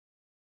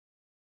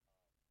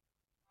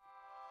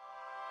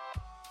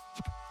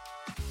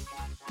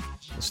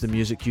It's the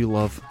music you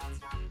love.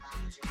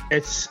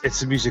 It's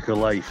the music of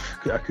life.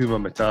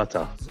 Akuma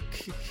Matata.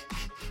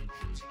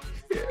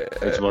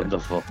 It's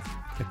wonderful.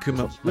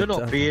 Akuma We're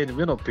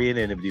Matata. not paying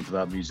anybody for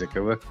that music,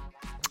 are we?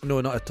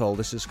 No, not at all.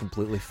 This is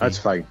completely free. That's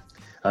fine.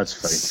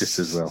 Just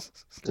as well.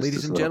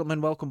 Ladies and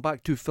gentlemen, welcome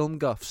back to Film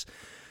Guffs.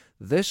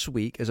 This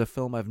week is a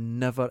film I've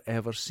never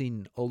ever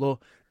seen. Although,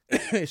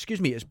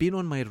 excuse me, it's been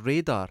on my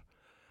radar.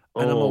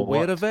 And I'm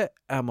aware of it.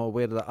 I'm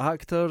aware of the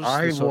actors.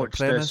 I watched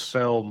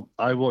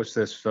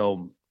this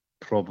film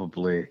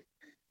probably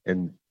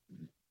in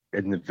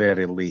the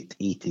very late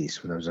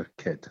 80s when I was a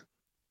kid.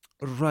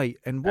 Right.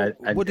 And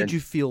what did you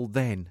feel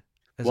then?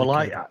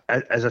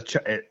 As a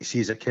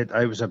kid,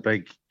 I was a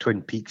big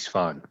Twin Peaks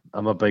fan.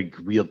 I'm a big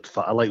weird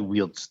fan. I like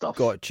weird stuff.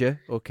 Gotcha.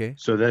 Okay.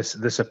 So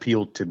this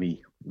appealed to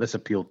me.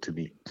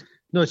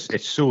 No,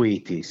 it's so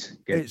 80s.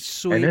 It's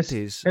so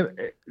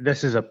 80s.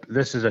 This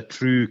is a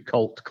true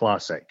cult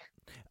classic.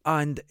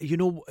 And you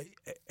know,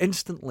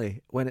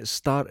 instantly when it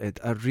started,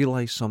 I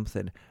realised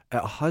something.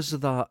 It has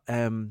that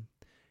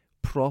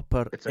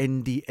proper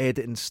indie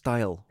editing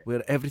style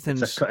where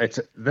everything's.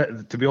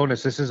 To be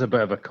honest, this is a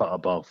bit of a cut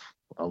above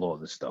a lot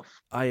of the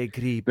stuff. I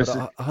agree, but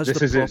it has the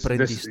proper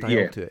indie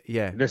style to it.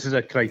 Yeah. This is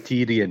a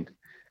Criterion.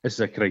 This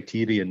is a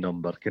Criterion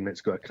number, and it's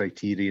got a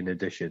Criterion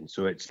edition.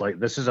 So it's like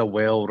this is a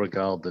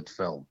well-regarded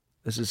film.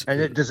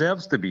 And it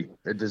deserves to be.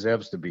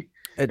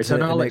 It's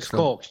an Alex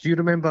Cox. Do you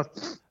remember?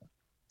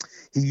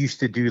 He used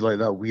to do like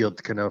that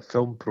weird kind of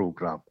film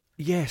program.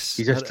 Yes.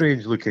 He's a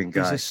strange-looking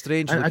guy.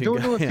 I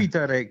don't know if he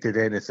directed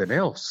anything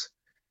else.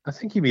 I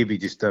think he maybe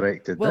just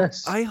directed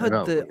this. I had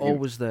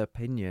always the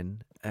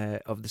opinion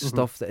of the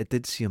stuff that I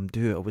did see him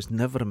do. I was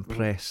never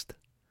impressed.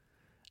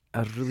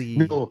 I really...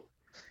 No.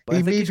 But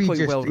I think he's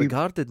quite well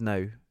regarded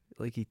now.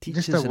 Like he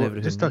teaches and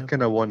everything. Just a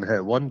kind of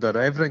one-hit wonder.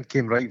 Everything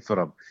came right for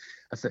him.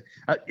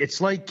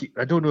 It's like,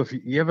 I don't know if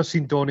you ever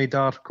seen Donnie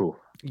Darko?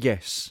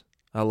 Yes.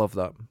 I love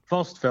that.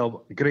 First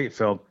film, great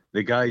film.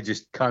 The guy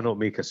just cannot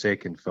make a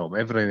second film.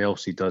 Everything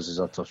else he does is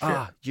utter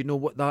shit. You know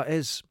what that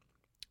is?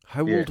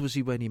 How old was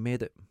he when he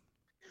made it?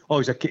 Oh,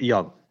 he's a kid,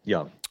 young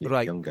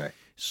guy.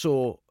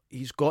 So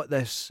he's got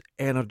this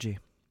energy.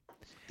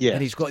 Yeah.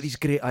 And he's got these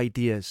great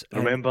ideas.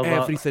 Remember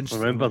that?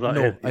 Remember that?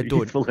 No, I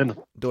don't.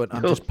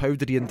 I'm just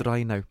powdery and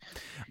dry now.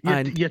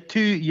 You're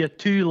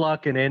too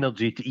lacking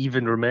energy to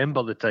even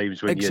remember the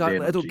times when you had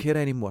energy. I don't care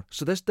anymore.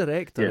 So this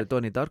director,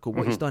 Donnie Darko,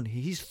 what he's done,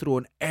 he's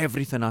thrown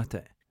everything at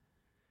it.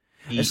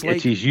 It's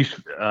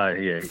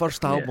like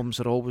first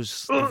albums are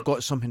always, they've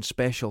got something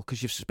special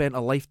because you've spent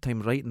a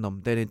lifetime writing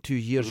them. Then in 2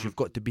 years, you've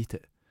got to beat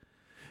it.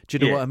 Do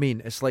you know what I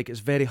mean? It's like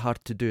it's very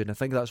hard to do, and I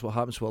think that's what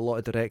happens with a lot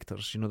of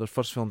directors. You know, their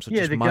first films are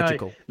just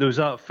magical. There was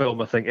that film,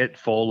 I think, It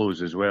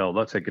Follows as well.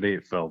 That's a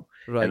great film,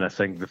 right? And I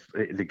think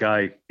the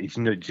guy, he's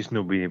not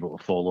being able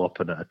to follow up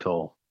on it at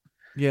all.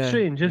 Yeah,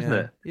 strange, isn't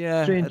it?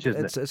 Yeah, strange,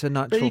 isn't it? It's a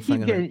natural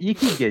thing. You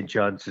keep getting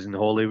chances in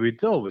Hollywood.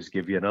 They always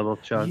give you another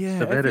chance.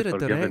 Yeah, it's a very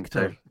forgiving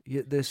time.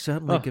 They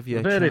certainly give you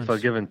a very chance.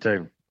 forgiving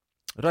time.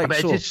 Right, but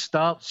it just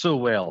starts so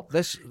well.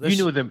 This you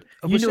know them.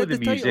 You know the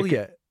music. Title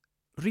yet?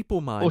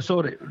 Repo Man. Oh,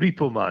 sorry,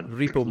 Repo Man.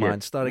 Repo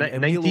Man, starring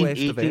Emilio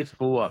Estevez.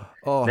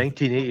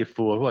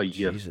 1984. What a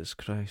year! Jesus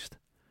Christ.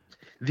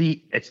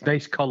 It's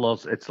nice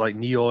colours. It's like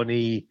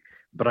neon-y,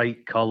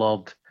 bright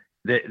coloured.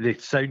 The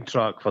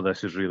soundtrack for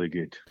this is really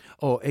good.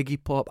 Oh,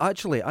 Iggy Pop.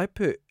 Actually,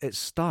 it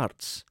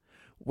starts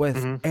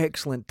with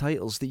excellent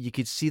titles that you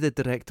could see the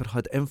director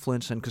had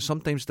influence in, because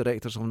sometimes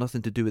directors have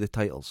nothing to do with the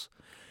titles.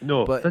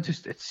 No, but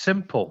it's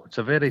simple. It's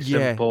a very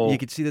simple... Yeah, you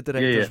could see the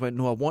directors went,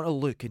 no, I want a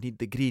look. I need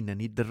the green. I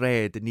need the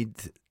red. I need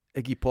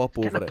Iggy Pop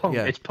over it. Punk.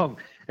 Yeah. It's punk.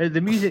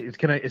 The music is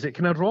kind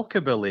of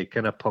rockabilly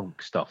kind of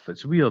punk stuff.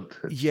 It's weird.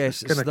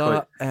 Yes, it's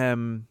that...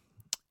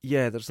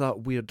 there's that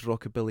weird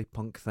rockabilly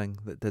punk thing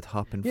that did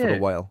happen for a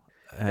while.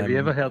 Have you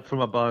ever heard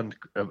of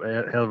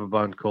a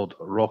band called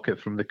Rocket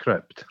from the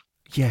Crypt?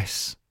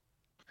 Yes.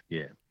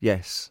 Yeah.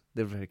 Yes,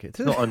 they're very good. It's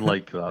not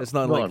unlike that. It's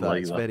not unlike that.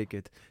 It's very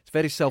good. It's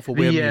very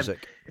self-aware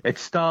music.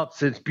 It's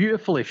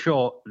beautifully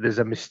shot. There's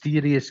a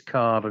mysterious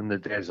car in the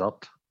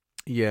desert.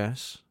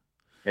 Yes.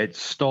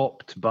 It's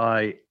stopped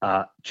by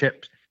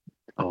Chips.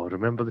 Oh,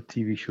 remember the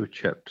TV show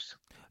Chips?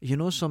 You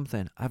know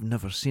something? I've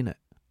never seen it.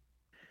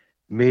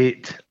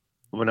 Mate,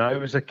 when I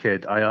was a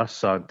kid, I asked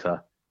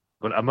Santa,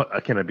 when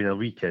I kind of been a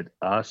wee kid,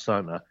 I asked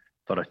Santa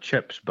for a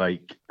Chips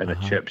bike and a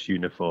Chips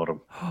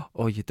uniform.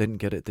 Oh, you didn't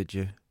get it, did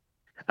you?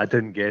 I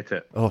didn't get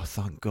it. Oh,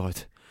 thank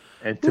God.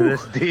 And to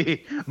this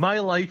day, my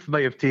life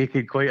might have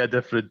taken quite a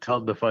different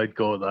turn if I'd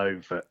got the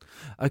outfit.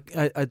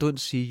 I don't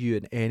see you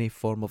in any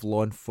form of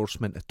law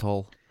enforcement at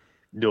all.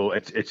 No,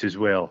 it's as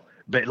well.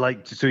 But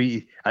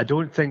I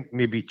don't think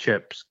maybe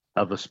Chips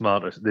are the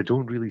smartest. They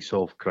don't really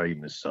solve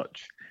crime as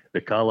such.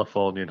 The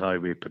Californian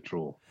Highway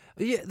Patrol.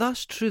 Yeah,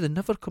 that's true. They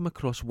never come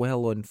across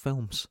well on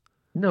films.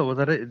 No,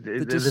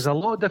 there's a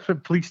lot of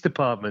different police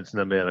departments in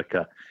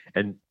America,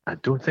 and I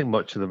don't think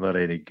much of them are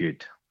any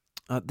good.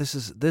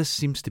 This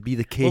seems to be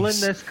the case. Well,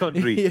 in this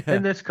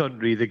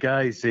country, the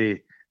guys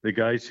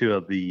who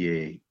are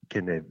the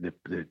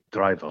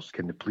drivers,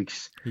 the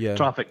police,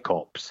 traffic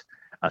cops,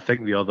 I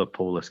think the other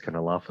police kind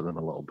of laugh at them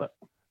a little bit.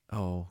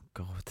 Oh,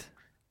 God.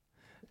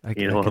 I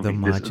could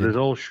imagine. There's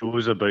all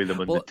shows about them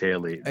on the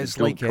telly. It's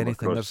like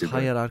anything. There's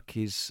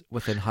hierarchies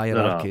within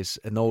hierarchies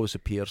and always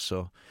appear.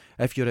 So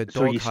if you're a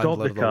dog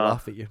handler, they'll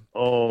laugh at you.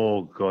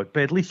 Oh, God.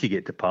 But at least you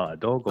get to pat a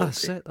dog.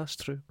 That's it. That's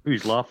true.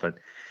 Who's laughing?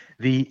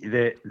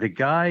 The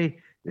guy,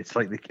 it's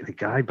like the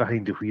guy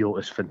behind the wheel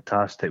is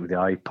fantastic with the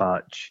eye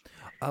patch.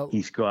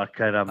 He's got a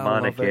kind of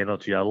manic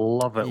energy. I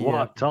love it. Yeah.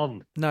 What a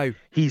turn. Now,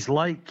 he's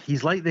like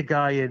the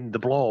guy in The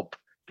Blob.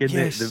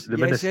 Yes, the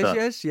minister.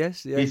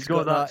 Yes. He's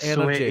got that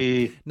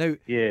energy.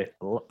 Sweaty.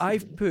 Now,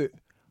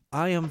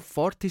 I am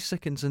 40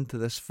 seconds into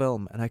this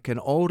film and I can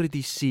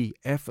already see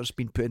effort's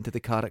been put into the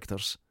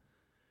characters.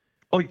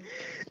 Oh,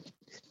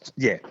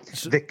 yeah.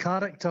 So, the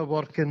character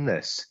work in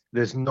this,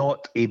 there's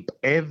not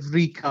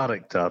every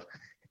character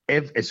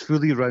is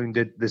fully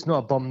rounded. There's not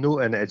a bum note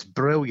in it. It's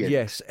brilliant.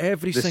 Yes,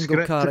 every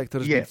single character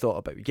has been thought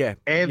about. Yeah.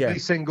 Every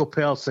single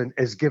person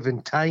is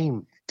given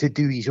time to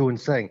do his own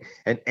thing,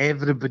 and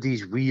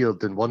everybody's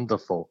weird and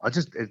wonderful.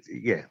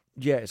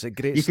 Yeah, it's a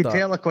great. You can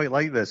tell I quite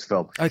like this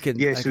film. I can.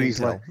 Yeah, so he's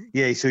like,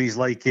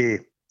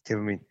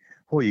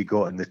 what you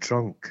got in the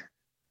trunk?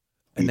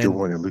 And you don't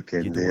want to look in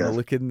there. You don't want to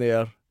look in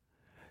there.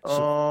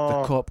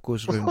 So the cop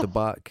goes round the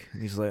back,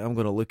 and he's like, "I'm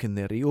going to look in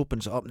there." He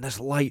opens it up, and this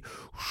light.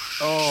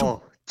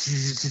 Oh,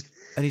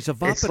 and he's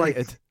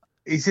evaporated.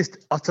 He's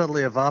just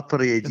utterly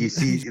evaporated. You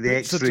see the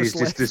X-rays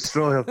just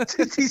destroy him.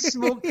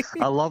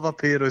 I love a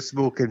pair of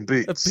smoking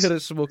boots. A pair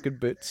of smoking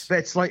boots. But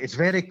it's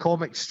very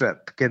comic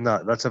strip.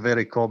 That's a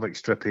very comic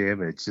strippy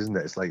image, isn't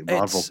it? It's like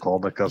Marvel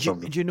comic or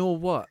something. Do you know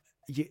what?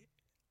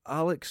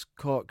 Alex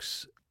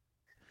Cox.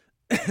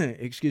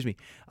 Excuse me,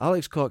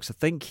 Alex Cox. I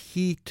think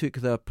he took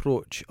the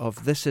approach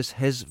of this is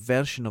his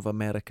version of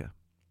America.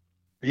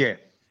 Yeah.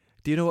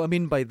 Do you know what I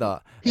mean by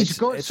that?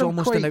 It's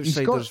almost an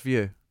outsider's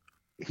view.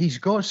 He's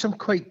got some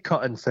quite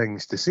cutting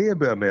things to say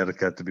about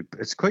America.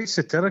 It's quite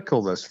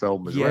satirical, this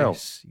film as well.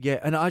 Yes, yeah,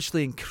 and it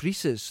actually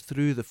increases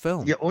through the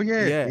film. Yeah,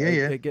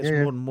 It gets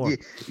more and more.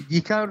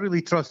 You can't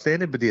really trust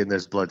anybody in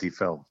this bloody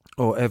film.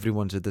 Oh,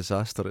 everyone's a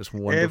disaster. It's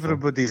wonderful.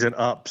 Everybody's an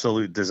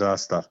absolute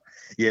disaster.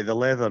 Yeah, the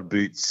leather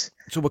boots.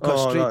 So we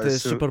cut straight to the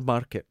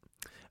supermarket,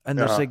 and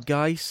there's a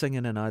guy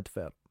singing an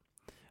advert.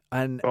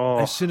 And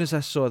as soon as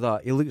I saw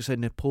that, he looks like a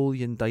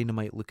Napoleon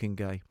Dynamite looking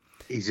guy.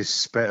 He's just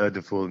spit out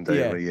the phone down.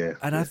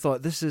 And I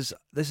thought this is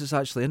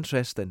actually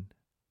interesting.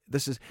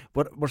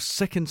 We're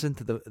seconds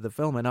into the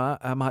film, and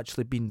I'm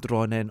actually being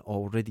drawn in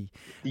already.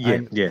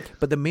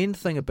 But the main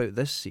thing about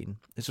this scene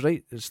is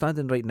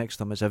standing right next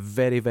to him is a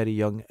very, very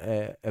young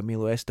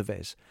Emilio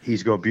Estevez.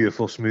 He's got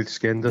beautiful smooth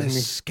skin, doesn't he?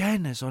 His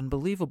skin is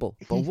unbelievable.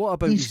 But what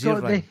about his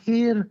earring?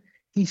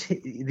 He's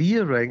got the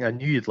earring. I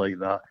knew you'd like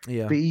that.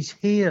 Yeah. But his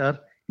hair,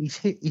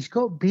 he's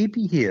got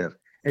baby hair.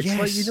 It's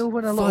like,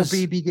 when a little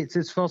baby gets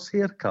his first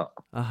haircut.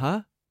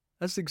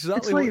 That's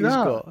exactly what he's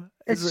got.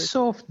 It's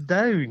soft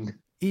down.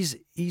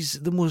 He's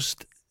the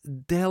most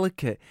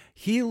delicate.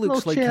 He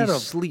looks like he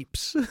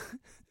sleeps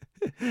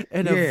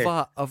in a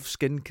vat of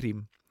skin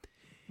cream.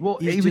 Well,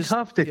 he would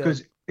have to,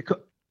 because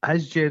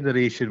his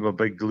generation were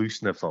big glue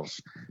sniffers.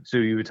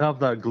 So he would have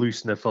that glue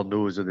sniffer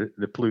nose of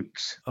the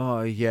plukes.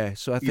 Oh, yeah.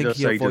 So I think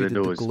he avoided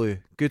the glue.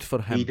 Good for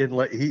him. He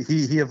didn't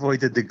he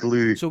avoided the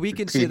glue. So we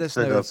can say this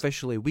now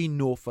officially. We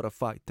know for a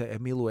fact that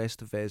Emilio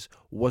Estevez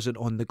wasn't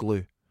on the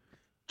glue.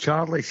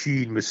 Charlie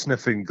Sheen was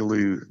sniffing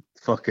glue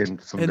fucking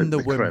from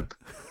the crib.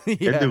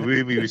 In the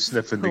womb he was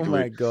sniffing the glue.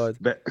 Oh my God.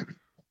 But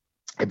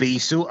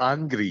he's so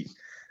angry.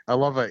 I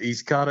love it.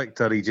 His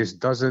character, he just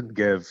doesn't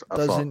give a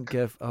fuck. Doesn't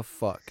give a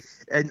fuck.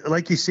 And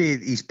like you say,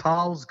 his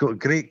pal's got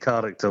great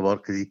character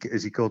work.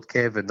 Is he called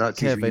Kevin? That's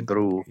his wee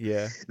bro.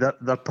 Yeah.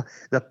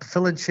 They're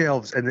filling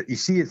shelves, and you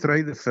see it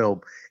throughout the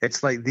film.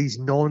 It's like these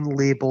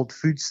non-labelled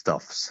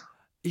foodstuffs.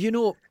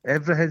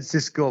 Everything's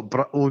just got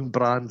own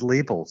brand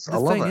labels. I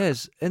love it. The thing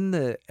is, in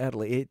the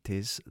early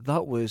 80s,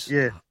 that was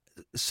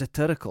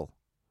satirical.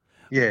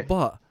 Yeah.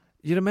 But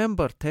you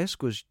remember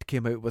Tesco's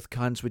came out with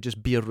cans with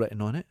just beer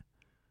written on it?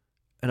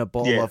 And a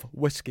bottle of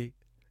whiskey.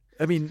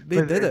 I mean,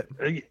 they did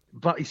it.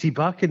 But you see,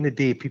 back in the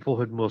day, people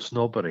had more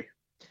snobbery.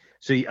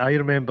 So I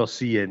remember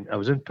I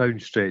was in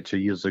Pound Stretcher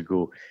years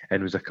ago,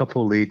 and there was a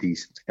couple of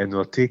ladies, and they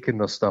were taking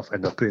their stuff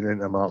and they're putting it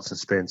into Marks and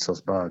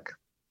Spencer's bag.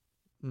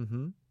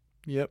 Mm-hmm.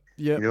 Yep.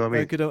 You know what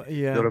I mean?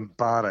 They're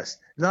embarrassed.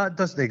 That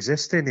doesn't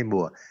exist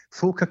anymore.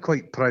 Folk are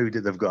quite proud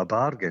that they've got a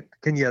bargain.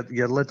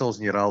 Your Lidl's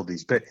and your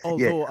Aldi's. But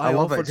although I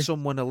offered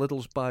someone a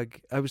Lidl's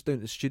bag, I was down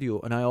at the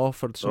studio and I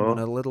offered someone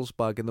a Lidl's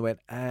bag, and they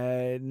went,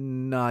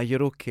 "Nah,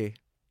 you're okay."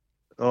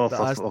 Oh,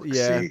 for fuck's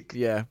sake!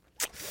 Yeah.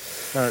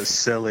 That's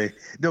silly.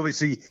 No, but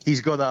see, he's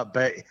got that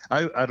bit.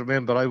 I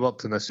remember I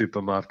worked in a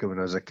supermarket when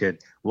I was a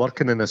kid.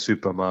 Working in a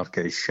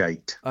supermarket is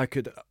shite. I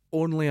could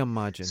only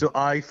imagine. So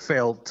I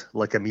felt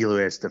like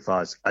Emilio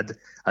Estevez.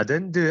 I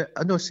didn't do it.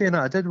 No, saying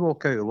that, I did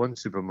walk out of one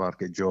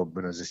supermarket job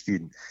when I was a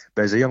student.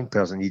 But as a young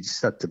person, you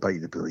just had to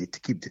bite the bullet to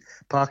keep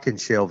packing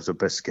shelves of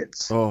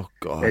biscuits. Oh,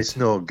 God. It's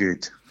not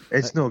good.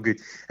 It's no good.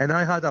 And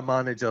I had a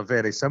manager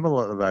very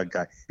similar to that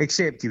guy,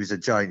 except he was a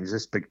giant. He was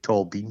this big,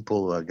 tall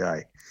beanpole of a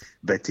guy.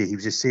 But he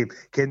was the same.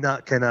 Kind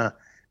of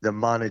the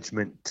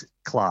management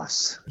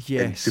class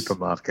in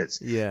supermarkets.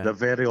 Yeah. They're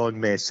very on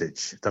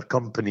message. They're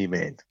company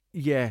men.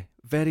 Yeah,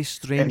 very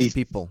strange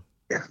people.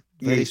 Yeah,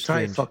 he's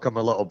trying to fuck him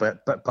a little bit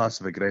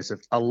passive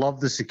aggressive. I love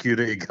the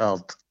security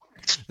guard.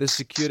 The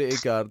security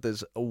guard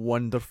is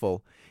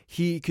wonderful.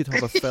 He could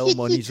have a film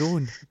on his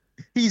own.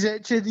 He's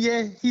itching,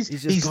 yeah.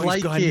 He's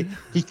like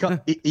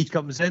he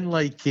comes in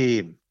like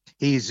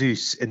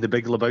Jesus in The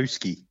Big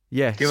Lebowski.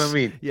 Yes. Do you know what I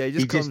mean? Yeah,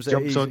 he just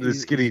jumps onto the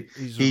screen.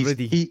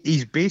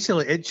 He's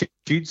basically itching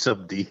to shoot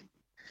somebody.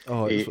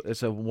 Oh,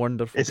 it's a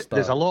wonderful start.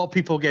 There's a lot of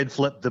people getting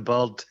flipped the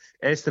bird.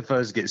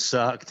 Estevez gets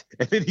sacked,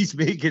 and then his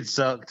mate gets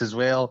sacked as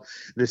well.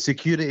 The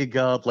security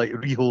guard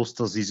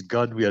reholsters his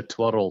gun with a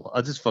twirl.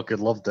 I just fucking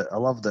loved it. I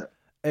loved it.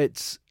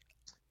 It's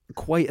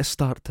quite a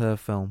start to a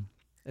film.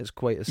 It's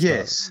quite a start.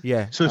 Yes.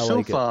 Yeah.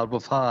 So far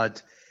we've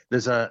had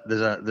there's a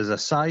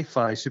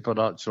sci-fi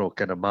supernatural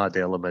kind of mad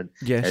element.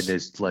 Yes. And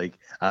there's like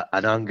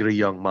an angry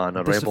young man,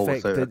 a rebel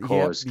without a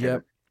cause.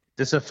 Yep.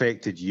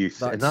 Disaffected youth,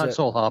 that's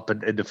all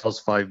happened in the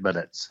first 5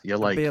 minutes. You're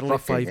like, barely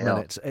 5 hell.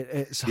 minutes.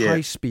 It's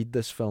high speed.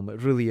 This film,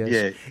 it really is.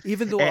 Yeah.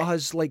 Even though it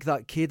has like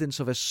that cadence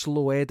of a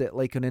slow edit,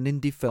 like on an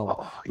indie film,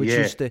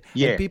 used to.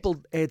 And people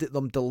edit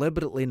them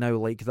deliberately now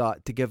like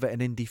that to give it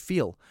an indie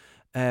feel.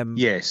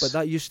 Yes, but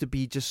that used to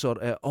be just sort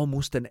of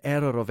almost an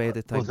error of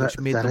editing, which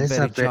made them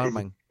very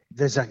charming.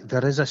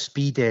 There is a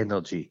speed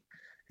energy.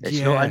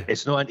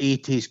 It's not an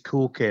 80s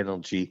Coke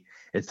energy.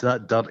 It's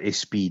that dirty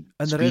speed.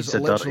 And there is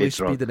literally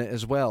speed in it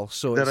as well.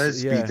 So there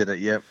is speed in it,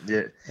 yeah.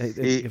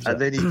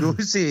 And then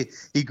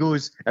he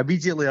goes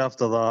immediately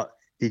after that,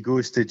 he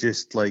goes to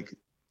just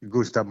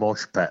goes to a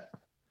mosh pit.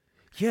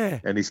 Yeah.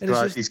 And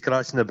he's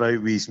crashing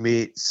about with his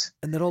mates.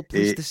 And they're all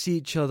pleased to see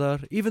each other,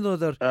 even though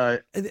they're...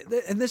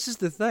 and this is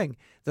the thing.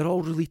 They're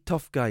all really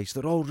tough guys.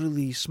 They're all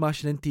really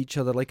smashing into each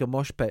other like a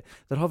mosh pit.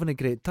 They're having a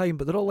great time,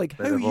 but they're all like,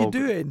 how are you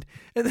doing?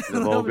 And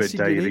they've all got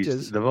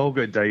diaries. They've all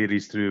got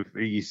diaries through...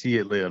 You see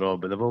it later on,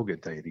 but they've all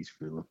got diaries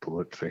full of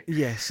poetry.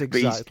 Yes,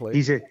 exactly.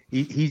 But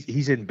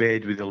he's in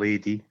bed with a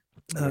lady.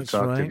 An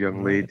attractive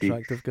young lady.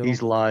 Attractive girl.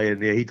 He's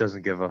lying there. He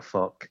doesn't give a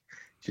fuck.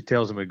 She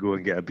tells him to go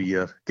and get a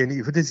beer.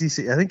 What does he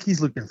say? I think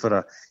he's looking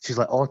for She's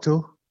like,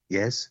 Otto?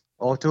 Yes.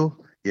 Otto?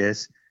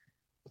 Yes.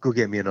 Go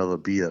get me another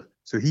beer.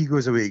 So he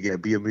goes away to get a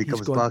beer. When he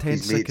comes back,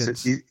 his mate,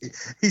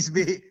 he's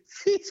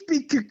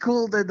been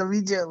cold in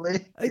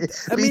immediately.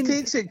 I mean, he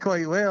takes it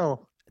quite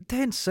well.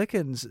 10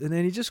 seconds, and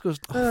then he just goes,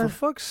 for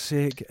fuck's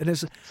sake. And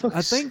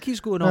I think he's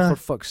going, for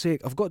fuck's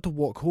sake, I've got to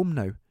walk home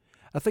now.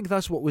 I think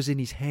that's what was in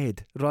his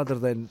head, rather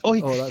than, that's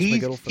my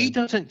girlfriend. He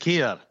doesn't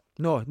care.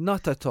 No,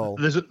 not at all.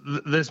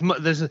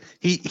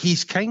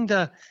 He's kind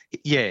of,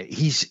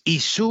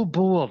 he's so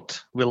bored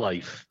with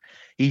life.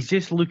 He's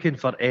just looking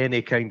for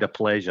any kind of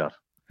pleasure.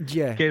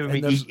 Yeah.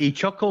 He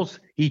chuckles.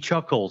 He's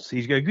got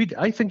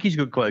I think he's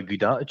got quite a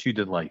good attitude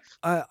in life.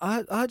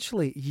 I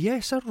actually,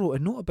 yes, I wrote a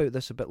note about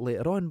this a bit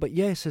later on, but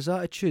yes, his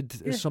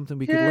attitude is something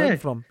we could learn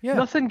from. Yeah.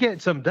 Nothing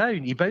gets him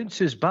down. He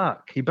bounces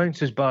back.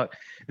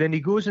 Then he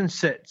goes and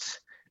sits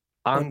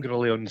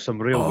angrily on some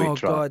railway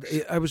tracks. Oh God,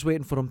 I was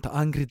waiting for him to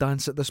angry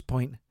dance at this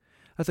point.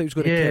 I thought he was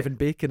going to Kevin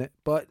Bacon it,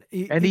 but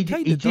he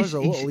kind of does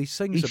a little. He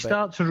sings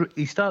a bit.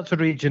 He starts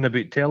raging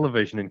about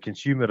television and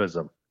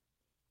consumerism.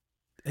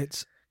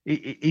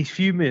 He's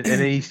fuming, and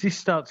then he just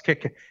starts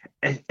kicking.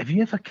 Have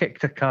you ever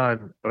kicked a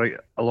can right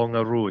along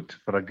a road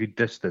for a good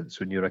distance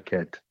when you're a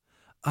kid?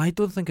 I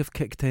don't think I've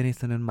kicked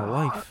anything in my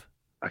life.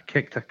 I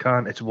kicked a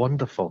can. It's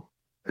wonderful.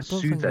 It's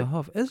soothing. Think I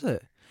have. Is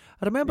it?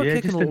 I remember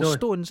kicking little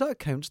stones. That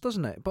counts,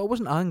 doesn't it? But I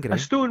wasn't angry. A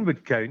stone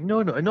would count.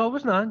 No, I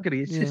wasn't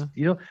angry. It's just,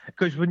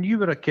 because when you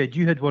were a kid,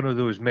 you had one of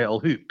those metal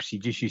hoops you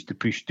just used to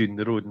push down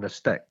the road in a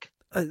stick.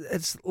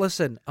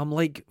 Listen, I'm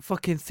like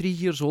fucking 3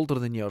 years older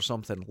than you or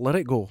something. Let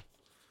it go.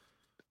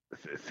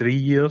 3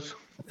 years?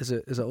 Is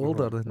it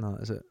older than that?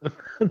 Is it?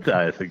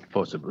 I think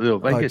possibly.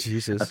 No,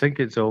 Jesus. I think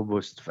it's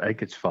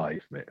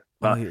 5, mate.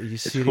 Are you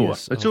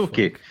serious? 4. It's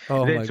okay.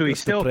 So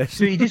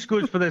he just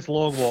goes for this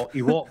long walk.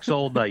 He walks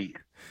all night.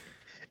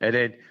 And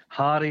then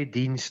Harry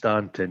Dean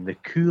Stanton, the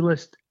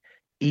coolest.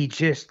 He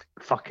just,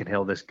 fucking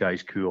hell, this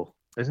guy's cool,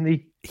 isn't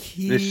he?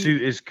 The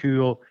suit is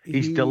cool.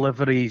 His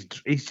delivery,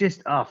 he's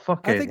just, fucking hell,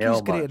 I think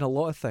he's great in a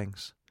lot of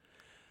things.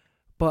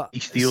 But he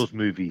steals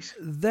movies.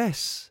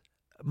 This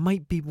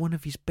might be one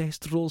of his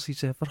best roles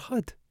he's ever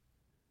had.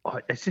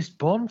 Oh, it's just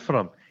born for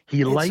him.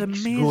 He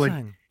likes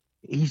going.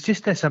 He's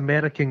just this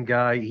American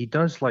guy. He's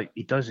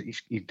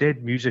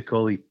dead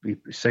musical. He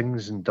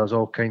sings and does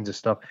all kinds of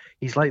stuff.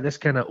 He's like this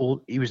kind of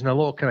old. He was in a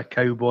lot of kind of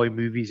cowboy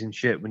movies and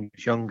shit when he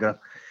was younger,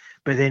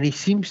 but then he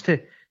seems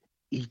to.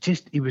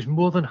 He was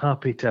more than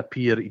happy to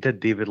appear. He did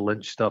David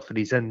Lynch stuff, and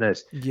he's in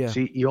this. Yeah.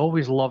 So he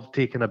always loved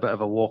taking a bit of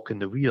a walk in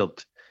the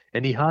weird,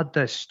 and he had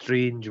this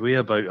strange way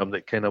about him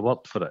that kind of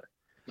worked for it.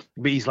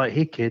 But he's like,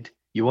 "Hey kid,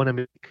 you want to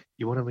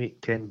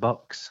make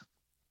 $10?"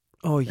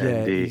 Oh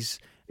yeah,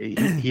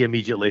 he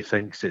immediately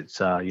thinks it's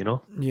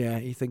Yeah,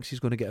 he thinks he's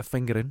going to get a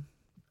finger in.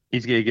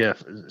 He's going to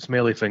get a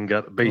smelly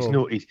finger, but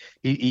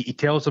he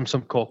tells him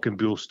some cock and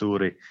bull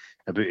story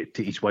about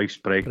his wife's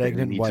pregnant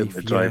and he needs him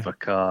to drive a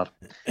car.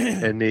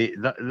 And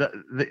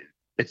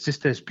it's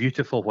just this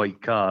beautiful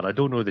white car. I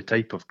don't know the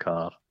type of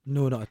car.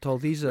 No, not at all.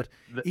 These are,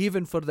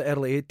 even for the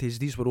early 80s,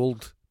 these were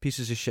old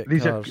pieces of shit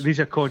cars. These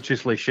are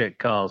consciously shit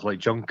cars, like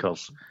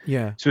junkers.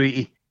 Yeah. So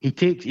he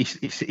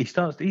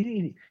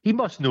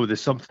must know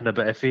there's something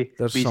about iffy.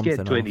 But he's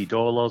getting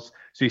 $20.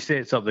 So he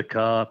sets up the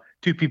car.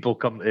 Two people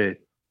come to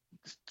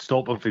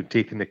stop him from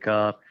taking the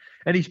car.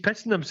 And he's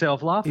pissing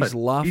himself laughing. He's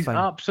laughing. He's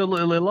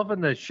absolutely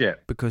loving this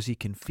shit. Because he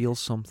can feel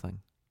something.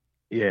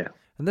 Yeah.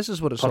 And this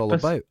is what it's all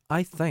about.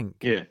 I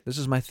think, this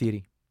is my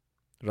theory,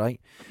 right?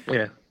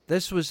 Yeah.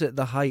 This was at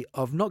the height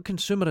of not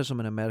consumerism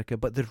in America,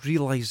 but the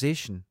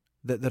realization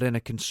that they're in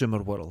a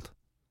consumer world,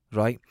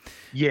 right?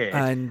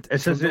 Yeah. And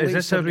is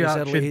this a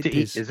reaction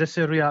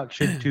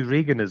to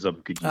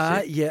Reaganism, could you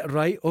say? Yeah,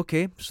 right,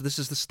 okay. So this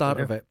is the start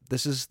of it.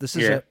 This is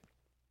it.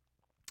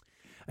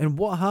 And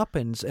what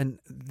happens in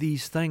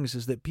these things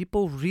is that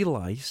people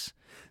realize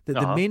that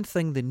the main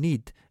thing they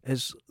need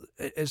is,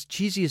 as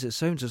cheesy as it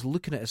sounds, is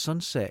looking at a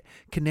sunset,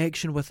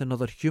 connection with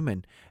another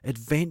human,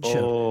 adventure,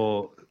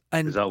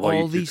 and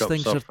all these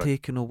things are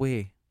taken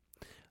away.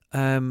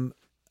 I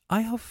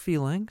have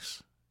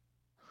feelings.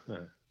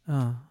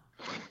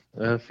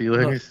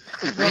 Feelings.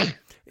 Well,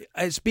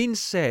 it's been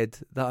said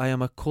that I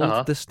am a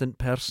cold, distant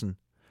person,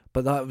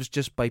 but that was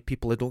just by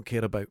people I don't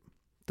care about.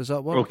 Does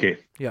that work? Okay.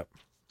 Yeah.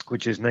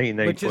 Which is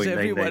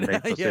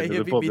 99.999%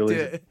 of the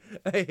population.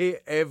 I hate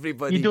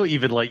everybody. You don't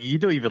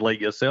even like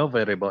yourself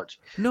very much.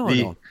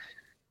 No.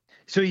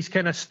 So he's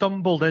kind of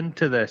stumbled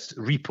into this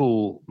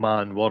Repo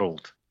man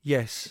world.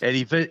 Yes. And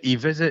he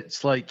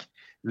visits like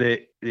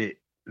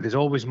there's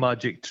always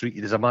magic tree.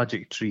 There's a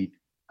magic tree.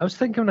 I was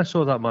thinking when I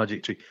saw that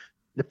magic tree,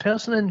 the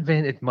person who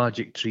invented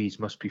magic trees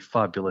must be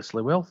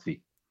fabulously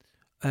wealthy.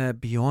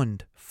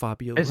 Beyond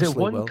fabulously wealthy. Is it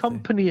one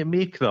company to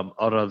make them,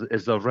 or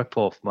is there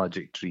rip-off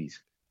magic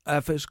trees?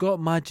 If it's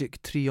got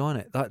magic tree on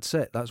it, that's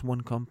it. That's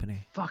one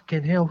company.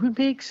 Fucking hell, who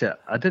makes it?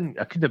 I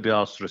couldn't be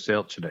asked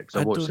researching it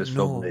because I watched this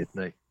film late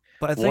night.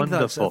 But I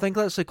think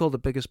that's like all the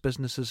biggest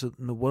businesses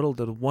in the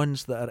world are the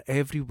ones that are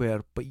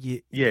everywhere, but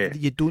you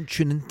don't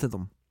tune into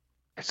them.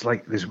 It's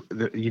like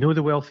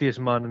the wealthiest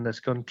man in this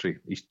country.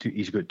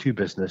 He's got two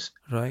business,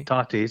 right?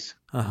 Tatties,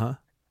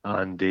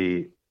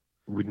 and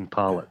wooden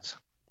pallets.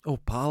 Oh,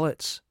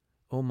 pallets.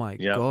 Oh my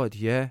God,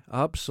 yeah,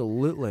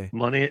 absolutely.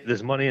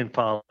 There's money in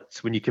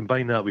pallets. When you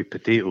combine that with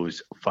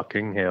potatoes,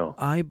 fucking hell.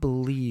 I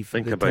believe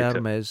the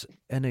term is,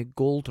 in a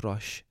gold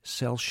rush,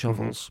 sell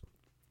shovels.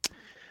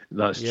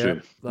 That's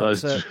true.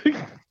 That's true.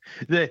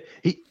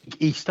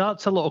 He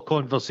starts a little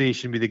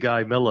conversation with the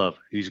guy Miller,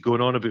 who's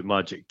going on about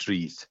magic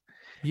trees.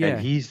 Yeah.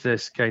 And he's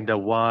this kind of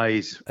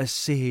wise... A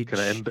sage.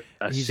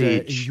 He's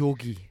a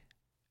yogi.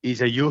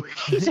 He's a yogi.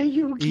 He's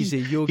a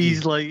yogi.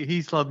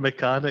 He's like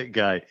mechanic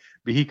guy.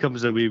 But he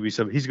comes away with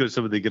he's got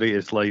some of the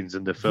greatest lines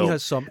in the film. He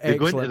has some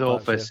excellent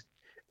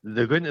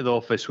They go into the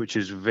office, which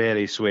is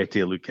very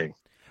sweaty looking.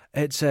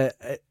 It's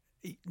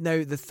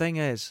now the thing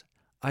is,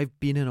 I've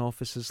been in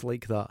offices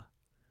like that.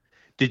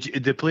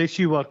 The place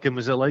you work in,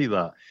 was it like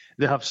that?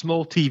 They have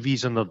small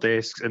TVs on their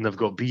desks and they've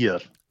got beer.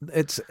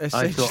 I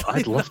thought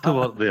I'd love to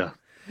work there.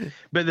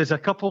 But there's a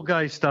couple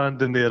guys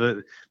standing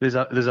there. There's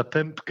a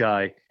pimp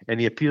guy, and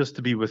he appears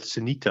to be with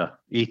Sunita,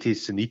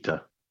 80s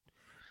Sunita.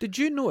 Did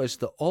you notice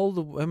that all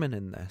the women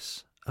in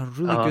this are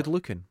really good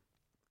looking?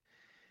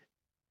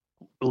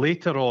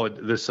 Later on,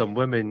 there's some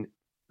women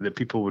that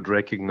people would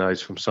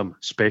recognise from some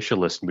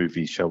specialist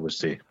movies, shall we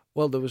say.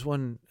 Well, there was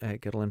one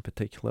girl in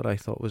particular I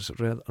thought was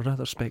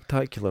rather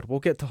spectacular. We'll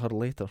get to her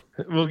later.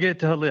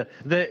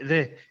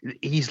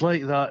 He's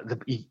like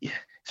that.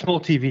 Small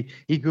TV.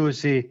 He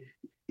goes,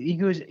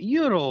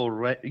 you're all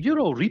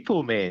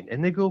Repo men.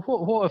 And they go,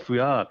 what if we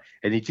are?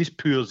 And he just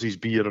pours his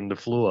beer on the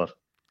floor.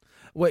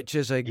 Which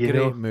is a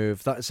great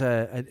move. That's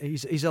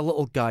he's a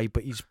little guy,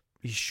 but he's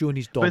shown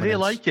his dominance. But they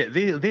like it.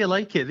 They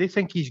like it. They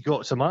think he's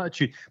got some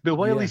attitude. But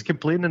while he's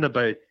complaining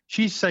about,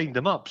 she's signed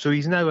him up, so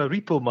he's now a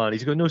Repo man.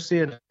 He's got no say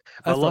in it.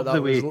 I love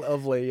the way. Was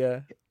lovely,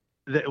 yeah.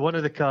 One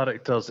of the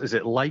characters, is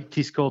it Light?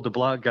 He's called the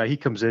black guy. He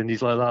comes in,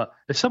 he's like that.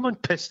 Is someone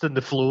pissed on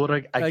the floor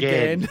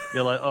again?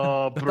 You're like,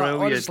 oh,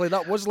 brilliant. Honestly,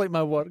 that was like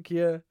my work,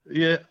 yeah.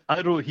 Yeah,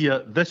 I wrote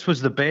here, this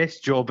was the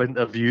best job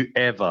interview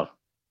ever.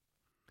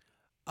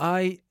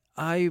 I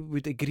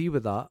would agree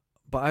with that,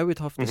 but I would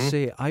have to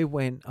say I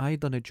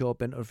done a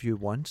job interview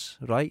once,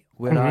 right,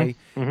 where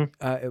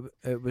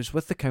it was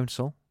with the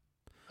council,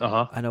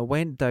 and I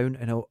went down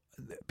and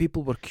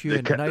people were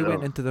queuing, and I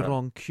went into the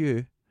wrong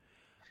queue.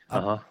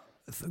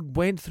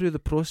 Went through the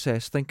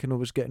process thinking I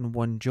was getting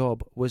one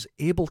job, was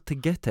able to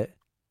get it,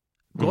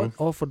 got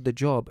offered the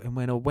job, and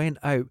when I went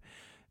out,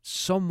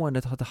 someone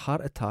had had a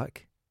heart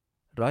attack,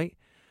 right?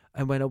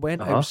 And when I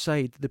went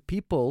outside, the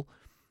people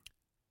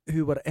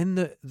who were in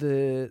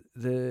the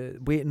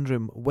waiting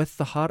room with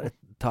the heart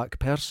attack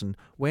person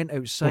went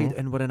outside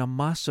and were in a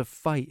massive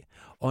fight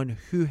on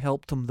who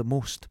helped him the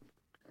most.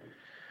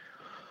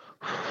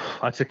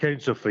 That's a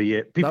council for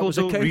you. People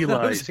don't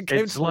realise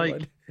it's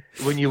like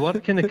when you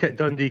work in the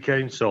Dundee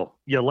Council,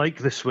 you're like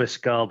the Swiss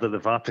Guard of the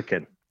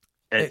Vatican.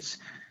 It's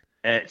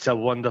a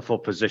wonderful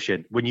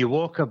position. When you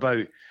walk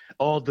about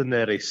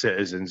ordinary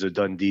citizens of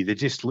Dundee, they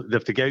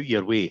have to get out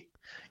your way.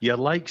 You're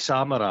like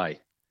samurai.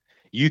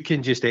 You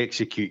can just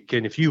execute.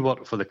 If you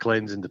work for the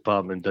cleansing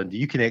department in Dundee,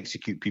 you can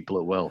execute people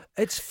at will.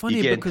 It's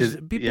funny because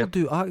people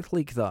do act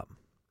like that.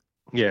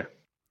 Yeah.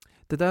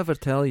 Did I ever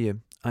tell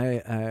you?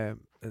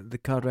 The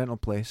car rental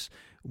place,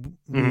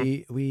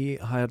 we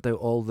hired out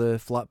all the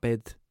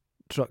flatbed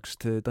trucks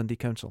to Dundee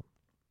Council.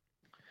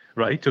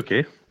 Right,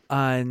 okay.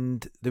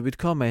 And they would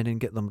come in and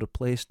get them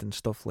replaced and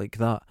stuff like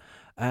that.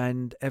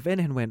 And if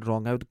anything went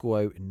wrong, I would go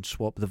out and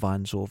swap the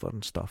vans over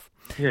and stuff.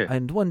 Yeah.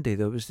 And one day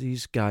there was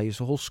these guys,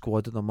 a whole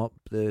squad of them up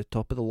the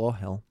top of the Law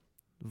Hill.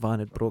 The van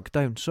had broke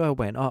down. So I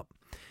went up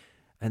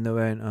and they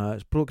went,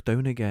 it's broke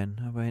down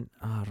again. I went,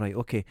 right,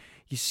 okay.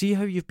 You see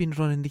how you've been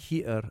running the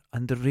heater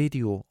and the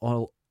radio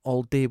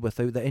all day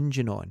without the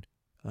engine on?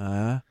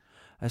 I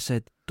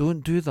said,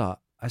 don't do that.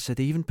 I said,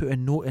 I even put a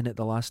note in it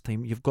the last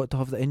time. You've got to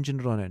have the engine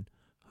running.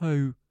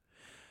 How?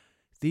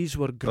 These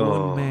were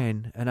grown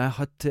men, and I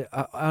had to.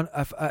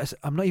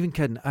 I'm not even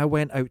kidding. I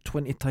went out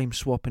 20 times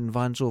swapping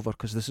vans over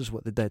because this is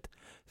what they did.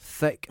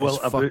 Thick as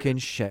fucking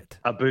shit.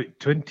 About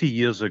 20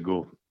 years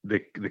ago, the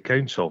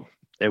council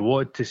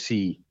wanted to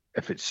see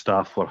if its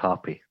staff were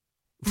happy.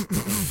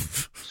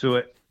 So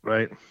it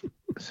wrote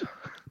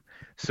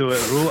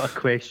a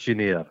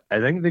questionnaire. I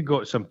think they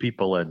got some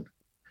people in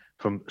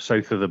from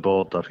south of the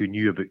border who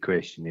knew about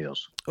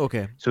questionnaires.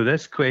 Okay. So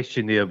this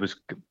questionnaire was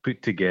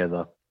put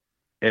together.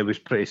 It was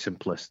pretty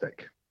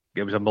simplistic.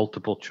 It was a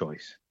multiple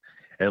choice.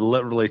 It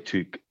literally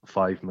took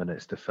 5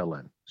 minutes to fill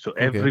in. So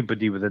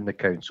everybody within the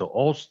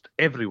council,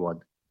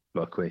 everyone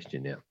got a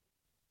questionnaire.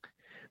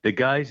 The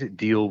guys that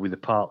deal with the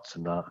parts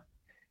and that,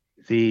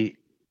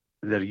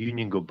 their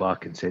union go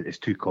back and said it's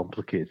too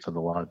complicated for the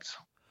lads.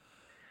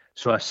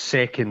 So a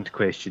second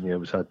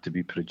questionnaire had to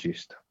be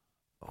produced.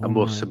 A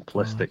more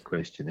simplistic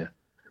questionnaire.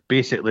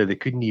 Basically,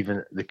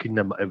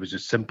 it was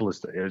as simple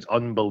as it was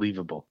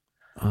unbelievable.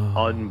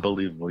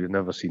 Unbelievable. You've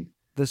never seen.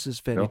 This is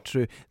very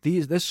true.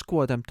 This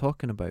squad I'm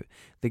talking about,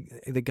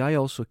 the guy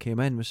also came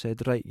in and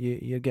said, right,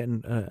 you're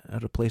getting a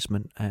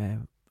replacement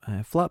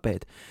flatbed.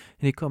 And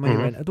he came in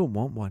and went, I don't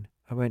want one.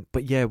 I went,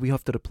 but yeah, we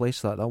have to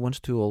replace that. That one's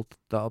too old.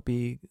 That'll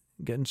be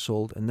getting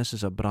sold. And this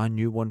is a brand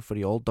new one for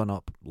you, all done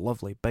up.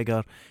 Lovely,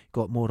 bigger,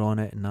 got more on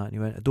it and that. And he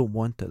went, I don't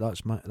want it.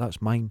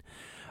 That's mine.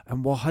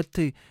 And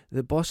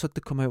the boss had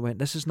to come out and went,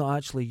 this is not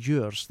actually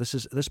yours.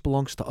 This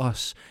belongs to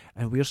us,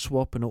 and we're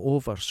swapping it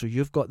over. So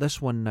you've got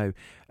this one now.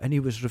 And he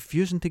was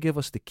refusing to give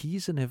us the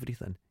keys and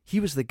everything. He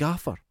was the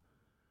gaffer.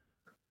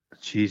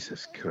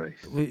 Jesus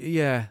Christ.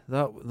 Yeah,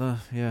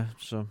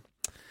 So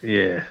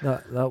yeah,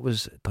 that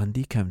was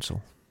Dundee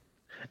Council.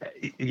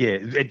 Yeah,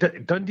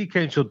 Dundee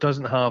Council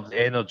doesn't have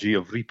the energy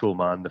of Repo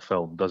Man, the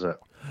film, does it?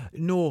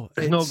 No,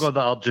 it's not got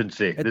the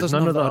urgency. There's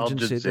none of the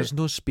urgency. There's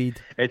no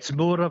speed. It's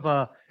more of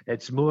a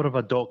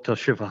Dr.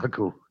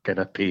 Zhivago kind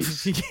of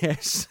pace.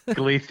 Yes.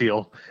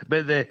 Glacial.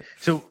 But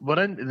so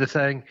we're in the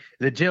thing.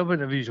 The jail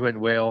interviews went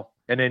well,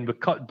 and then we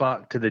cut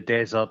back to the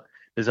desert.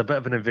 There's a bit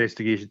of an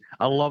investigation.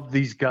 I love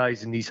these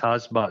guys in these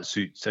hazmat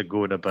suits are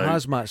going about.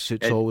 Hazmat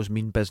suits always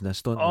mean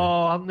business, don't they? Oh,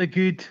 aren't they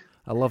good?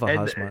 I love a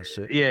hazmat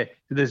suit. Yeah,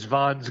 there's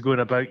vans going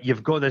about.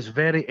 You've got this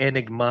very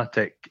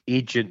enigmatic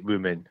agent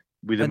woman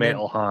with a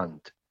metal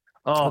hand.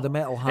 Oh, the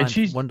metal hand. And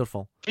she's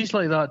wonderful. She's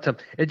like that, Tim.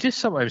 It just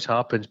sometimes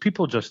happens.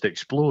 People just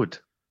explode.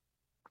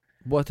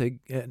 What a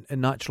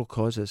natural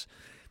causes.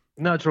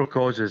 Natural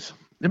causes.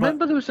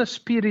 Remember there was this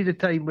period of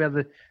time where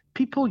the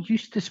people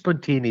used to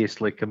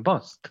spontaneously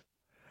combust.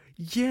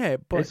 Yeah,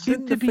 but it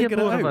seemed to be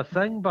more of a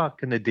thing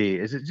back in the day.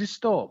 Is it just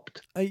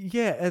stopped?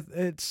 Yeah,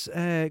 it's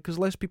because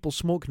less people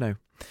smoke now.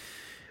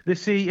 They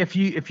say if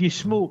you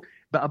smoke,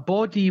 but a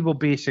body will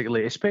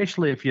basically,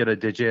 especially if you're a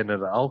degenerate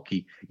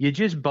alkie, you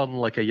just burn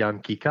like a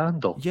Yankee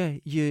candle. Yeah,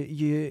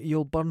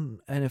 you'll burn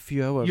in a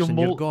few hours and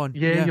you're gone.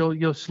 Yeah,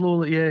 you'll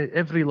slowly,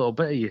 every little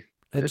bit of you.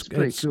 It's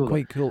pretty cool.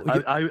 Quite cool.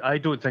 I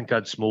don't think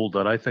I'd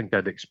smoulder. I think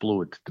I'd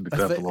explode, to be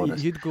perfectly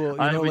honest. You'd go,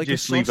 I would like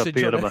just a leave a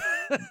pair of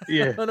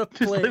on a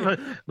plate. Just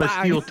my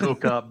steel toe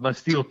cap,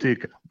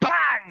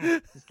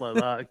 bang! Just like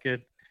that,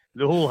 kid.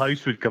 The whole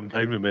house would come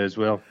down with me as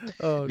well.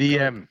 Oh,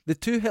 the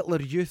two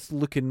Hitler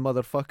Youth-looking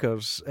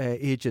motherfuckers,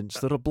 agents,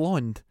 they're a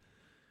blonde.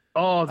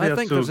 Oh, they're I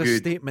think so there's good. a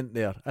statement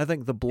there. I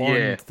think the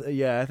blonde.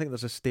 Yeah, I think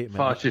there's a statement.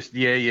 Fascist.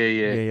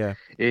 Yeah.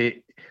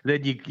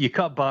 Then you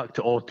cut back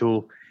to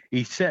Otto.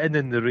 He's sitting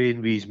in the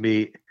rain with his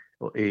mate,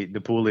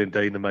 Napoleon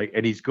Dynamite,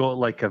 and he's got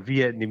like a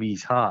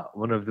Vietnamese hat,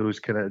 one of those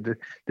kind of.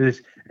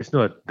 It's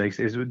not nice.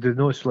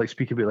 It's like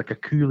speaking about like a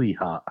coolie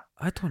hat.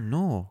 I don't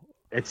know.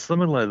 It's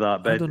something like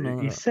that, but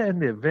he's sitting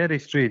there, very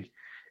strange,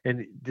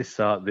 and just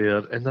sat there,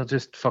 and they're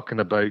just fucking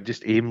about,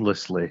 just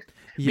aimlessly.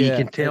 Yeah, but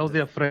you can tell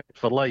they're friends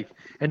for life.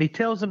 And he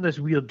tells him this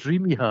weird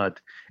dream he had.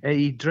 And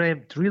he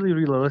dreamt really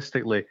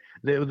realistically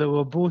that they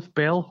were both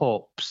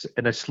bellhops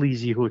in a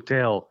sleazy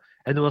hotel,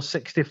 and they were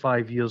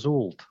 65 years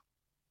old.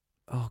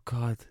 Oh,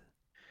 God.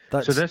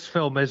 So this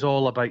film is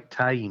all about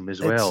time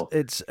as well.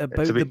 It's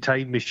about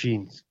time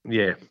machines.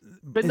 Yeah.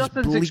 But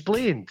nothing's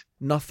explained.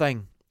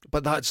 Nothing.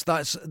 But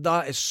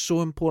that is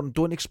so important.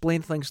 Don't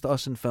explain things to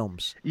us in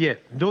films. Yeah,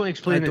 don't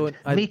explain it.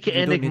 Make it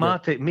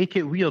enigmatic. Make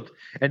it weird.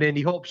 And then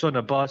he hops on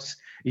a bus.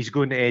 He's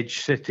going to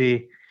Edge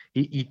City.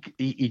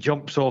 He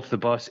jumps off the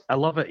bus. I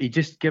love it. He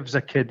just gives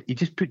a kid. He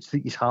just puts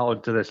his hat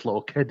onto this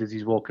little kid as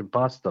he's walking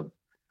past them.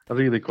 I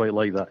really quite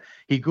like that.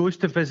 He goes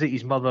to visit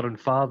his mother and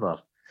father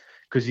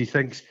because he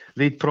thinks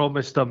they'd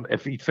promised him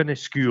if he'd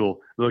finished school,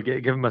 they'll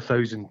give him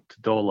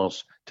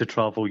 $1,000 to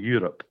travel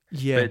Europe.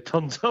 Yeah. But it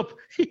turns up,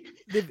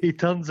 he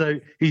turns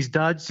out his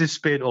dad's just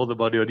spent all the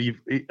money on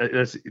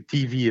this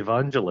TV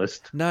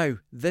evangelist. Now,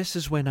 this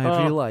is when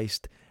I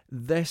realised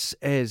this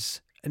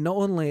is not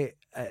only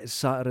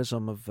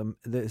satirism of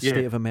the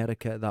state of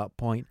America at that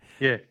point.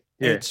 Yeah.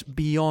 It's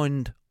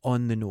beyond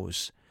on the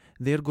nose.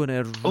 They're going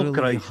to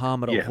really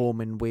hammer it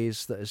home in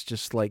ways that is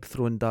just like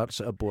throwing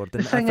darts at a board.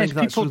 And the thing I think is,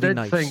 that's people really did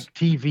nice. think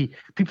TV.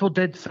 People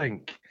did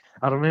think.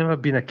 I remember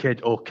being a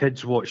kid. Oh,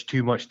 kids watch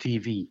too much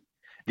TV.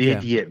 The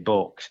idiot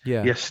box.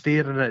 Yeah. You're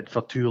staring at it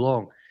for too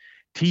long.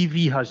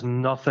 TV has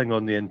nothing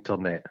on the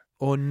internet.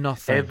 Oh,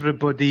 nothing.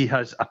 Everybody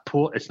has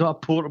it's not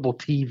a portable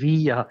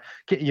TV.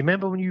 You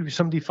remember when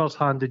somebody first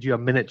handed you a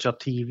miniature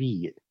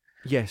TV?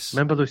 Yes.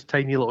 Remember those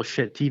tiny little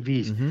shit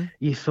TVs? Mm-hmm.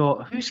 You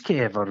thought, who's going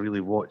to ever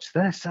really watch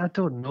this? I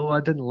don't know.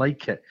 I didn't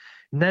like it.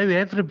 Now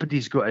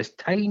everybody's got his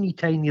tiny,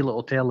 tiny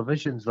little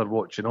televisions they're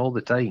watching all the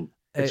time.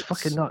 It's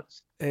fucking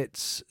nuts.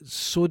 It's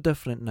so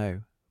different now.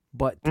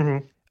 But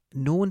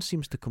no one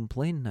seems to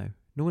complain now.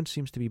 No one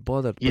seems to be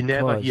bothered. You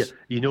never hear.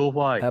 You know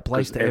why? It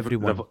applies to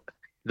everyone.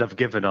 They've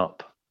given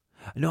up.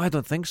 No, I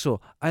don't think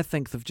so. I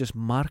think they've just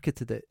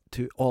marketed it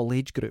to all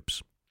age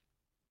groups.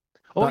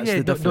 But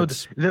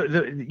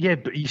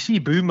you see,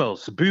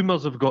 boomers.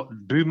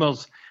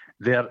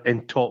 They're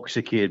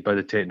intoxicated by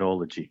the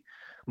technology.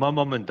 My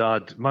mum and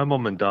dad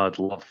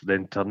love the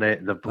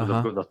internet. They've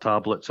got their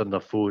tablets and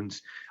their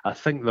phones. I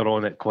think they're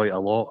on it quite a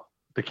lot.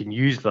 They can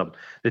use them.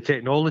 The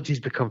technology's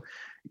become.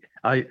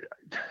 I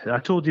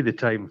told you the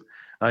time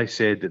I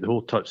said that the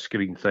whole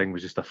touchscreen thing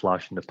was just a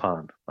flash in the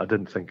pan. I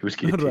didn't think it was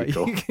going to take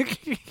off.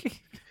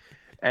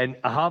 And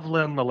I have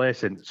learned my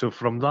lesson. So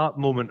from that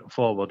moment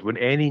forward, when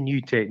any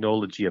new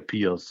technology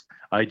appears,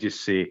 I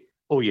just say,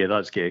 "Oh yeah,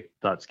 that's gay.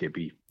 That's gay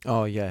be."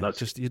 Oh yeah,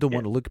 you don't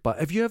want to look back.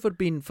 Have you ever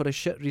been for a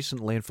shit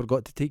recently and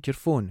forgot to take your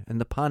phone,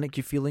 and the panic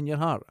you feel in your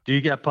heart? Do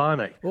you get a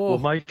panic? Oh. Well,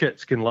 my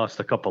shits can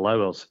last a couple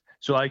hours,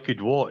 so I could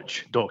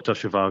watch Dr.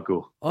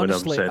 Zhivago.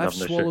 Honestly, when I'm I've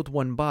swallowed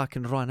one back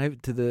and run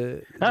out to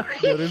the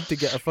room to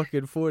get a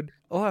fucking phone.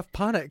 Oh, I've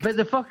panicked. But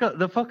the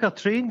fucker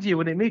trains you.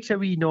 When it makes a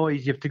wee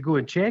noise, you have to go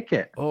and check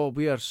it. Oh,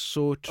 we are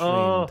so trained.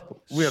 Oh,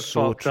 we are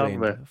so fucked,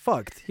 trained. Aren't we?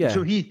 Fucked, yeah.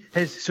 So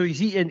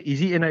he's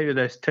eating out of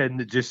this tin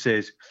that just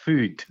says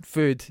food.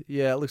 Food,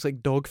 yeah. It looks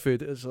like dog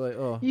food. It's like,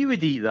 oh. You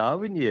would eat that,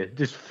 wouldn't you?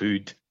 Just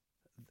food.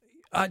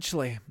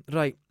 Actually,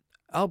 right.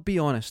 I'll be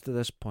honest at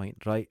this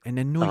point, right? And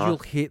I know you'll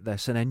hate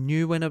this, and I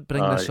knew when I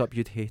bring this up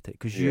you'd hate it,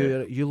 because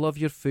you love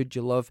your food,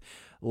 you love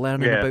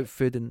learning about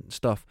food and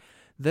stuff.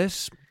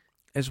 This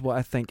is what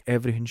I think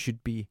everything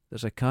should be.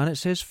 There's a can that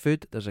says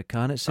food, there's a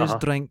can that says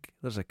drink,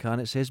 there's a can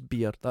that says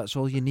beer. That's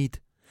all you need.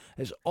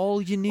 It's all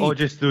you need. Oh,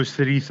 just those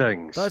three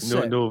things. That's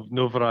it.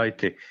 No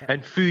variety.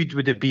 And food,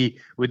 would it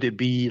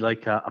be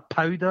like a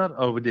powder,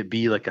 or would it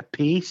be like a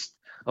paste,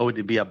 or would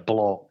it be a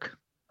block?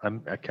 A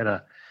kind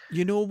of.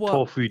 You know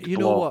what? You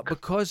know what?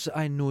 Because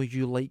I know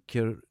you like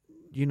your,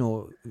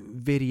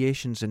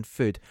 variations in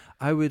food,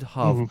 I would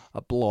have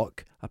a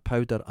block, a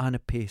powder, and a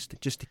paste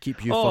just to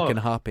keep you fucking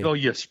happy. Oh,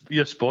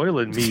 you're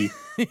spoiling me.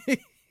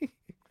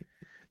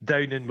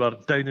 down in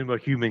our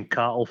human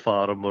cattle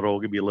farm, we're all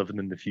going to be living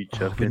in the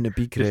future. Oh, wouldn't it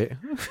be great?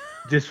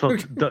 Just for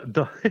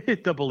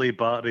AA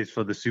batteries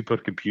for the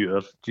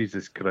supercomputer.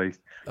 Jesus Christ,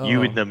 you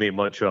wouldn't have made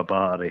much of a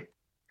battery.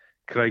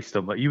 Christ,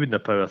 you wouldn't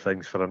have power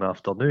things for an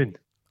afternoon.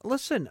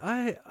 Listen,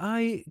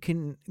 I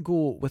can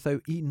go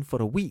without eating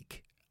for a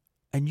week,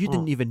 and you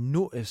didn't even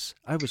notice.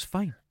 I was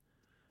fine.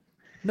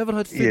 Never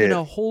had food in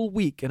a whole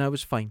week, and I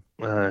was fine.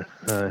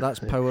 That's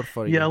power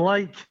for you. Yeah,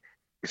 like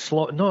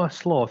sloth, not a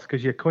sloth,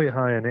 because you're quite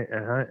high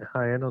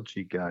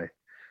energy guy.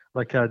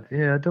 Like I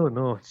don't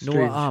know. You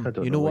know what I am?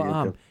 You know what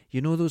I am?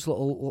 You know those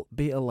little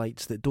beta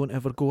lights that don't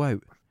ever go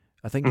out?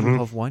 I think you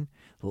have one.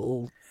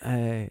 Little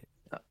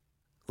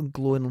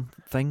glowing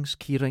things,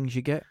 key rings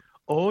you get.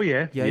 Oh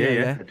yeah,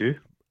 I do.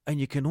 And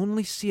you can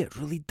only see it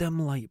really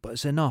dim light, but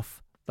it's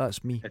enough.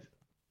 That's me.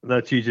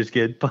 That's you just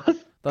getting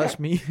past. That's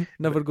me.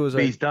 Never goes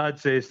out. His dad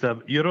says to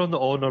him, "You're on the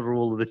honour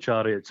roll of the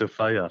Chariots of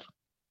Fire."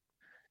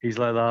 He's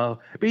like that,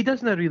 but he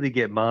doesn't really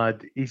get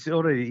mad. He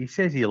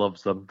says he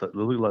loves them. They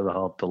look like they're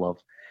hard to love,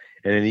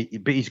 and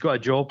but he's got a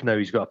job now.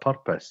 He's got a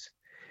purpose,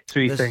 so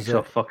he thinks,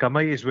 "Oh fuck, I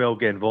might as well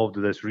get involved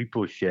with this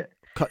repo shit."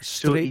 Cut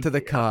straight to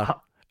the car.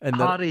 And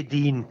Harry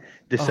Dean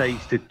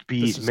decides to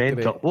be his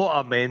mentor. Great. What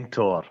a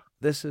mentor!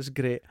 This is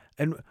great.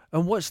 And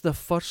what's the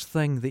first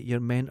thing that your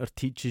mentor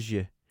teaches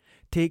you?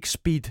 Take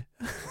speed.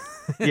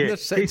 Yeah,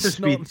 takes a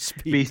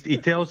speed. He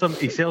tells him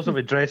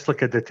to dress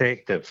like a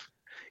detective.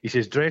 He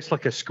says, dress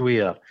like a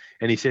square.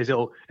 And he says,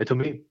 it'll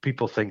make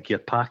people think you're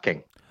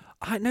packing.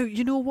 Now,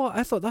 you know what?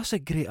 I thought that's a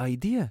great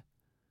idea.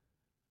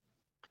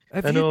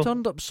 If you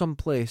turned up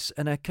someplace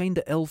in a kind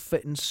of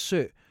ill-fitting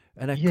suit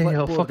and a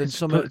clipboard and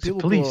some people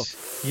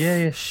police.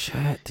 Go,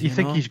 shit. You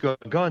think he's got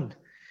a gun.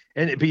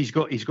 But he's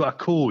got a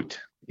code.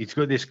 He's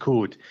got this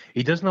code.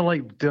 He doesn't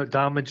like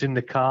damaging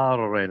the car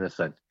or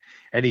anything.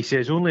 And he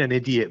says only an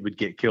idiot would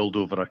get killed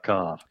over a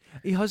car.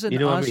 He has an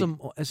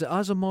is it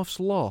Asimov's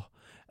law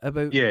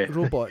about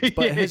robots?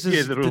 But his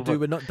is to do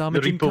with not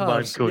damaging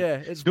cars. Yeah,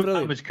 it's don't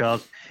brilliant. Damage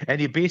cars.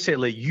 And he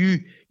basically,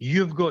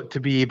 you've got to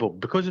be able,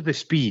 because of the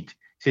speed,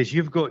 says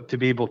you've got to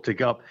be able to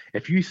get up.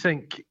 If you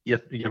think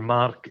your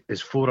mark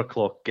is 4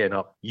 o'clock getting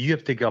up, you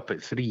have to get up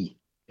at 3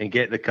 and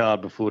get the car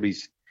before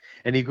he's...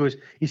 And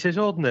he says,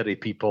 ordinary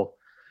people,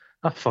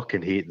 I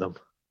fucking hate them.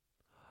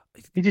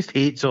 He just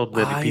hates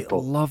ordinary people.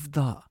 I love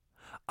that.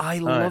 I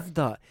love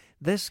that.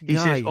 This guy... He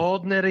says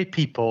ordinary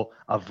people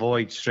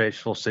avoid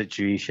stressful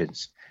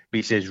situations. But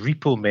he says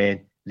repo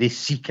men, they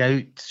seek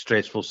out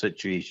stressful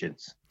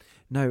situations.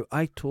 Now,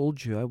 I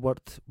told you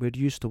we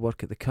used to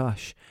work at the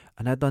cash,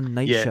 and I'd done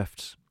night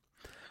shifts.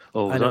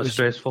 Oh, was that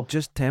stressful?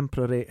 Just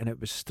temporary, and it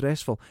was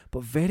stressful.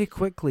 But very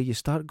quickly, you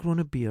start growing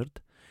a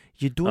beard.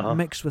 You don't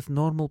mix with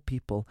normal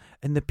people,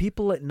 and the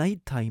people at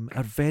night time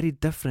are very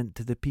different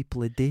to the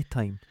people at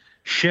daytime.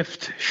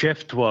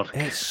 Shift work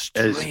is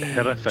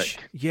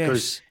horrific. Yes.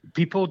 Because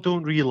people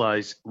don't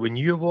realise when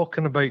you're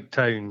walking about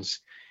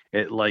towns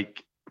at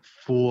like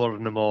 4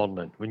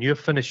 a.m, when you're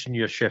finishing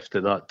your shift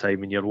at that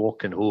time and you're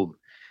walking home,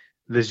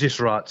 there's just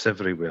rats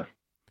everywhere.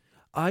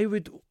 I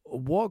would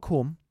walk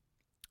home,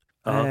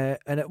 and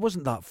it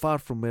wasn't that far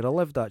from where I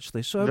lived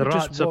actually. So the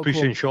rats are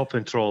pushing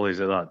shopping trolleys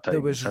at that time.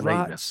 There was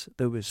rats,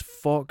 there was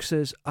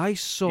foxes. I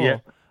saw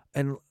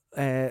in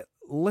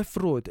Liff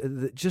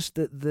Road, just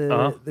at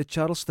the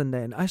Charleston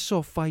then, I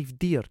saw 5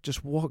 deer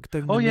just walk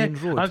down the main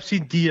road. I've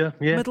seen deer.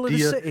 Yeah, middle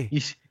deer. of the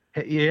city.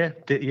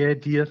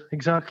 Deer.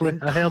 Exactly.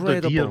 Incredible. I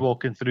heard a deer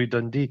walking through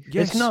Dundee.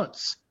 Yes. It's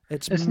nuts.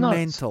 It's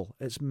mental.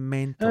 It's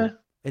mental.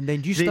 And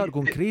then you start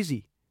going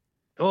crazy.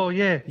 Oh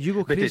yeah, you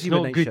go crazy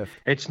with night shift.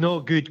 It's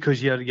not good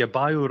because your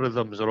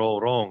biorhythms are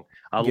all wrong.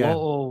 A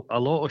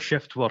lot of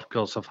shift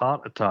workers have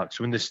heart attacks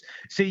when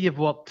say you've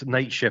worked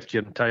night shift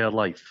your entire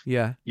life.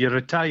 Yeah, you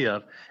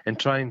retire and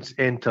try and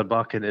enter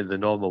back into the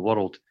normal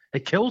world.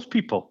 It kills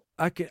people.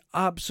 I can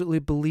absolutely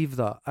believe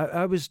that.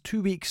 I was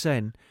 2 weeks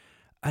in,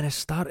 and I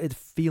started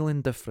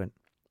feeling different.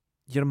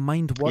 Your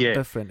mind worked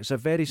different. It's a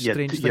very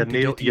strange thing to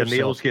do to your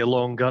nails get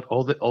longer.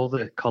 All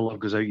the colour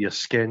goes out your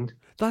skin.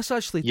 That's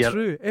actually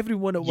true.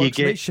 Everyone at work's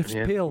night shift's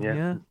pale.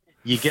 Yeah.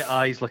 You get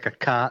eyes like a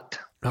cat.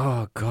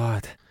 Oh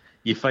God.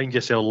 You find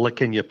yourself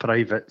licking your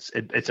privates.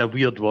 It's a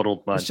weird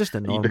world, man. It's just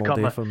a normal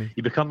day for me.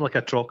 You become like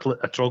a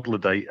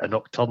troglodyte, a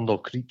nocturnal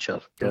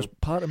creature. There's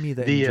part of me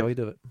that enjoyed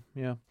it.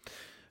 Yeah.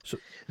 So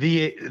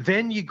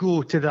then you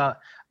go to that.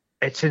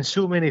 It's in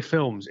so many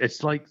films.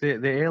 It's like the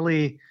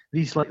LA,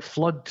 these like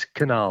flood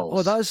canals.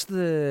 Oh, that's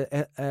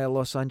the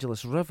Los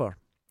Angeles River.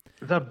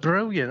 They're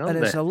brilliant, aren't they?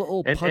 And it's a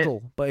little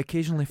puddle, but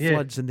occasionally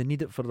floods, and they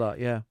need it for that,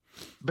 yeah.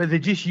 But they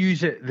just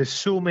use it. There's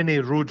so many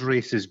road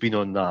races been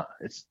on that.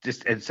 It's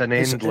an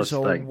endless thing. It's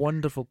a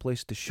wonderful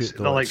place to shoot.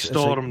 They're like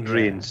storm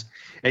drains.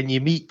 And you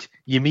meet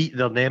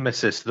their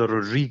nemesis, the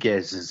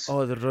Rodriguez's.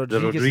 Oh, the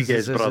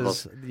Rodriguez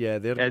brothers. Yeah,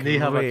 they're and they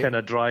have a kind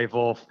of drive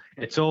off.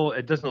 It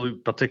doesn't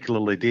look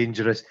particularly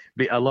dangerous,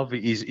 but I love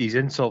it. He's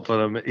insult for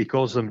them. He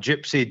calls them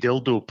gypsy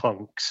dildo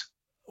punks.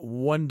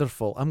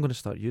 Wonderful. I'm going to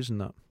start using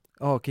that.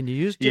 Oh, can you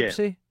use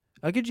gypsy?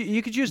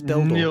 You could use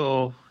dildo.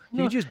 No.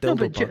 You could use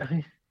dildo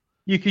punk.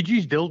 You could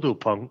use dildo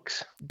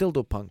punks.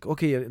 Dildo punk.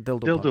 Okay,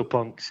 dildo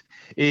punks.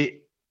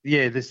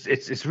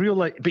 It's real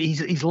like, but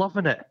he's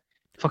loving it.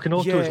 Fucking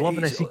Otto's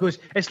loving it. He goes,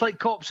 it's like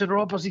cops and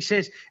robbers. He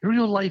says,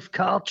 real life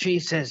car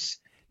chases.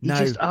 He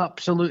just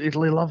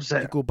absolutely loves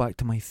it. I go back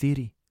to my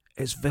theory.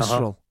 It's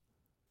visceral.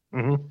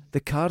 Mm-hmm. The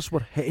cars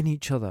were hitting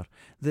each other.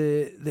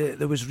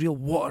 There was real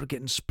water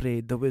getting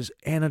sprayed. There was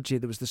energy.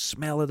 There was the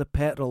smell of the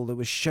petrol. There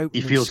was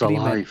shouting. He feels and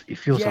screaming. Alive. He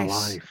feels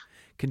alive.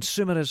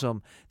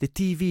 Consumerism, the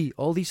TV,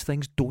 all these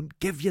things don't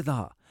give you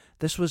that.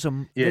 This was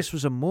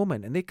a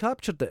moment, and they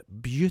captured it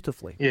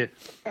beautifully. Yeah.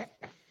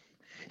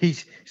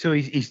 His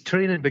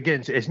training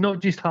begins. It's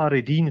not just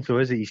Harry Dean, though,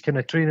 is it? He's kind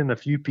of training a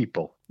few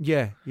people.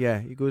 Yeah.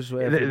 He goes.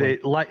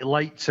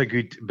 Light's a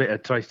good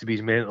bit. Tries to be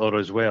his mentor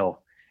as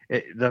well.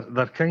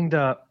 They're kind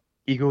of.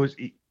 He goes.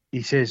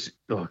 He says,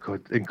 "Oh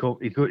God!" He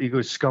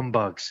goes,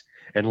 "Scumbags,"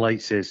 and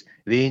Light says,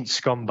 "They ain't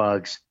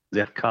scumbags.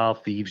 They're car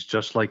thieves,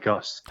 just like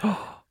us."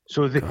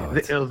 So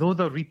although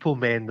they're repo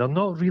men, they're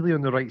not really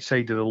on the right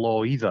side of the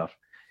law either.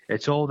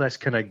 It's all this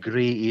kind of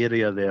grey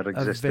area there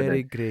existing.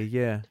 Very grey,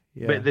 yeah.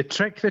 But the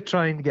trick to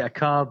trying to get a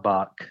car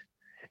back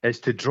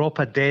is to drop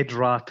a dead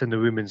rat in the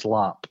woman's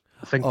lap,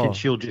 thinking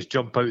she'll just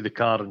jump out of the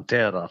car in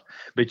terror.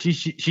 But she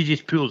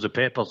just pulls a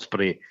pepper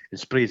spray and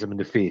sprays him in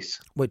the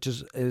face. Which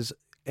is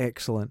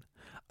excellent.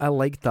 I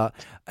like that.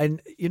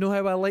 And you know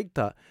how I like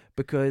that?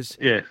 Because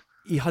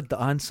he had the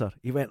answer.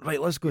 He went,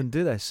 right, let's go and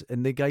do this.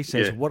 And the guy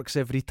says, works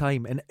every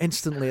time. And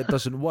instantly it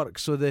doesn't work.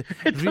 So the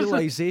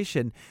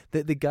realisation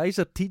that the guys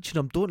are teaching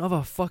him don't have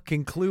a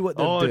fucking clue what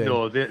they're doing.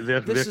 Oh, no,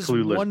 they're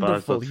clueless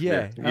wonderful. bastards.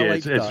 Yeah, I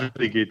like that. It's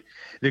really good.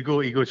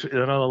 He goes,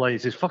 another line, he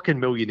says, fucking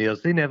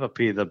millionaires, they never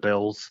pay their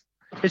bills.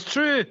 It's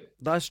true.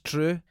 That's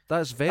true.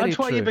 That's very true. That's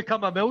why you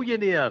become a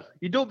millionaire.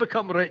 You don't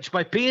become rich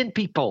by paying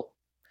people.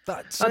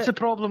 That's the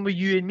problem with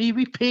you and me.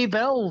 We pay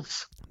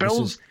bills.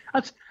 That's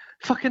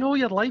fucking all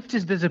your life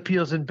just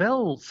disappears in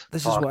bills.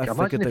 This is what I figured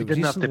out recently.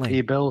 Didn't have to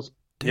pay bills.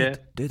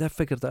 Dude, I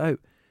figured that out.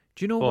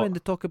 Do you know when they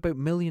talk about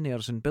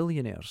millionaires and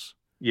billionaires?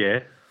 Yeah.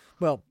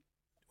 Well,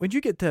 when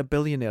you get to a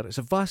billionaire, it's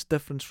a vast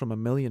difference from a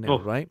millionaire,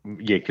 right?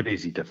 Yeah,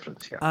 crazy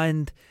difference, yeah.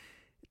 And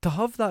to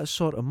have that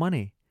sort of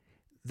money,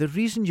 the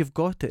reason you've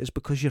got it is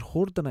because you're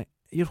hoarding it.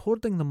 You're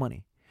hoarding the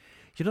money.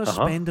 You're not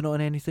spending it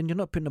on anything. You're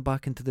not putting it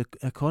back into the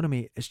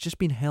economy. It's just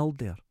been held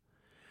there.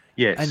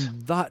 Yes.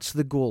 And that's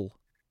the goal.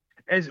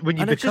 When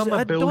you become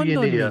a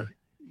billionaire,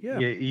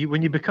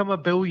 when you become a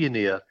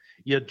billionaire,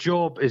 your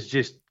job is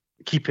just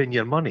keeping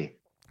your money.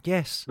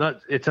 Yes.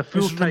 It's a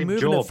full-time job.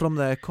 It's removing it from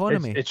the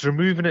economy. It's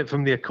removing it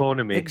from the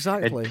economy.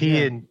 Exactly. And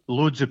paying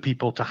loads of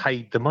people to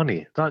hide the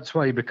money. That's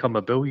why you become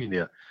a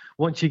billionaire.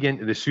 Once you get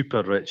into the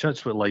super rich,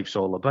 that's what life's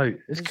all about.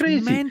 It's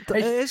crazy. It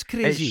is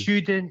crazy. It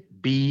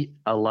shouldn't be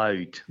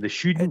allowed. They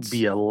shouldn't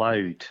be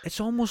allowed. It's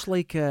almost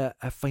like a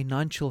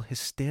financial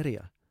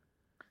hysteria.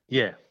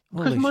 Yeah.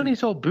 Because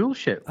money's all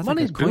bullshit.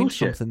 Money's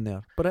bullshit. Something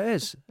there, but it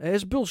is. It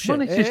is bullshit.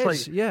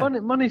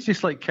 Money's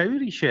just like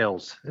cowrie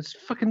shells. It's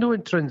fucking no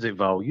intrinsic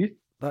value.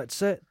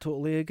 That's it.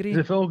 Totally agree.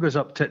 If it all goes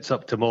up tits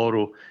up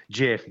tomorrow,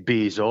 Jeff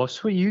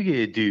Bezos, what are you going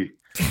to do?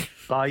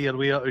 Buy your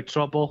way out of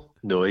trouble?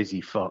 No, is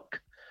he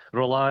fuck?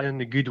 Rely on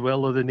the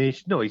goodwill of the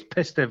nation? No, he's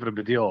pissed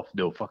everybody off.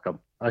 No, fuck him.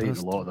 I hate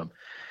a lot of them.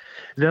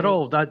 They're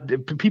all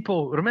that.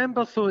 People,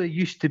 remember though, it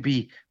used to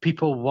be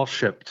people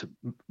worshipped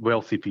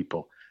wealthy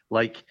people.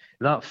 Like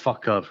that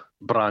fucker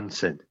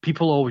Branson.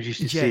 People always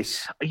used to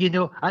say,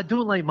 I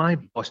don't like my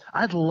boss.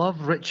 I'd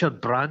love Richard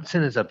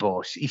Branson as a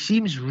boss. He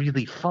seems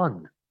really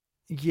fun.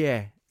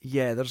 Yeah,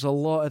 there's a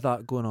lot of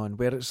that going on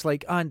where it's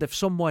like, and if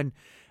someone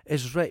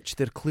is rich,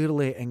 they're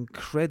clearly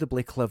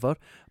incredibly clever,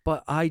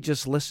 but I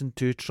just listened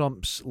to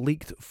Trump's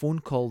leaked phone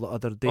call the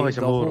other day. He's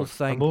whole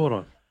thing.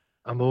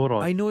 A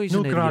moron. I know he's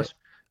an idiot,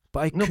 but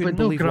I couldn't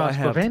believe what I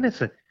heard. Of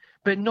anything.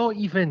 But not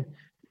even...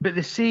 But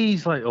they say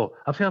he's like,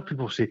 I've heard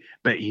people say,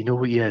 but you know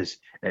what he is?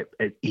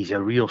 He's a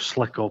real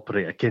slick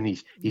operator.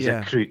 He's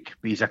a crook,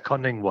 but he's a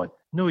cunning one.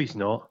 No, he's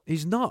not.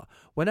 He's not.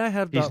 When I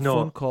heard that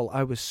phone call,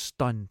 I was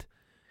stunned.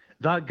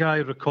 That guy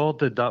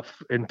recorded that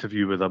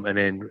interview with him, and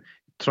then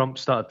Trump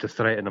started to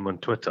threaten him on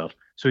Twitter,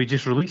 so he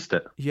just released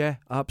it. Yeah,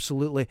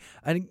 absolutely.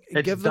 And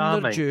give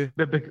them their due.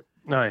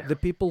 The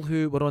people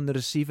who were on the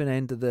receiving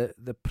end of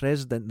the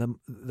president,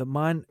 the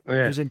man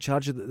who's in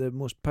charge of the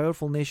most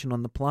powerful nation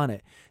on the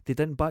planet, they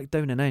didn't back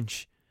down an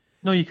inch.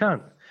 No, you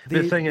can't.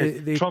 The thing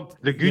is, Trump.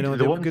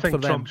 The one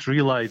thing Trump's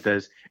realised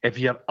is, if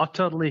you're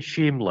utterly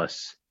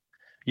shameless,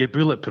 you're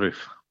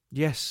bulletproof.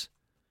 Yes,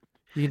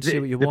 you can say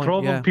what you want. The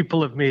problem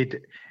people have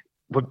made,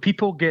 when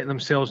people get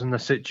themselves in a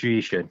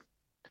situation,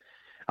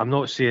 I'm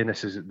not saying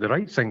this is the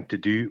right thing to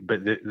do,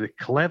 but the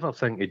clever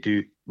thing to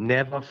do,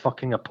 never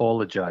fucking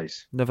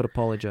apologise. Never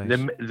apologise.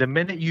 The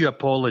minute you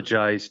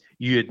apologise,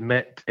 you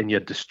admit and you're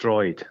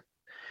destroyed.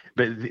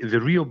 But the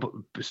real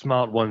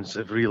smart ones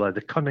have realised,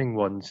 the cunning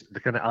ones,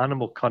 the kind of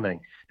animal cunning,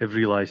 have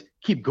realised,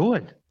 keep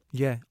going.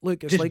 Yeah,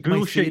 look, it's just like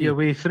bullshit your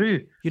way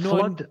through.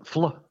 Flood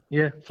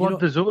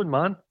the zone,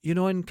 man. You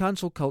know, in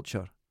cancel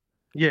culture,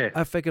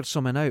 I figured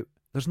something out.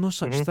 There's no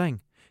such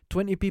thing.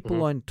 20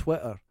 people on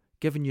Twitter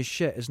giving you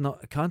shit is not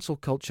a cancel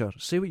culture.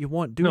 Say what you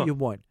want, do what you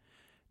want.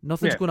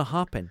 Nothing's going to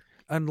happen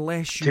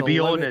unless you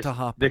allow it to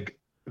happen.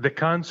 The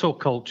cancel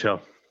culture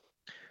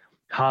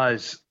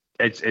has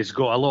it's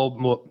got a lot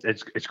more.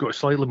 It's got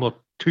slightly more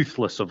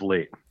toothless of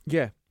late.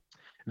 Yeah,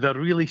 they're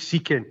really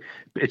seeking.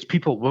 It's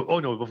people.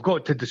 We've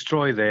got to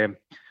destroy them.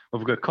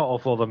 We've got to cut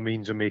off all the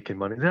means of making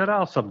money. There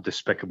are some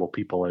despicable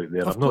people out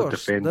there. I'm not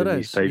defending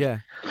these types. Yeah.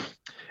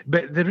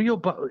 But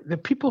the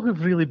people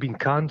who've really been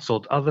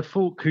cancelled are the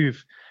folk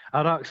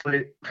are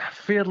actually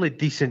fairly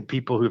decent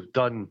people who've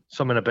done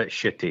something a bit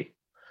shitty.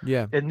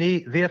 Yeah. And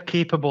they're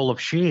capable of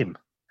shame.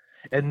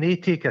 And they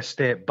take a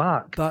step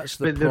back. That's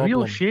the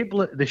problem.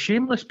 The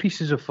shameless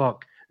pieces of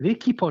fuck, they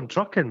keep on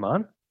trucking,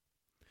 man.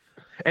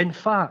 In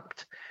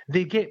fact,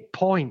 they get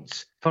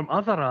points from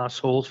other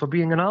assholes for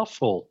being an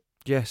arsehole.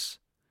 Yes.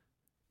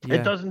 Yeah.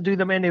 It doesn't do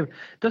them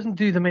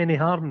any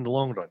harm in the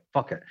long run.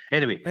 Fuck it.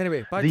 Anyway,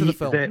 back to the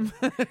film.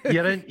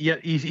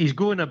 He's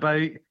going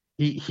about.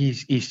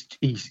 He's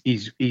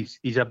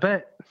a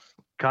bit.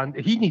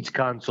 He needs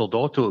cancelled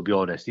auto, to be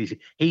honest. He's,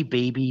 hey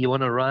baby, you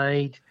want to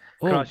ride?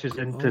 Crashes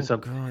into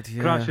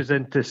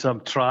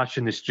some trash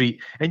in the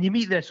street, and you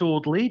meet this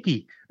old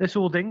lady, this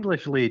old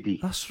English lady.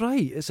 That's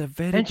right. It's a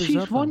very and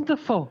she's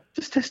wonderful.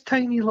 Just this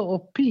tiny little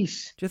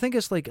piece. Do you think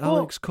it's like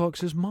Alex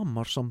Cox's mum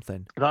or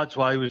something? That's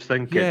what I was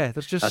thinking. Yeah,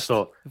 that's just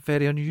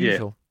very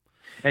unusual.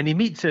 And he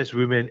meets this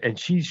woman, and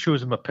she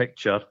shows him a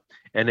picture,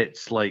 and it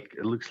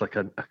looks like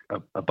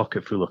a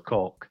bucket full of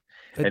cock.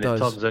 It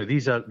turns out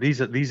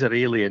these are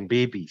alien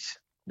babies,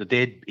 the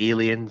dead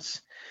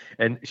aliens,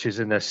 and she's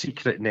in a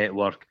secret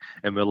network,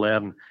 and we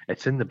learn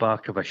it's in the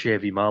back of a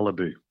Chevy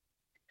Malibu.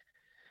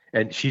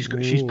 And she's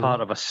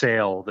part of a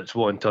cell that's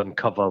wanting to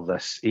uncover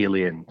this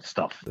alien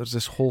stuff. There's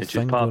this whole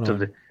thing going on. She's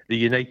part of the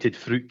United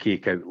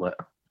Fruitcake outlet.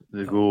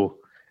 They go.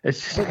 But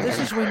this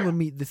is when we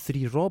meet the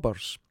three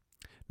robbers.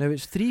 Now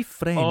it's three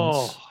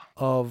friends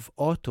of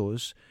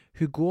Otto's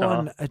who go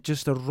on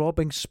just a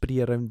robbing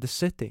spree around the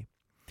city.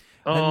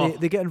 And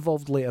they get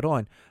involved later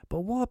on.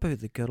 But what about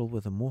the girl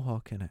with the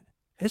mohawk in it?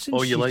 Isn't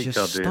she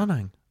just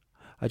stunning?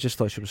 I just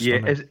thought she was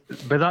stunning. Yeah,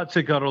 but that's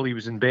a girl he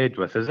was in bed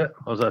with, is it?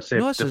 Or is that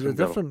a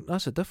different girl?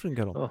 That's a different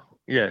girl. Oh,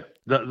 yeah.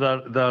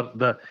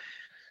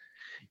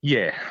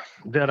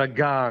 They're a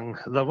gang.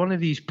 They're one of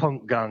these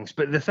punk gangs.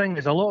 But the thing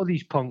is, a lot of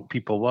these punk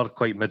people were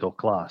quite middle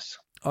class.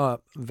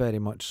 Very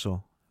much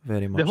so.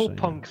 Very much. The whole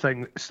punk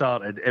thing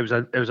started. It was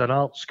an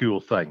art school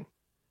thing.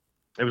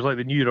 It was like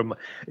the new.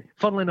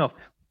 Funnily enough,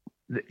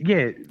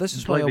 this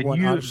is why I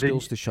want art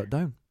schools to shut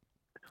down.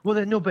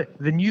 Well, no, but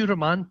the New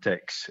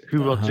Romantics,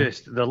 who were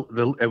just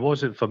it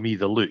wasn't for me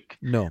the look.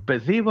 No,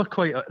 but they were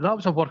that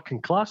was a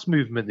working class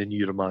movement. The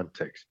New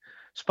Romantics,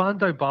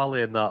 Spandau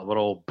Ballet, and that were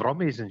all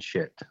Brummies and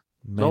shit.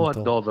 All had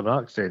northern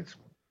accents.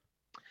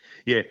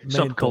 Yeah,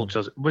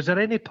 subcultures. Was there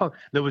any punk?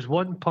 There was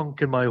one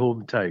punk in my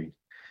hometown,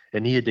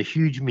 and he had a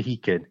huge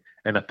Mohican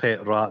and a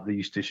pet rat that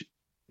used to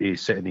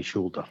sit on his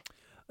shoulder.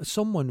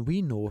 Someone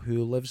we know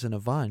who lives in a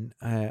van,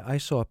 I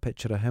saw a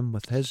picture of him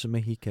with his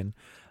Mohican,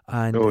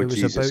 and it was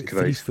Jesus about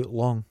Christ. 3 foot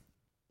long.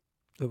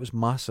 It was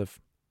massive.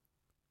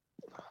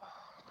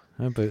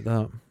 How about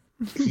that?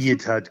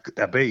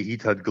 I bet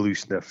he'd had glue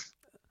sniff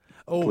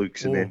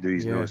flukes in the end of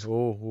his nose.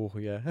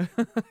 Yeah.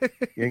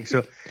 You think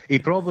so? He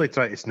probably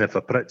tried to sniff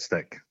a Pritt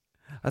stick.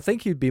 I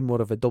think he'd be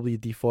more of a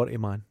WD-40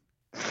 man.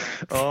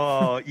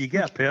 Oh, you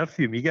get a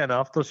perfume, you get an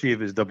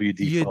aftershave as WD-40.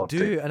 You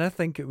do, and I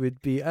think it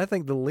would be, I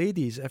think the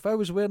ladies, if I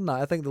was wearing that,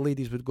 I think the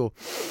ladies would go,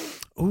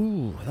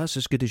 "Ooh, that's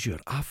as good as your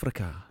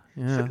Africa."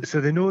 Yeah.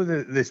 So they know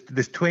that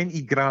there's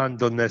 20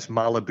 grand on this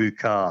Malibu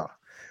car.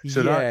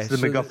 So that's the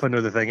MacGuffin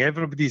of the thing.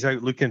 Everybody's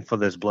out looking for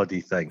this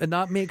bloody thing. And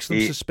that makes them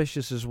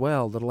suspicious as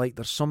well. They're like,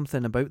 there's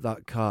something about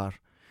that car.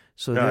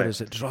 So is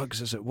it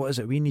drugs? What is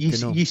it? We need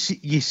to know. You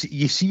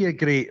see a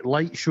great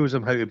light shows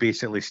them how to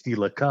basically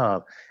steal a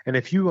car. And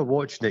if you were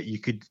watching it, you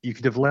could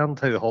have learned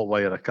how to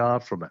hotwire a car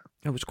from it.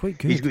 It was quite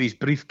good. He's got his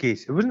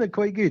briefcase. Wasn't it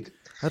quite good?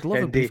 I'd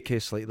love a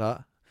briefcase like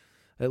that.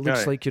 It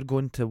looks like you're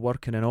going to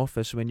work in an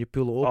office. When you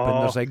pull it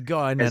open, there's a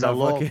gun. There's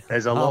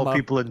a lot of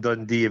people in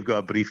Dundee have got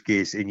a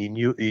briefcase, and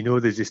you know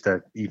there's just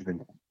a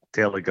even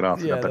telegraph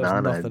and a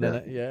banana in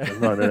it.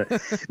 Yeah, in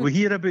it. We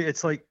hear about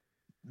it's like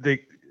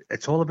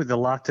it's all about the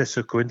lattice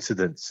of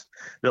coincidence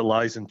that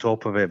lies on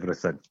top of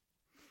everything.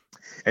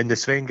 And the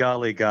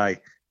Svengali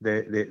guy,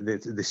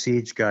 the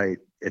sage guy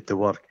at the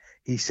work,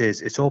 he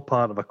says it's all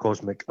part of a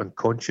cosmic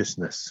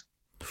unconsciousness.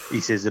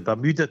 He says the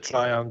Bermuda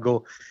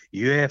Triangle,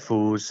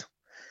 UFOs.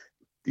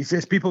 He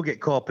says people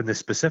get caught up in the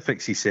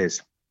specifics, he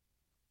says.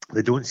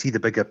 They don't see the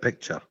bigger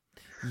picture.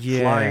 Yeah,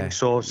 flying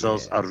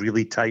saucers are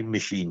really time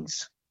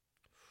machines.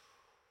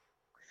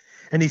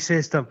 And he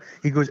says to him,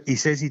 he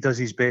says he does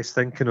his best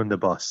thinking on the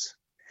bus.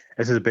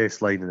 This is the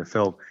best line in the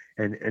film.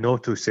 And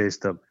Otto says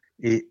to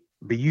him,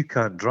 but you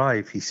can't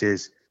drive. He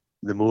says,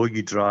 the more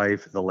you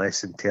drive, the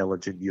less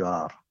intelligent you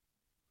are.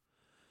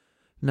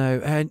 Now,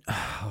 and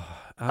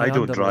I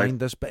don't drive.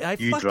 This bit.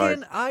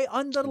 I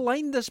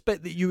underlined this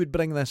bit that you would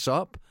bring this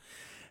up.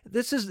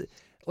 It's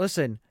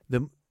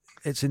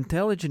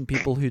intelligent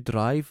people who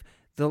drive.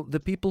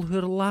 The people who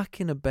are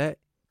lacking a bit,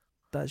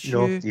 that's you.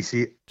 No, you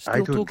see,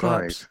 I don't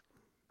drive.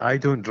 I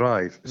don't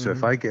drive. So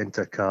if I get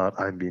into a car,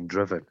 I'm being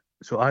driven.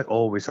 So I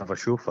always have a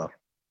chauffeur.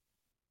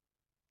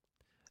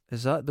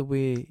 Is that the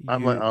way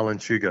I'm like Alan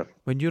Sugar.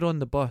 When you're on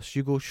the bus,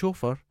 you go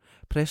chauffeur,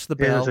 press the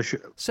bell,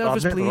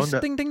 service please,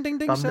 ding, ding, ding,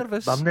 ding,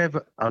 service. I'm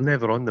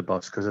never on the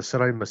bus because I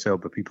surround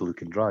myself with people who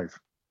can drive.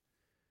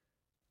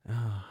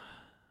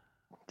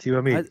 See what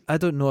I mean? I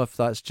don't know if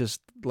that's just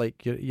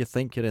like you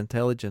think you're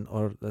intelligent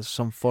or there's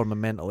some form of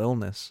mental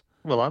illness.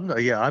 Well, I'm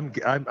not. Yeah, I'm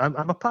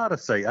a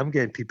parasite. I'm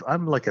getting people.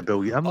 I'm like a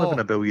billion. I'm living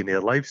a billionaire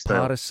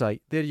lifestyle.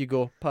 Parasite. There you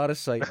go.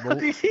 Parasite.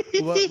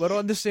 We're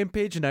on the same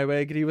page now. I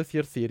agree with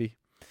your theory.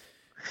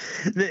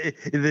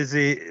 There's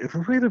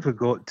where have we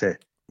got to?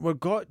 We've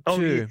got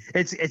to.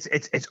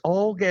 It's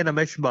all getting a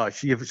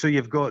mishmash.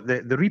 You've got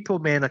the Repo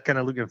men are kind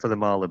of looking for the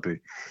Malibu.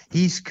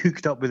 He's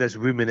cooked up with this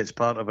woman. It's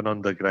part of an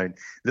underground.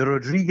 The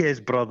Rodriguez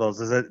brothers.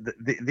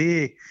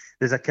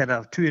 There's a kind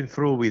of to and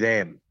fro with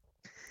them.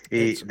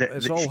 It's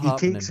all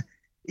happening.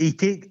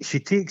 She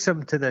takes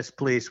him to this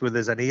place where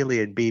there's an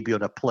alien baby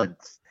on a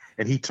plinth,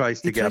 and he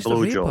tries to get a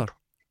blowjob.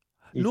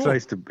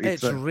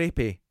 It's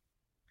rapey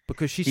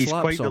because she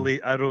slaps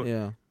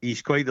him.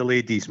 He's quite the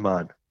ladies'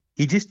 man.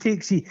 He just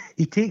takes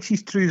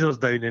his trousers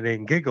down and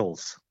then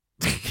giggles.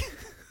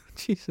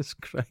 Jesus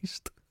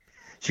Christ!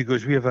 She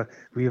goes, we have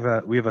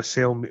a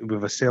cell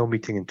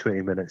meeting in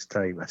 20 minutes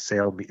time. A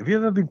cell meeting. Have you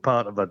ever been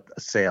part of a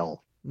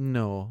cell?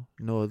 No.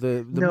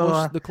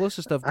 The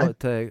closest I've got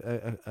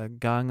to a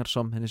gang or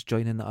something is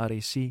joining the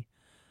RAC.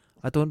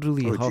 I don't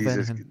really have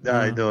anything.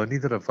 No,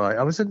 neither have I.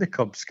 I was in the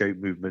Cub Scout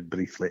movement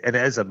briefly, and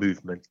it is a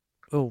movement.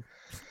 Oh,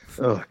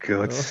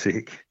 God's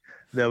sake.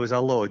 There was a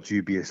lot of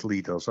dubious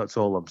leaders, that's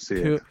all I'm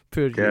saying.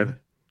 Poor you.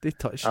 They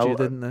touched you,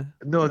 didn't they?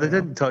 No, they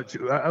didn't touch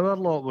you.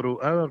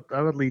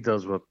 Our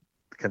leaders were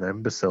kind of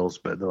imbeciles,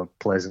 but they were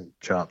pleasant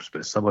chaps,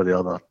 but some of the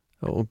other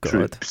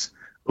troops.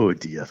 Oh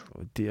dear.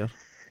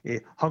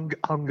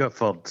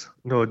 Hungerford.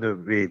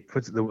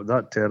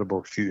 That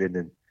terrible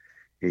shooting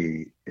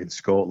in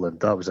Scotland,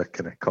 that was a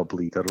kind of cub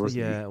leader,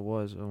 wasn't he? Yeah, it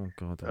was. Oh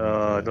God.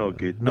 Not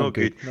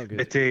good.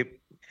 But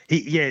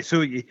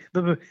so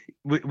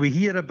we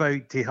hear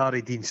about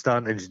Harry Dean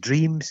Stanton's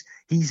dreams.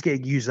 He's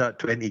getting used that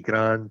 20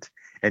 grand,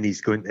 and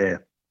he's going to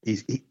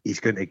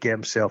get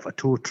himself a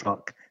tow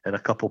truck and a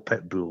couple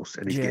pit bulls,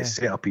 and he's going to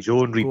set up his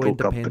own repo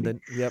company.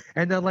 Yep.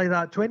 And they're like,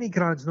 that 20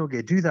 grand's not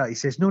going to do that. He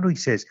says, no. He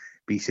says,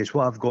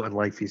 what I've got in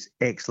life is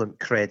excellent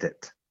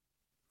credit.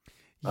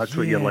 That's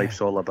what your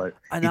life's all about.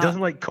 And he doesn't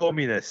like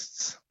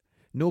communists.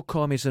 No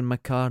commies in my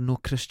car, no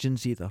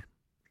Christians either.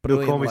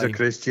 Brilliant no commies or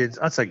Christians.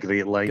 That's a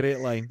great line.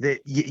 Great line.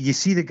 You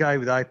see the guy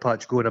with the eye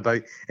patch going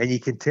about, and you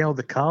can tell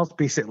the car's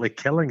basically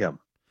killing him.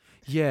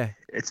 Yeah.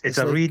 It's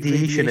a like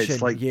radiation.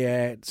 It's like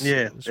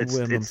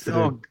it's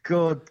oh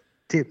God.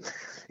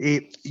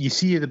 You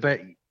see the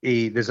bit.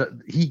 He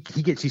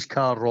gets his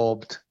car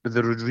robbed with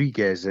the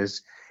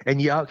Rodriguez's,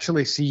 and you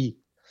actually see.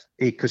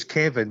 Because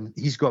Kevin,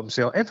 he's got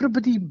himself.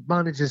 Everybody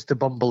manages to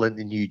bumble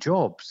into new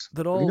jobs.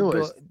 They're all.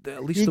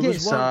 At least there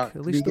was work.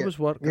 At least there was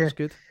work. That's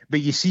good.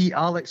 But you see,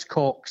 Alex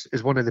Cox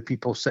is one of the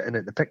people sitting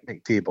at the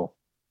picnic table.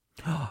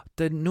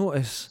 Didn't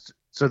notice.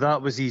 So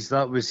that was his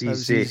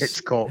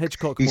Hitchcock.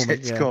 Hitchcock moment.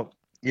 Hitchcock.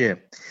 Yeah.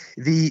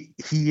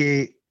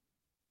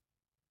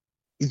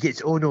 He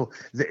gets. Oh no!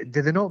 Did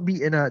they not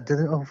meet in a?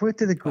 Where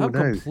did they go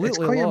now? It's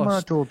quite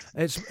lost. A mad old.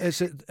 It's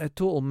a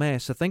total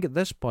mess. I think at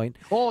this point.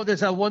 Oh,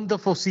 there's a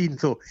wonderful scene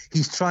though.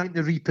 He's trying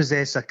to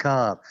repossess a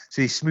car,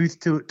 so he's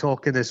smooth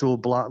talking this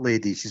old black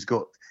lady. She's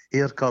got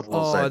hair curlers.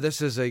 Oh,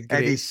 this is a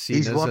great scene.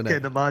 He's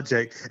working the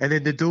magic, and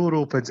then the door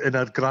opens, and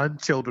her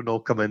grandchildren all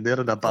come in. They're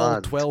in a band.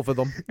 All 12 of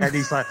them. And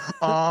he's like,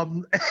 I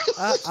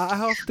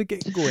have to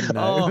get going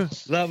now. Oh,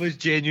 that was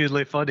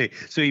genuinely funny.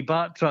 So he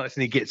backtracks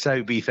and he gets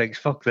out, but he thinks,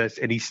 fuck this,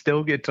 and he's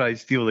still going to try and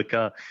steal the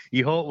car.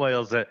 He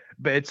hotwires it,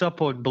 but it's up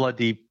on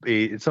bloody.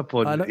 It's up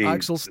on.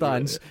 Axle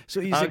stands.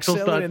 So he's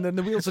accelerating, and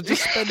the wheels are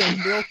just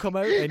spinning. They all come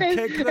out and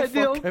kick the fuck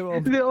out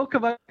of him. They all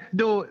come out.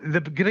 No,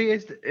 the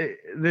greatest,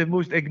 the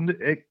most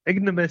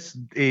ignominious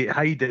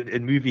hiding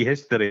in movie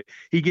history.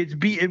 He gets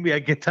beaten with a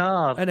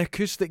guitar. An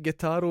acoustic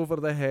guitar over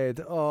the head.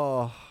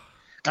 Oh.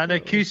 An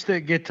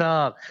acoustic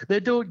guitar.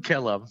 They don't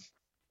kill him.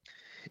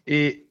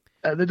 They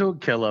don't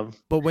kill him.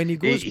 But when he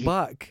goes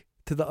back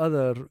to the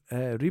other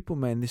repo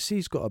men, they see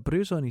he's got a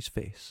bruise on his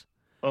face.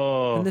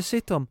 Oh. And they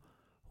say to him,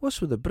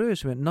 what's with the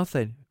bruise? He went,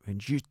 nothing.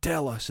 And you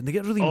tell us. And they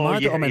get really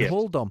mad at him and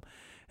hold him.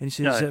 And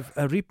he says, if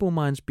a repo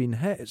man's been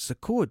hit, it's the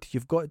code.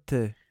 You've got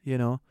to,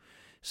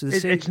 So they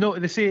say, it's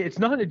not. They say it's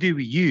nothing to do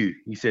with you.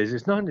 He says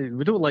it's nothing.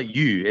 We don't like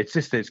you. It's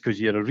just it's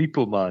because you're a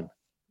repo man.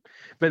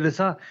 But there's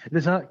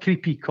that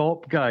creepy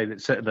cop guy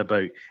that's sitting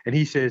about, and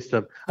he says to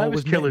him, "I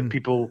was killing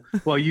people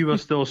while you were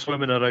still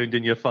swimming around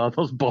in your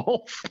father's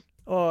balls."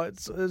 Oh,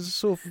 it's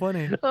so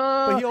funny.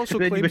 But he also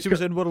claims he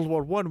was in World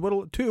War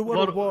One, two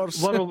World Wars.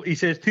 He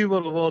says 2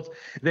 World Wars.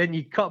 Then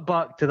you cut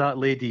back to that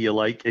lady you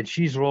like, and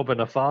she's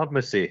robbing a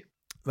pharmacy.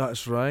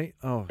 That's right.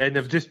 Oh, and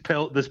they've just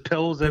there's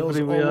pills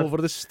everywhere, all over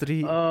the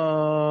street.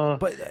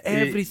 But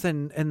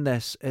everything in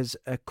this is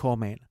a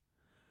comment.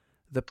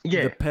 The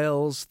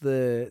pills,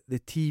 the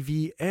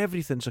TV,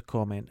 everything's a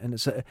comment, and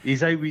it's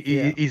he's out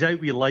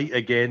with Light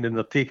again, and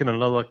they're taking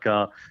another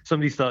car.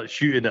 Somebody starts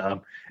shooting at him,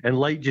 and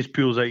Light just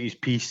pulls out his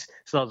piece,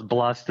 starts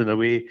blasting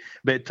away.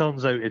 But it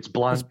turns out it's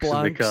blanks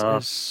in the car.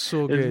 It's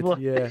so good.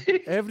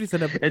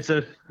 Everything.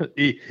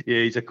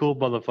 He's a cool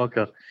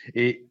motherfucker.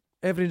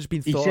 Everything's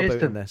been thought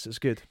about in this. It's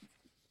good.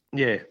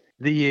 Yeah.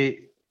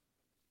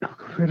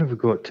 Where have we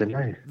got to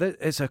now?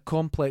 It's a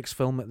complex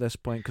film at this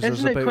point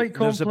because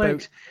there's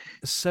about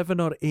 7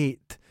 or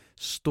 8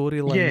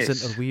 storylines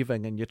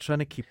interweaving, and you're trying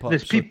to keep up.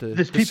 There's people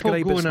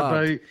going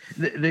about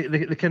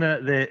the kind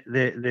of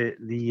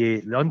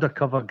the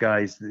undercover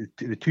guys,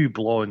 the 2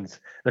 blondes.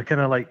 They're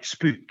kind of like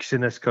spooks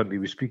in this country.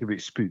 We speak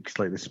about spooks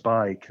like the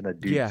spy kind of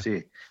dudes.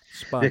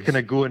 They're kind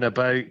of going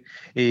about.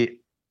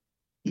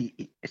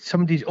 He's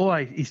trying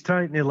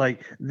to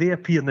they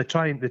appear and they're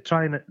trying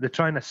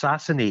to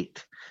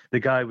assassinate the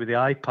guy with the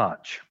eye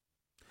patch.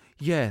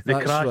 Yeah,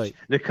 right.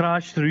 They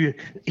crash through.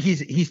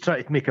 He's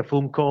trying to make a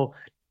phone call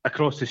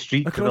across the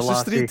street to the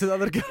lassie. To the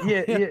other guy.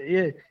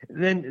 Yeah.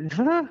 Then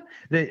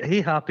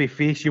hey, happy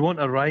face, you want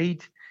a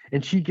ride?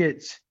 And she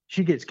gets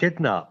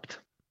kidnapped,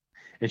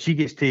 and she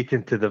gets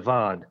taken to the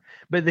van.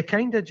 but they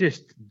kind of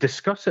just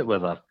discuss it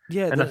with her.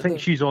 Yeah, and I think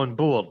she's on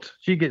board.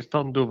 She gets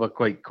turned over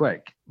quite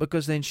quick.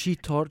 Because then she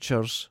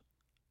tortures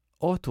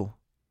Otto,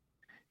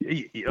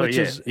 which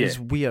is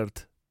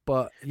weird.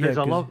 But yeah,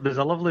 there's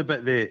a lovely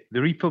bit. The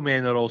Repo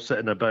men are all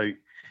sitting about,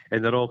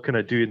 and they're all kind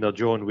of doing their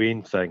John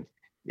Wayne thing.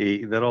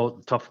 They're all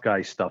tough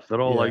guy stuff. They're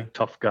all out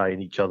tough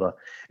guying each other.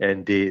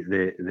 And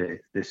the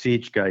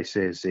sage guy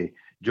says,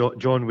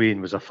 John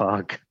Wayne was a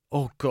fag.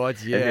 Oh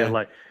God, yeah.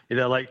 And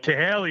they're like, to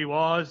hell he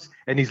was.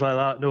 And he's like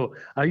that. No,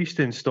 I used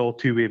to install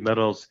two-way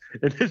mirrors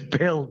in his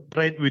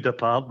Brentwood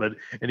apartment,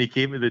 and he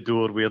came to the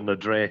door wearing a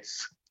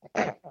dress.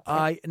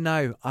 I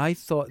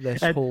thought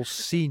this whole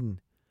scene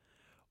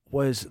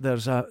was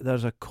there's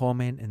a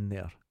comment in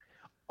there.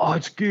 Oh,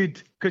 it's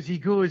good, because he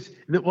goes,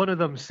 that one of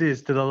them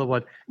says to the other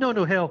one,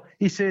 no, hell,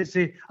 he says,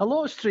 a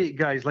lot of straight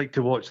guys like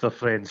to watch their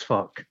friends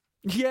fuck.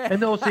 Yeah. And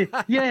they'll say,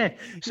 yeah.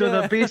 So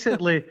they're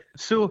basically,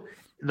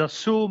 they're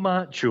so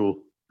macho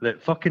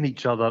that fucking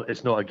each other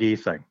is not a gay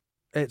thing.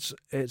 It's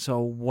a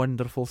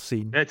wonderful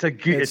scene. It's a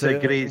great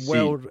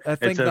scene. I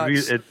think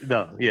that's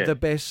the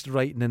best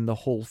writing in the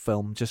whole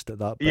film, just at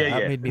that bit.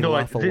 That made me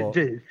laugh a lot.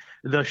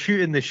 They're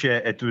shooting the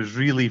shit. It was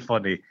really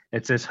funny.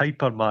 It's this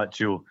hyper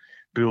macho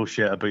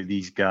bullshit about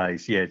these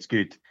guys. Yeah, it's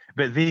good.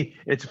 But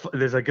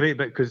there's a great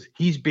bit because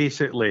he's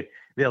basically,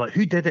 they're like,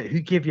 who did it? Who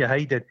gave you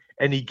hiding?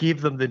 And he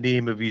gave them the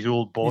name of his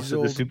old boss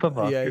at the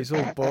supermarket. Yeah, his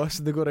old boss,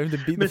 and they go around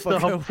and beat the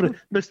fuck out of him.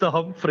 Mr.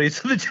 Humphrey,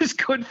 so they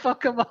just go and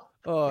fuck him up.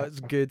 Oh, it's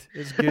good.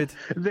 It's good.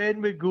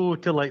 Then we go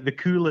to like the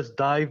coolest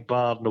dive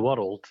bar in the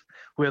world,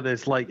 where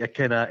there's like a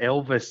kind of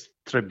Elvis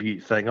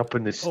tribute thing up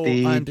on the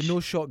stage. Oh, and no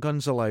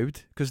shotguns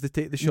allowed, because they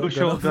take the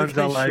shotgun off the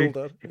guy's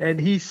shoulder. And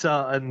he's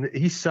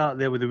sat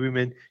there with the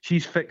woman.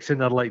 She's fixing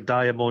her like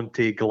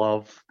Diamante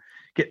glove.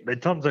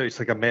 It turns out it's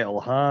like a metal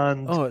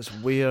hand. Oh, it's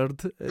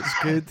weird.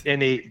 It's good.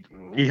 And he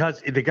has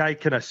the guy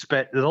kind of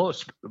spit.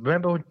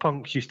 Remember when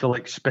punks used to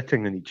like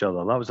spitting on each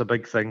other? That was a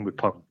big thing with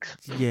punks.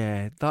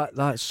 Yeah,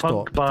 that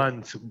stopped.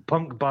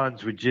 Punk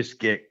bands would just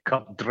get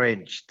cup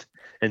drenched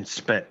in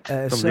spit from the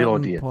audience. At a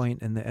certain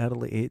point in the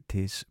early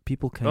 80s,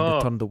 people kind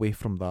of turned away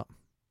from that.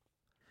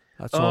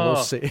 That's all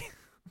I'll say.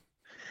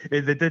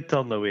 They did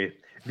turn away.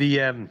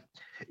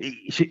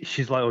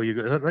 She's like, oh, you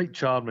got right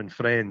charming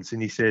friends,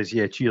 and he says,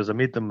 yeah, cheers, I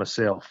made them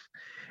myself.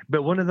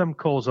 But one of them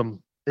calls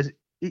him,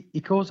 he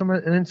calls him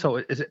an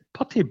insult. Is it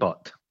putty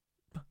butt?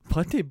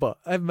 Putty butt?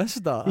 I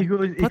missed that. He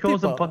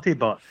calls him putty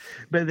butt.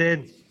 But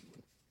then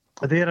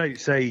they're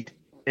outside,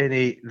 and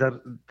they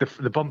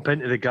bump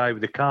into the guy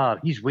with the car.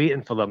 He's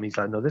waiting for them. He's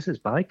like, no, this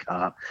is my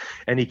car.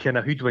 And he kind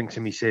of hoodwinks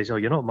him. He says, oh,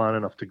 you're not man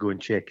enough to go and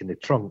check in the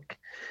trunk.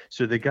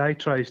 So the guy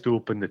tries to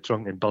open the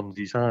trunk and burns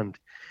his hand.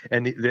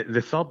 And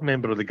the third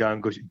member of the gang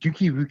goes,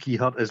 Dookie Wookie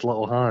hurt his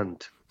little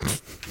hand.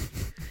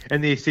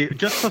 And they say,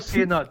 just for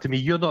saying that to me,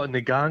 you're not in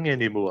the gang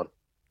anymore.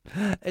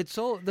 They're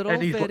all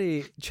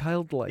very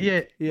childlike.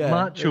 Yeah,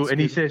 macho. And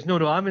he says, no,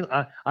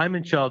 I'm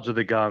in charge of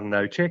the gang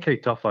now. Check how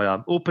tough I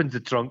am. Opens the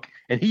trunk,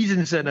 and he's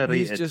incinerated.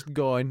 He's just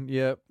gone,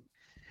 yep.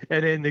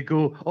 And then they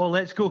go, oh,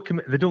 let's go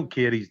commit. They don't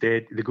care he's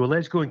dead. They go,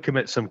 let's go and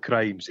commit some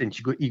crimes. And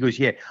he goes,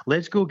 yeah,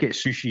 let's go get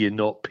sushi and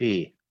not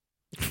pay.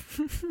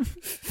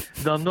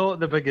 They're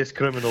not the biggest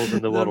criminals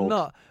in the world. They're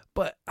not.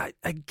 But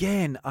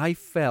I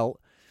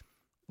felt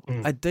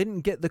I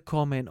didn't get the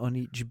comment on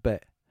each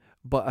bit,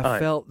 but I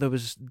felt there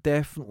was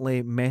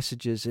definitely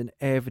messages in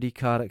every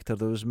character.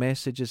 There was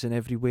messages in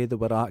every way they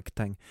were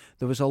acting.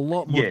 There was a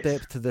lot more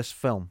depth to this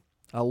film.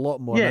 A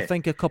lot more. Yeah. And I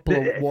think a couple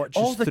of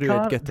watches through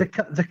I'd get it.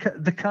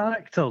 The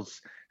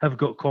characters have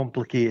got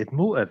complicated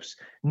motives.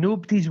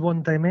 Nobody's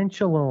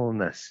one-dimensional in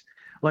this.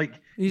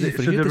 Like, the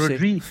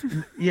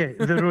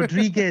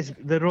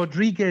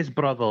Rodriguez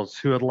brothers,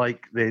 who are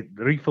like the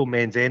Repo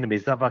men's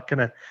enemies, they have a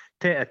kind of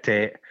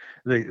tete-a-tete.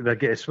 They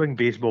get a swing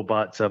baseball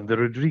bat to him. The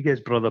Rodriguez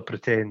brother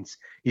pretends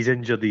he's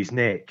injured his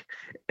neck,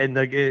 and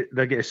they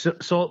get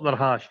salt their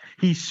hash.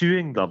 He's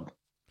suing them.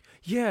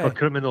 Yeah, for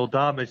criminal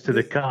damage to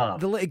the car.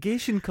 The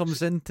litigation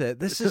comes into it.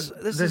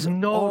 There's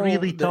not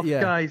really tough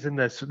guys in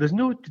this. There's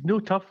no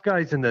tough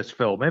guys in this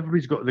film.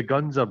 Everybody's got the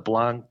guns are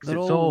blanks. They're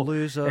all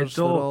losers.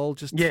 They're all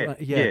just they're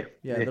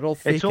all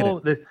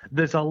faking it.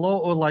 There's a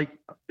lot of like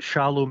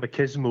shallow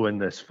machismo in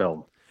this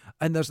film.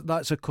 And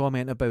that's a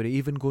comment about it,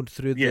 even going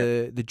through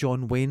the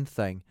John Wayne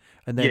thing,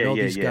 and then all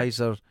these guys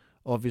are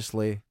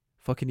obviously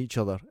fucking each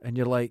other, and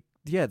you're like,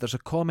 yeah, there's a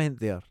comment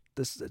there.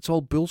 It's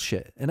all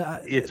bullshit, and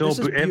it's all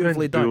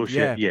beautifully done.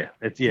 Bullshit. Yeah,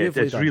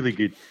 it's really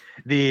good.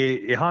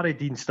 The Harry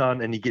Dean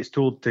Stanton, he gets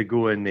told to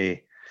go and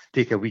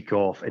take a week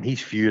off, and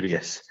he's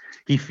furious.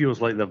 He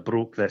feels like they've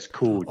broke this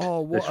code.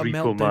 Oh, what a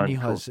meltdown he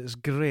has! It's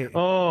great.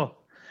 Oh,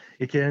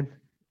 you can.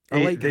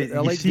 I like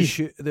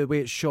the way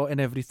it's shot and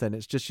everything.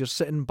 It's just you're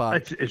sitting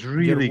back. It's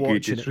really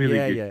good. It's really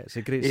good. Yeah, it's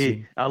a great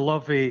scene. I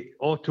love it.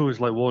 Otto's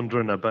like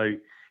wandering about.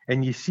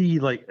 And you see,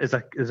 like, as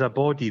a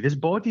body, there's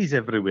bodies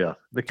everywhere.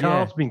 The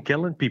car's been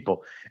killing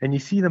people, and you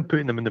see them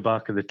putting them in the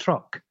back of the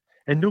truck,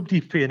 and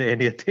nobody's paying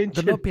any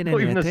attention. They're not paying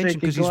any attention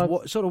because he's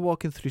sort of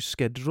walking through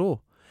Skid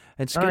Row,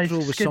 And Skid Row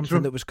was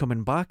something that was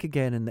coming back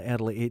again in the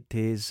early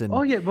 80s.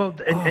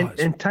 And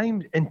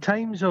in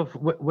times of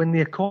when the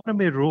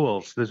economy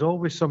roars, there's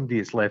always somebody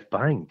that's left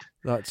behind.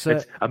 That's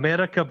it.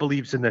 America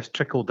believes in this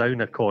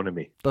trickle-down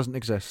economy. Doesn't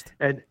exist.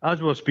 And as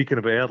we were speaking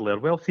about earlier,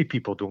 wealthy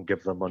people don't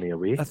give their money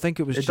away. I think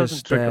it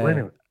doesn't trickle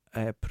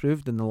anyway.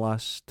 Proved in the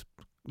last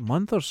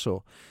month or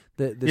so.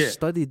 They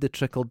studied the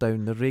trickle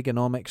down, the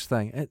Reaganomics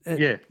thing.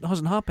 It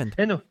hasn't happened.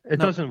 I know it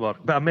doesn't work,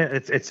 but I mean,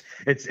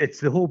 it's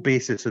the whole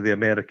basis of the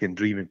American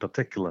dream in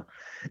particular.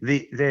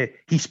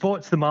 He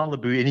spots the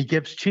Malibu and he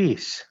gives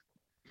chase.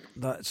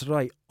 That's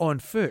right, on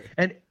foot.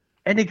 And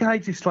the guy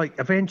just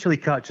eventually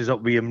catches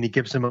up with him and he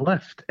gives him a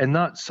lift, and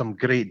that's some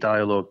great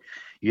dialogue.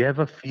 You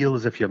ever feel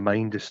as if your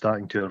mind is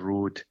starting to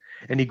erode?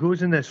 And he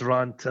goes in this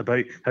rant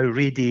about how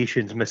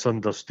radiation's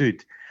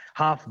misunderstood.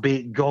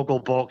 Half-baked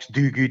goggle-box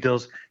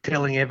do-gooders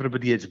telling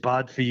everybody it's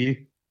bad for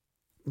you.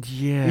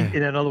 Yeah.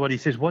 In another word, he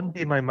says, one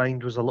day my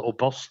mind was a little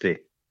bursty.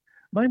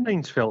 My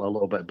mind's felt a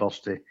little bit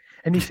bursty.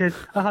 And he says,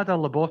 I had a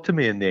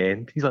lobotomy in the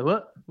end. He's like,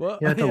 what? What?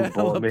 He had a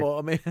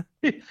lobotomy.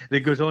 It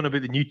goes on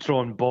about the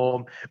neutron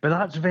bomb. But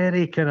that's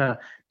very kind of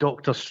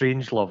Dr.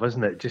 Strangelove,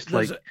 isn't it? Just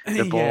like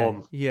the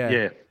bomb.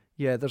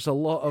 Yeah, there's a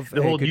lot of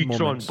the whole good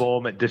neutron moments.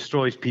 Bomb. It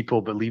destroys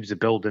people but leaves the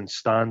building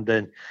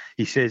standing.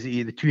 He says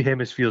the two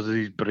hemispheres of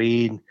his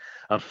brain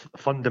are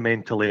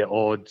fundamentally at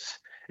odds.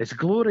 It's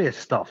glorious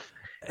stuff.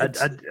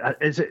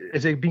 Is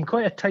it been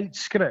quite a tight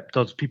script,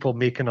 or is people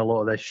making a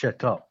lot of this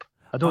shit up?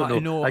 I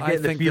don't know. I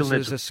get the feeling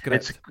this is a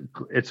script.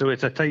 It's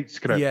a tight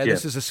script. Yeah,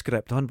 this is a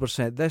script,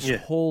 100%. This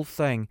whole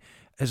thing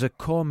is a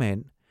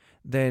comment,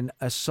 then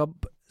a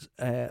sub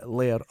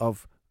layer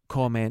of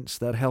comments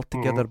that are held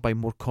together by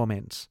more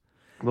comments.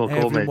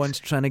 Everyone's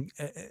trying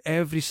to.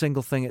 Every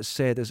single thing it's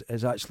said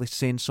is actually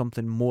saying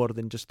something more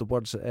than just the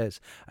words it is,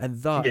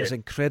 and that is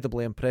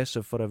incredibly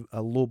impressive for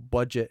a low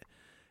budget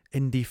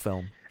indie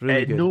film.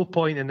 Really good. No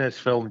point in this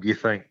film do you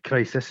think,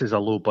 Christ, this is a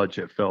low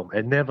budget film.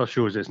 It never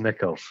shows its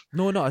knickers.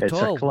 No, not at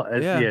all.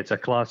 It's a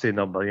classy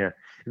number.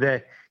 Yeah,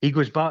 he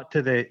goes back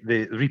to the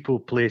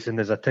Repo place and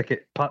there's a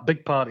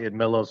big party at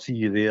Miller's. See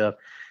you there,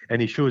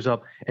 and he shows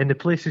up, and the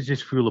place is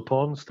just full of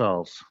porn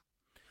stars.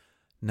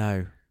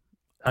 Now.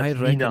 That's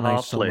Nina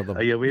Hartley.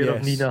 Are you aware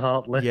of Nina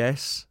Hartley?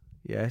 Yes.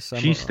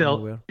 She's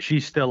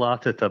still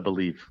at it, I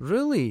believe.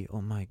 Really?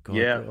 Oh my God.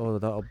 Yeah. Oh,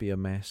 that'll be a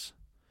mess.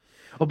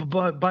 Oh,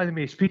 but by the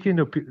way, speaking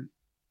of,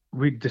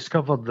 we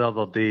discovered the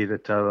other day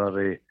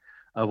that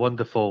a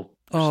wonderful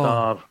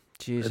star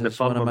in the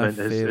firmament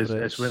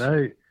has went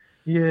out.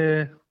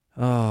 Yeah.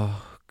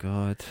 Oh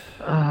God.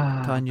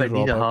 Tanya Roberts.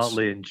 Nina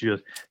Hartley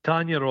endures.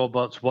 Tanya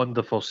Roberts,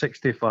 wonderful,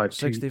 65.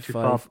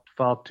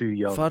 Far too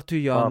young. Far too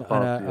young,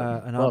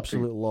 an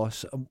absolute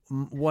loss.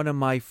 One of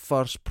my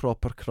first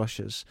proper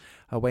crushes.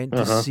 I went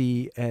to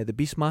see the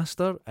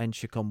Beastmaster, and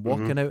she come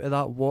walking out of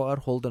that water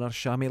holding her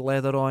chamois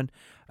leather on,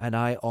 and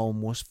I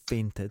almost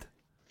fainted.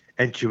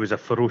 And she was a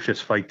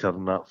ferocious fighter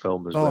in that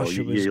film as well.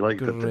 She was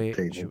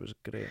great. She was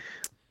great.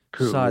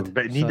 Cool. Sad.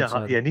 But Nina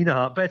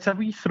Hart, but it's a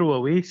wee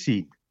throwaway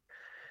scene.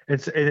 And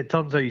it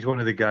turns out he's one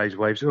of the guy's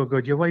wives. Oh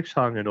God, your wife's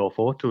hanging off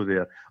Otto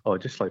there. Oh,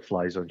 just like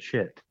flies on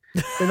shit.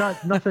 And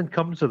nothing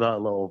comes of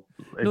that little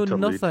interlude.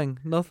 Nothing.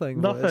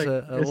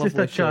 It's just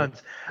a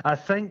chance. I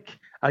think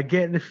I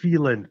get the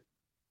feeling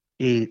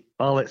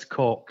Alex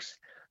Cox,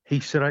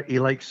 he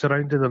likes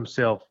surrounding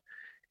himself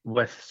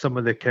with some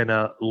of the kind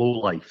of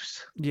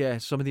lowlifes. Yeah,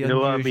 some of the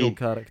unusual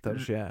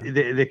characters. Yeah,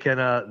 the kind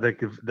of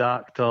the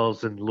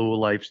actors and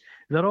lowlifes.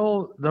 They're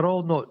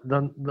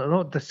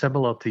not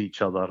dissimilar to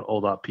each other.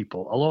 All that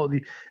people. A lot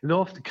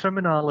of the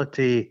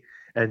criminality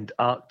and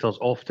actors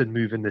often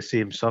move in the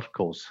same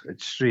circles.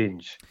 It's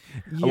strange.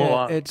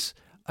 Yeah,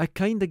 I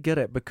kind of get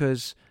it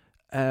because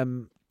I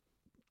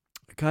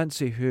can't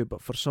say who,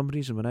 but for some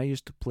reason when I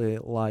used to play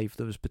live,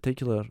 there was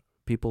particular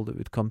people that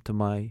would come to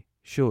my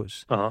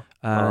shows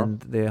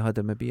and they had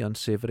a maybe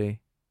unsavoury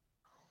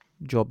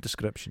job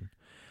description.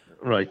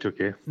 Right,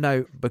 okay.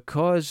 Now,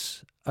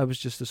 because I was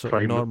just a sort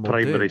of normal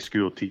primary dude,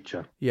 school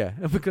teacher. Yeah,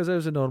 because I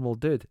was a normal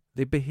dude,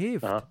 they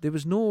behaved. There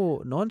was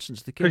no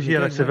nonsense. Because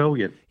you're a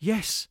civilian.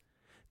 Yes,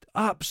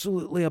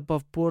 absolutely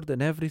above board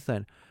and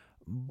everything.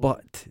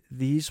 But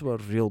these were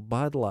real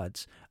bad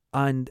lads.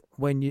 And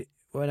when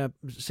I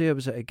say I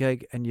was at a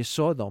gig and you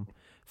saw them,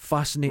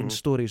 fascinating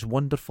stories,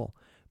 wonderful.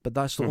 But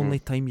that's the only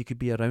time you could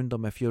be around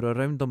them. If you're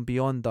around them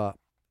beyond that,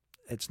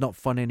 it's not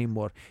fun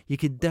anymore. You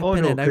could dip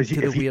in and out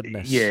to the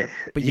weirdness.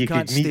 But you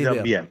can't stay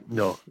there. Yeah,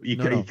 you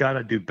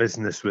cannot do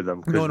business with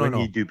them. Because when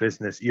you do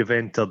business, you've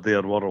entered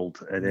their world.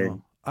 And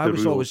then I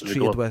was always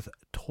treated with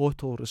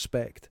total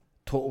respect.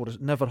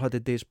 Never had a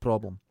day's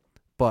problem.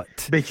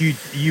 But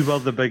you were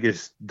the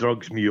biggest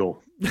drugs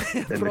mule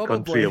in the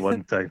country at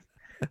one time.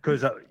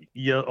 Because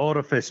your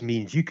orifice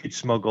means you could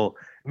smuggle.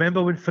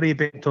 Remember when Fray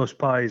Bentos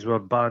pies were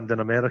banned in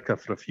America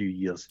for a few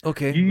years?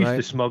 Okay, you used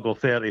to smuggle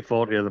 30,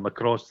 40 of them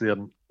across there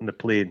in the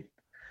plane.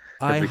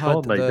 I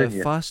had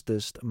the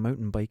fastest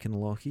mountain bike in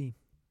Lochee.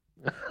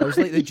 It was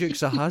like the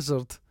Dukes of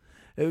Hazzard.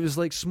 It was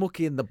like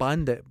Smokey and the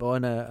Bandit, but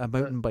on a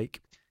mountain bike.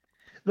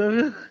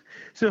 So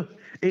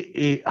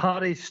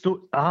Harry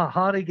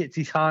gets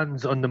his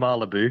hands on the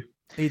Malibu.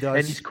 He does.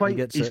 And he's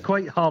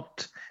quite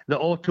hurt. The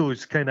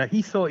Otto's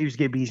he thought he was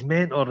going to be his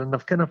mentor, and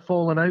they've kind of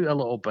fallen out a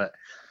little bit.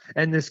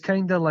 And there's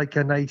kind of like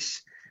a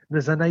nice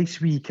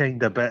wee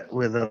kind of bit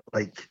where they're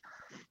like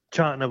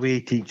chatting away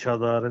to each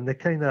other, and they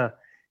come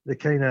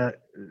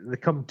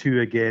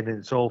to again, and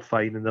it's all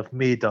fine, and they've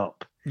made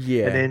up.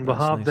 Yeah. And then we'll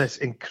have this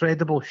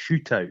incredible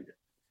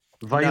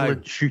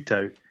violent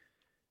shootout.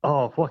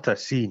 Oh, what a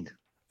scene!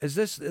 Is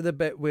this the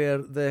bit where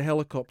the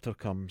helicopter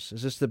comes?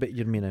 Is this the bit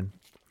you're meaning?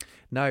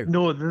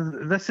 No,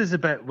 this is a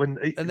bit they're in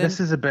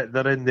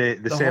the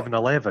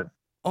 7-Eleven.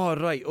 Oh,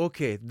 right,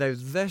 okay. Now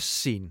this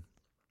scene.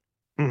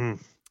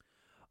 Mm-hmm.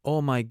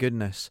 Oh my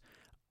goodness.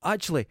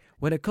 Actually,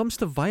 when it comes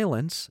to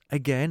violence,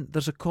 again,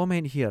 there's a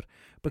comment here.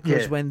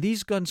 Because when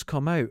these guns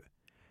come out,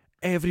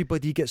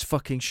 everybody gets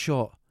fucking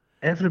shot.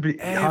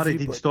 Harry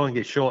Dean Stanton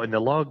gets shot in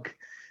the lug.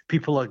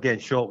 People are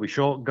getting shot with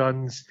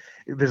shotguns.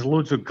 There's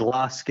loads of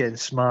glass getting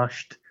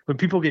smashed. When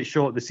people get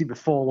shot, they seem to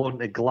fall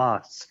onto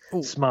glass,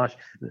 smash.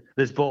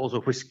 There's bottles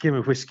of whiskey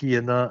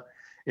and that.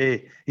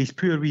 His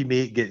poor wee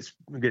mate gets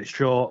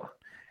shot.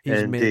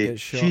 Gets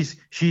shot.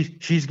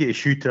 She's going to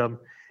shoot him,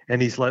 and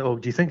he's like, "Oh,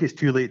 do you think it's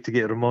too late to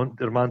get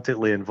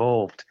romantically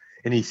involved?"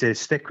 And he says,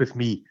 "Stick with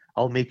me.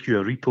 I'll make you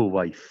a repo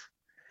wife."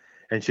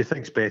 And she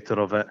thinks better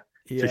of it,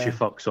 so she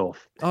fucks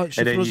off. Oh,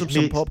 she throws him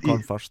some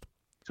popcorn first.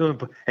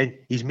 And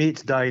his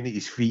mate's dying at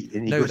his feet,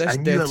 and he goes, I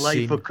knew a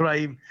life of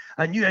crime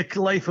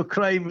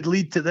would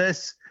lead to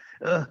this.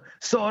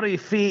 Sorry,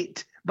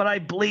 fate, but I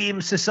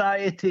blame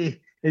society.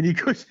 And he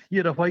goes,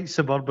 you're a white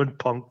suburban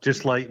punk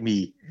just like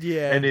me.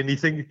 Yeah. And then he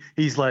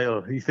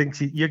thinks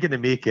you're going to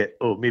make it.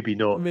 Oh, maybe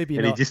not. Maybe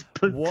and not.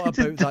 What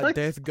about dies. that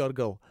death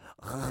gurgle?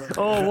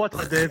 Oh, what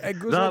a death. It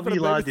goes on for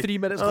about 3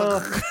 minutes.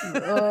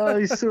 Oh,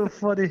 he's so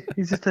funny.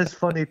 He's just this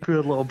funny, poor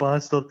little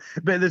bastard.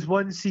 But there's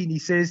one scene he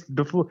says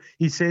to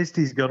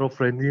his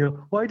girlfriend,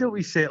 why don't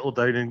we settle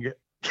down and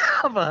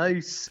have a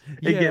house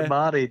and get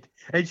married?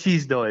 And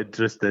she's not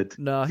interested.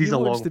 Nah, she's he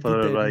wants to be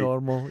dead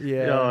normal.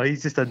 Yeah. No,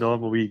 he's just a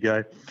normal wee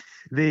guy.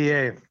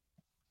 They're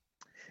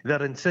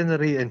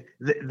incinerating.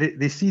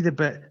 They see the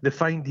bit. They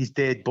find his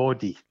dead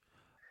body.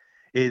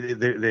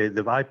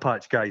 The eye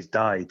patch guy's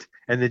died,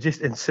 and they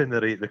just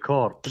incinerate the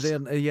corpse. A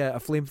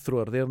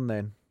flamethrower there and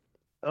then.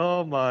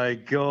 Oh my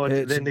God!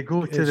 Then they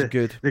go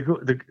to they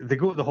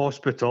go to the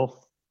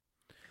hospital.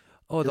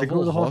 Oh, the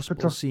whole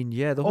hospital scene,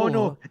 yeah.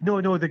 No.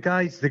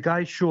 The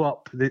guys show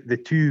up. The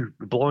two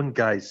blonde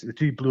guys, the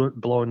two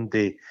blonde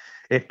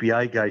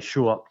FBI guys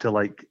show up to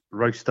like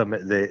roust them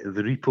at the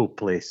Repo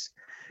place,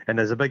 and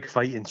there's a big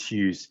fight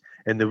ensues.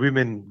 And the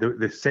woman,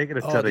 the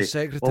secretary,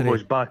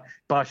 almost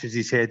bashes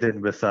his head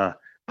in with a.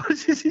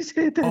 Bashes his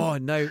head in. Oh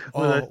no!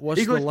 What's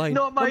he goes, the line?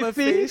 Not my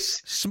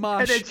face!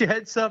 Smash! And then she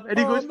hits him, and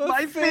he goes,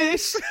 "My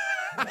face!"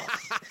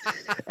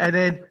 And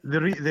then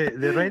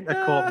the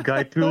rent-a-cop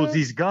guy pulls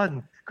his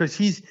gun because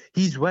he's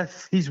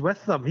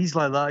with them. He's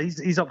like that.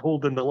 He's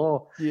upholding the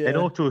law. Yeah. And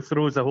Otto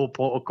throws a whole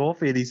pot of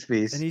coffee in his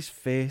face.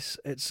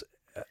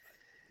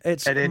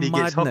 It's and then madness he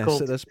gets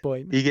huckled at this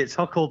point. He gets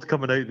huckled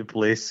coming out of the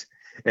place,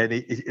 and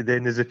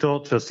then there's a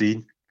torture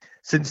scene.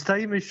 Since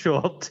time is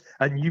short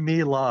and you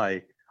may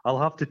lie, I'll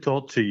have to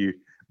torture you,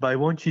 but I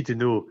want you to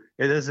know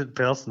it isn't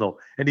personal.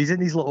 And he's in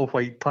these little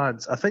white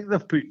pants. I think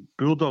they've put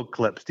bulldog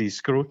clips to his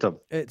scrotum.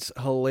 It's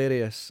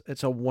hilarious.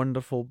 It's a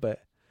wonderful bit.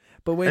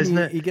 But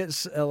when he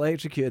gets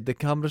electrocuted, the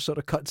camera sort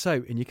of cuts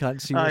out and you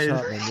can't see what's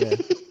happening. Yeah.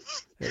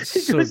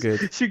 It's so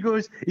good. She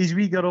goes, his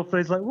wee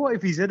girlfriend's like, what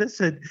if he's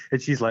innocent? And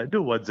she's like,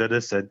 no one's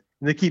innocent.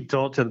 And they keep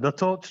torturing. They're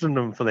torturing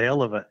him for the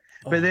hell of it.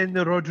 But then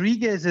the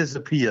Rodriguezes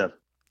appear.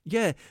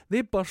 Yeah,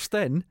 they burst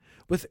in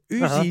with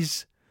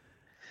Uzis.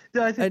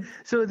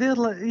 So they're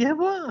like,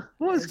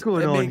 what's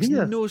going on here? It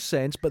makes no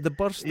sense, but they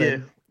burst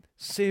in,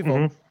 save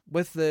him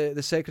with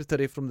the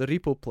secretary from the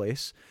Repo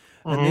place,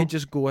 and they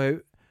just go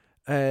out.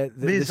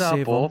 They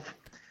zap off.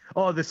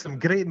 Oh, there's some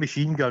great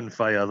machine gun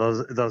fire.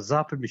 There's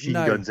zapping machine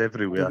guns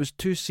everywhere. There was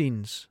two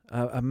scenes.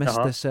 I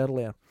missed this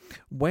earlier.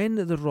 When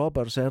the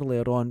robbers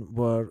earlier on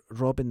were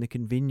robbing the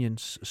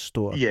convenience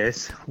store.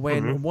 Yes.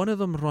 When one of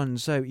them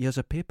runs out, he has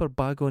a paper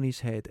bag on his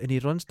head, and he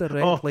runs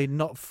directly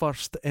nut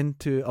first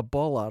into a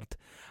bollard.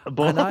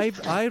 And I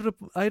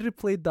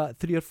replayed that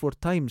 3 or 4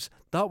 times.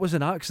 That was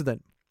an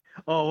accident.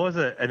 Oh, was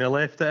it? And they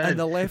left it in. And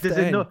they left it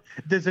in.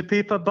 Does the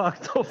paper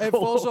bag not fall? It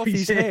falls off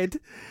his head.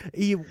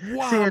 He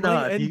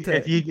right into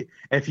it.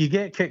 If you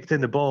get kicked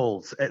in the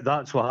balls,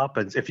 that's what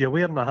happens. If you're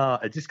wearing a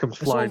hat, it just comes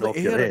flying off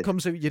your head. It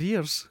comes out your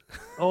ears.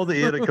 All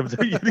the air that comes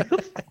out your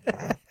ears.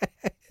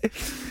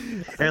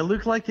 It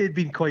looked like it'd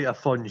been quite a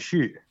fun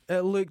shoot.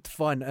 It looked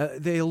fun.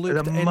 They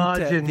looked into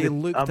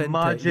it.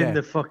 Imagine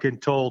the fucking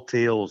tall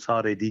tales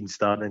Harry Dean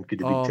Stanton could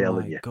have been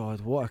telling you. Oh my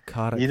God, what a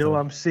character. You know what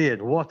I'm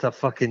saying? What a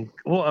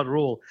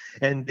role.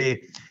 And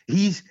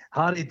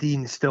Harry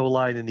Dean's still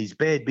lying in his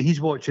bed, but he's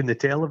watching the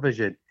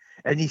television.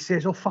 And he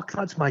says, oh, fuck,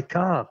 that's my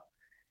car.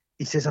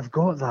 He says, I've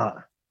got that.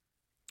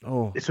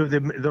 Oh. So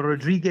the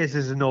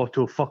Rodriguezes and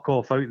Otto fuck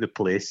off out the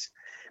place.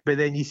 But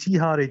then you see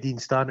Harry Dean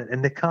Stanton,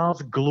 and the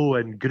car's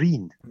glowing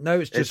green. Now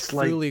it's just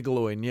fully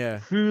glowing, yeah.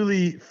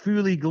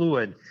 Fully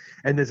glowing.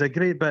 And there's a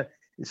great bit.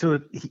 So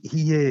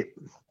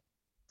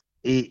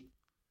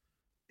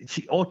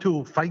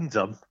Otto finds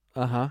him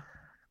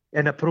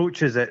and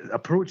approaches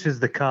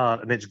the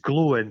car, and it's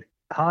glowing.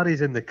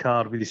 Harry's in the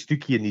car with his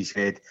stookie in his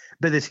head,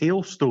 but there's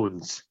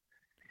hailstones.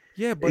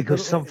 Yeah, but he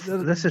goes,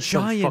 this is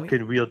giant, some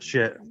fucking weird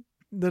shit.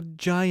 They're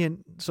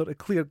giant, sort of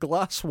clear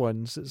glass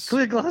ones.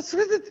 Clear glass.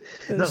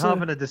 They're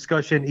having a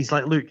discussion. He's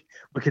like, look,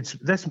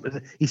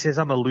 he says,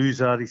 I'm a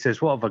loser. He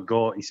says, what have I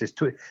got? He says,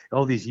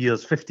 all these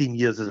years, 15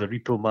 years as a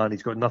repo man,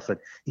 he's got nothing.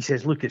 He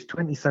says, look, it's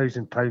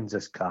 £20,000,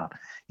 this car.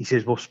 He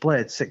says, we'll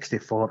split it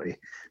 60-40.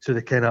 So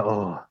they kind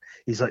of,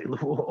 he's like,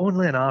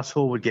 only an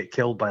asshole would get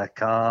killed by a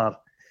car.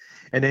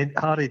 And then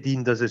Harry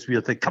Dean does this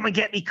weird thing. Come and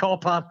get me,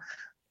 copper.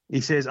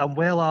 He says, I'm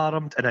well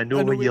armed and I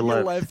know where you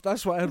live.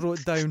 That's what I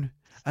wrote down.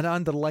 And I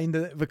underlined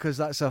it because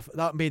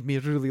that made me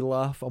really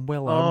laugh. I'm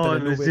well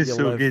armed. Oh, it was just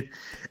so good.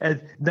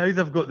 And now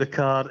they've got the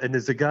car, and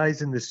there's the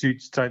guys in the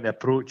suits trying to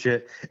approach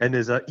it, and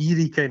there's an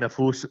eerie kind of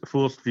force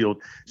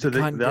field. So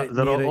the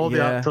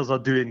actors are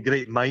doing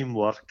great mime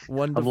work.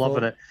 Wonderful. I'm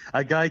loving it.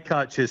 A guy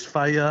catches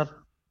fire.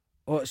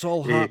 Oh, it's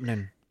all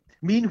happening.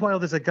 Meanwhile,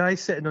 there's a guy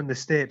sitting on the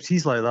steps.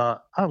 He's like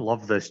that. I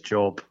love this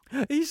job.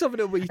 He's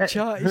having a wee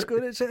chat. He's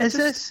going.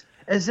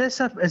 Is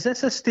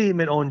this a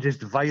statement on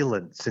just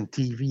violence and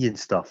TV and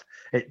stuff?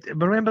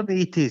 Remember in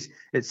the 80s,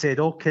 it said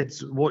all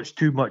kids watch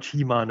too much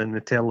He-Man in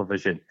the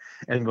television,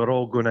 and we're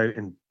all going out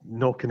and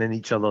knocking in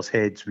each other's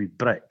heads with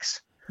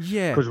bricks.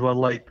 Yeah,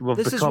 because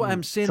this is what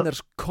I'm saying.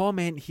 There's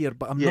comment here,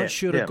 but I'm not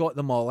sure I got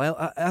them all.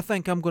 I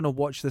think I'm going to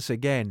watch this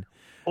again.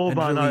 Oh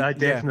man, really, I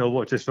definitely will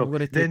watch this film.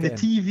 Then the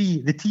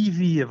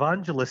TV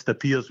evangelist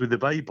appears with the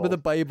Bible. With the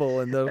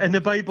Bible, and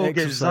the Bible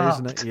gets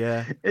zapped. It,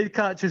 yeah. It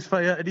catches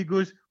fire, and he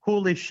goes,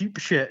 "Holy sheep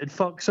shit!" and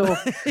fucks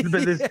off.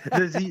 But there's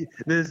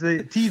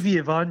the TV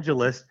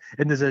evangelist,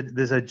 and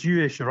there's a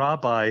Jewish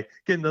rabbi.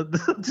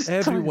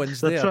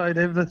 Everyone's there. Trying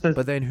everything.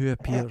 But then who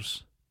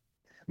appears?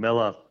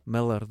 Miller,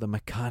 the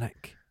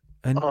mechanic.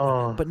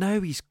 But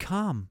now he's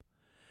calm.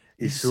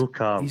 He's so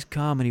calm. He's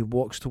calm, and he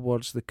walks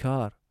towards the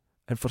car.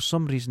 And for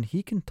some reason,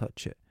 he can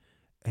touch it,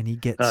 and he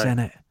gets in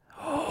it.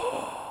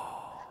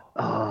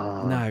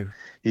 Now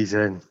he's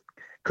in,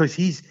 because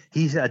he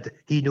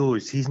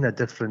knows he's in a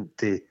different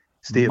state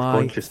of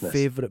consciousness. My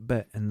favourite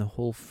bit in the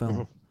whole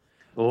film.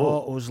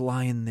 Otto's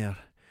lying there,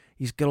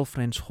 his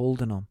girlfriend's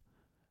holding him,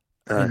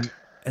 and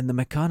the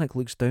mechanic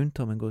looks down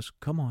to him and goes,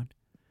 "Come on,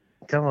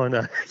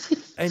 now."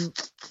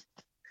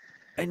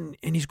 And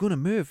he's going to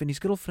move, and his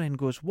girlfriend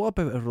goes, "What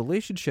about a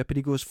relationship?" And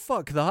he goes,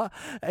 "Fuck that!"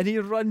 And he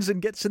runs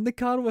and gets in the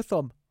car with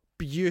him.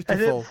 Beautiful.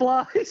 And it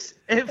flies.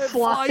 It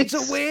flies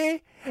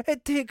away.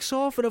 It takes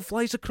off and it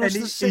flies across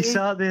the city. He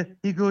sat there.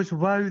 He goes,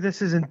 "Wow,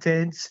 this is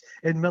intense."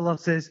 And Miller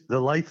says, "The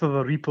life of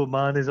a repo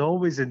man is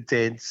always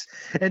intense."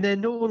 And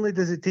then not only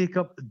does it take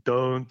up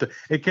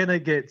it kind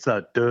of gets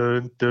that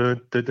dun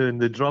dun dun dun,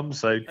 the drum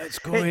sound.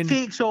 It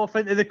takes off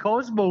into the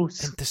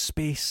cosmos, into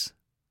space.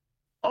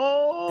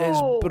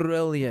 Oh,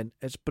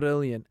 it's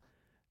brilliant.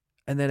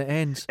 And then it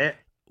ends.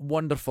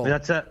 Wonderful.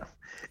 That's it.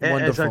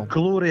 It's a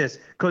glorious,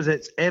 because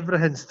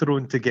everything's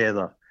thrown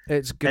together.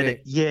 It's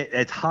great.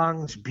 It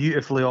hangs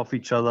beautifully off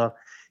each other.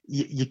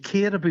 You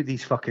care about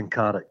these fucking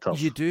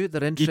characters. You do.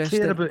 They're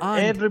interesting. You care about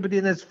everybody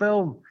in this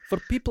film. For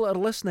people that are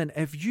listening,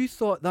 if you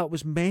thought that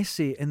was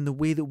messy in the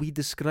way that we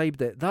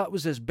described it, that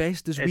was as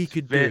best as we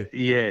could do.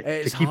 Yeah,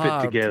 to keep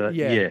it together.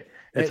 Yeah.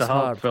 It's a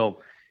hard film.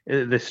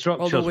 The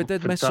structure's Although we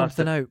did fantastic. miss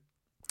something out.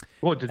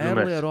 What did we miss?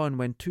 Earlier on,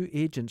 when two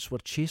agents were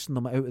chasing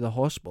them out of the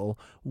hospital,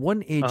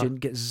 one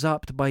agent gets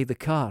zapped by the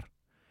car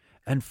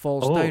and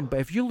falls down. But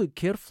if you look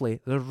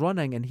carefully, they're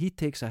running and he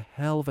takes a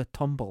hell of a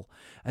tumble.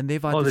 And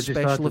they've had the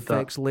special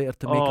effects later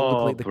to make it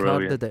look like the car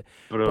did it.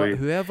 Brilliant. But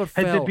whoever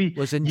fell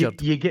was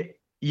injured.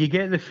 You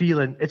get the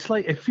feeling, it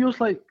feels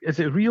like,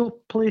 is it real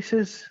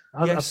places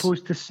as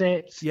opposed to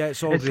sets? Yeah,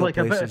 it's all real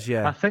places,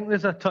 I think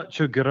there's a touch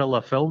of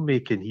guerrilla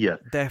filmmaking here.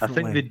 Definitely. I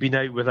think they'd been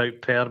out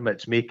without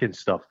permits making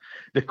stuff.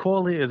 The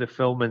quality of the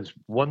filming's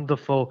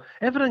wonderful.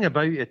 Everything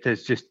about it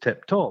is just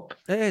tip-top.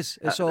 It is.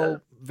 It's all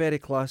very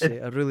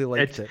classy. I really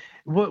liked it.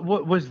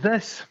 What was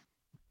this?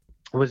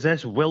 Was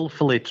this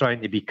willfully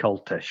trying to be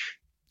cultish?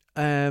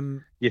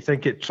 You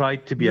think it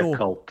tried to be a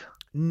cult?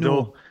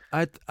 No.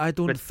 I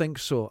don't think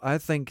so. I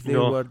think they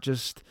were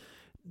just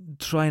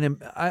trying to.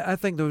 I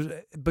think there was,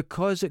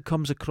 because it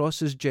comes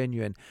across as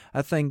genuine.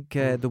 I think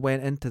they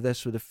went into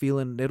this with a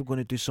feeling they were going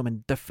to do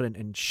something different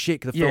and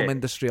shake the film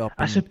industry up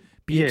and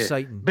be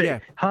exciting.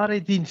 But Harry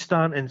Dean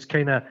Stanton's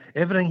kind of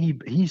everything.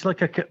 He's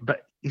like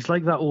he's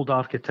like that old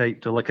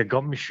archetype to like a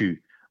gumshoe,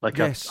 like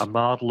a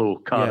Marlowe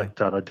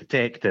character, a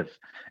detective.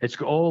 It's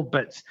got all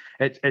bits.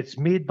 It's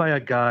made by a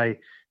guy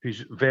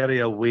who's very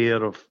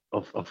aware of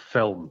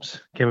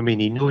films. I mean,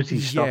 he knows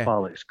his stuff,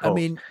 Alex. I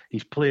mean,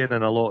 he's playing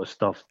in a lot of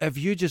stuff. If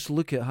you just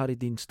look at Harry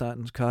Dean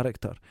Stanton's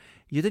character,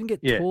 You didn't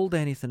get told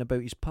anything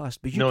about his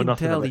past, but you can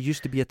tell he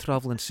used to be a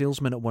travelling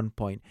salesman at one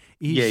point.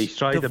 He's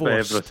tried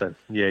divorced. About everything.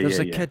 There's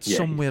a kid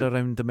somewhere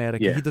around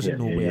America. He doesn't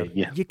know where.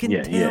 You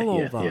can tell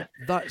all that.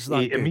 That's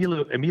that good.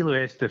 Emilio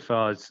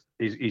Estevez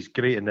is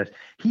great in this.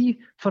 He,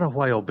 for a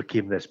while,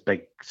 became this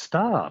big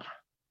star.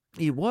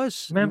 He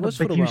was. Remember,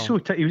 he was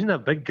he wasn't a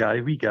big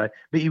guy, wee guy,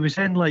 but he was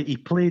in he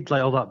played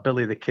all that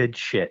Billy the Kid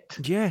shit.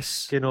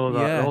 Yes. All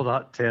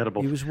that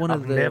terrible. He was one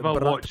of I've the never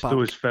watched pack.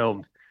 those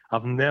films.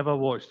 I've never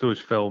watched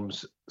those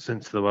films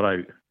since they were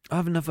out.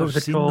 I've never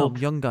seen them.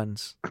 Young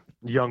Guns.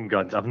 Young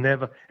Guns. I've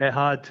never. It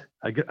had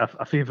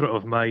a favourite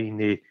of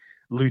mine,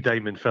 Lou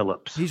Diamond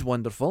Phillips. He's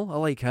wonderful. I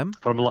like him.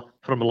 From La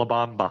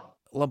Bamba.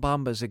 La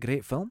Bamba is a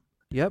great film.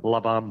 Yep.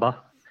 La Bamba.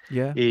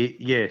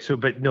 Yeah. So,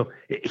 but no,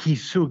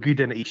 he's so good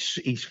in it.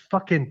 He's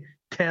fucking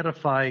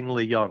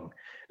terrifyingly young.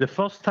 The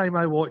first time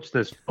I watched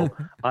this film,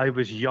 I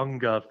was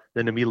younger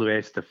than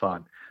Emilio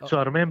Estevez. So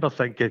I remember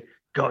thinking,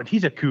 God,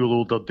 he's a cool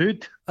older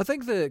dude. I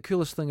think the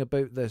coolest thing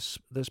about this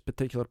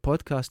particular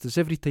podcast is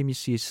every time you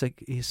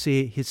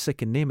say his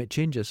second name, it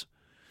changes.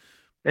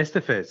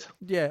 Estevez.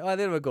 Yeah,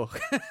 there we go.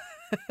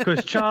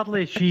 Because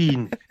Charlie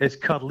Sheen is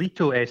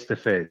Carlito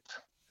Estevez,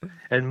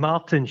 and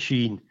Martin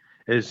Sheen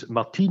is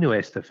Martino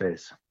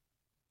Estevez.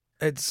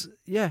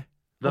 They're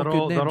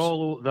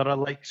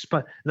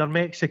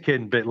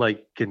Mexican, but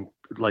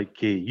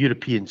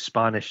European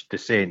Spanish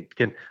descent.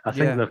 I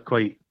think they're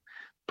quite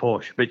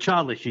posh, but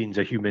Charlie Sheen's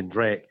a human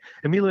wreck.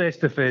 Emilio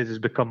Estevez has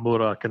become more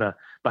a kind of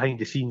behind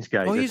the scenes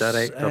guy. He's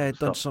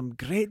done some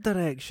great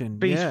direction.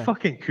 But he's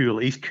fucking cool.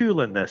 He's cool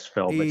in this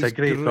film. It's a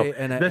great film.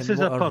 This is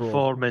a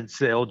performance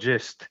that'll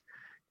just,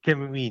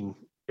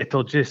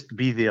 it'll just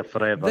be there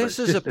forever. This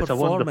is a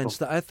performance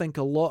that I think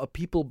a lot of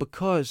people,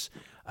 because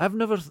I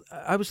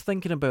was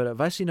thinking about it.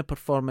 Have I seen a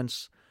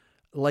performance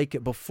like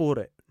it before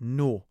it?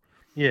 No.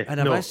 Yeah, and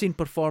have I seen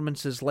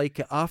performances like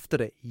it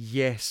after it?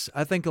 Yes.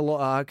 I think a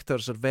lot of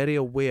actors are very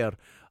aware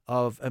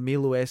of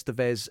Emilio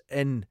Estevez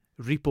in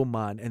Repo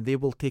Man, and they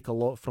will take a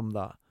lot from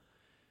that.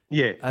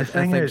 Yeah, I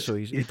think so.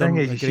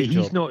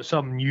 He's not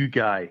some new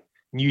guy,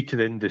 new to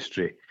the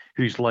industry,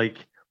 who's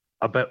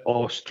a bit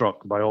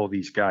awestruck by all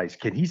these guys.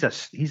 He's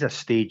a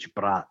stage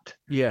brat.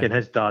 Yeah.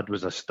 His dad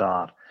was a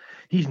star.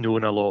 He's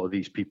known a lot of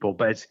these people,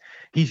 but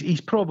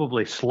he's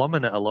probably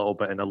slumming it a little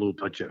bit in a low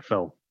budget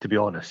film, to be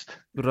honest.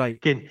 Right.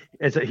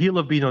 He'll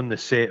have been on the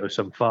set of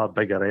some far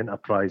bigger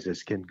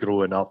enterprises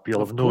growing up. He'll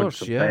have known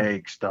some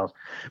big stars.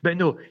 But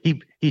no,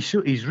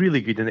 he's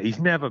really good in it. He's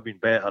never been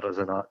better as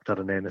an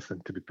actor in anything,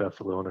 to be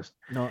perfectly honest.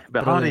 No,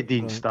 but Harry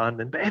Dean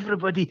Stanton, but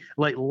everybody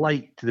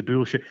liked the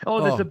bullshit.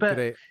 There's a bit.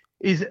 Great.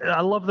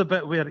 I love the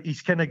bit where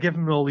he's kind of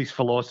giving all his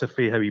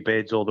philosophy, how he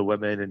beds all the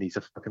women, and he's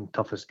the fucking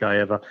toughest guy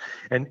ever.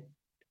 And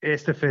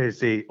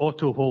Estevez,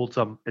 Otto holds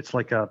him. It's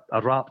like a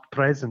wrapped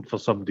present for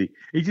somebody.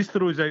 He just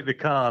throws out the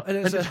card,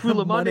 and it's full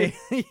of money.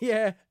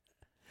 Yeah,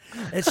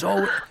 it's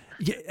all.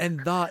 Yeah, and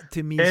that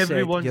to me,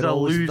 everyone's a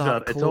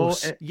loser. It's all.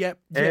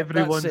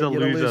 Everyone's a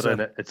loser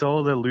in it. It's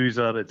all the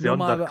loser. It's the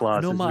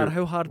underclass. No matter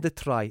how hard they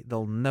try,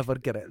 they'll never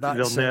get it.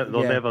 They'll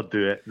never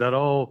do it. They're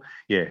all.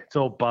 Yeah, it's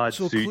all bad.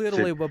 So suits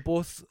clearly, we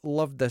both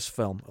loved this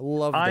film.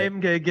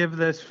 I'm gonna give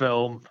this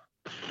film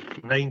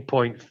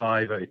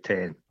 9.5 out of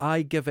 10.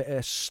 I give it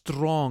a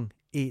strong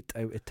 8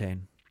 out of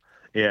 10.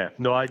 Yeah,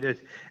 no,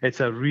 it's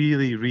a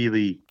really,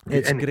 really.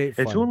 It's great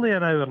fun. It's only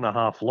an hour and a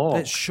half long.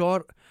 It's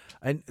short,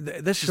 and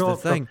this is the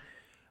thing.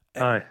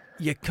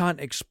 You can't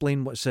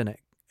explain what's in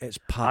it. It's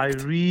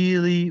packed. I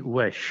really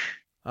wish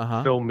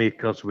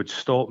filmmakers would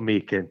stop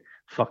making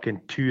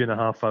fucking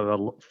 2.5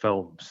 hour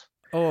films.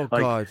 Oh,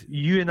 God.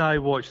 You and I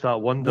watched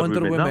that Wonder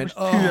Woman. That was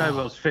 2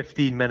 hours,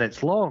 15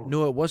 minutes long.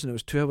 No, it wasn't. It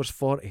was 2 hours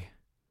 40.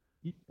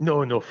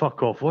 No,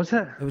 fuck off, was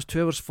it? It was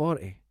 2 hours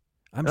 40.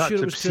 That's sure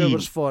it was obscene. 2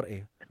 hours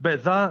 40.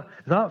 But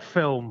that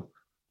film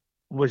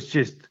was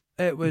just...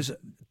 It was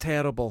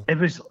terrible. It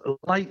was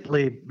like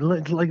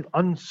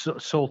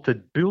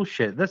unsalted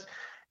bullshit. This,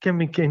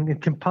 in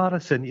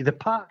comparison, they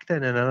packed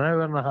in an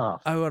hour and a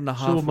half. Hour and a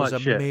half was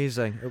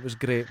amazing. It was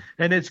great.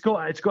 And it's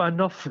got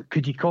enough.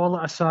 Could you call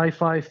it a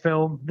sci-fi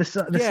film? The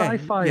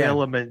sci-fi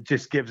element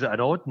just gives it an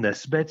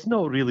oddness, but it's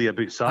not really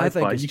about sci-fi. I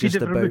think it's just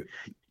about...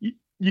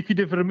 You could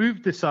have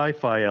removed the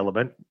sci-fi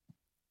element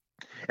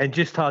and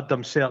just had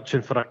them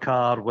searching for a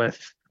car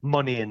with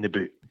money in the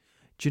boot.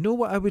 Do you know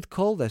what I would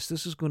call this?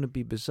 This is going to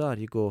be bizarre.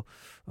 You go,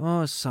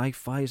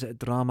 sci-fi, is it a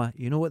drama?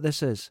 You know what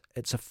this is?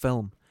 It's a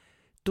film.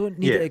 Don't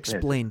need it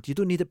explained. You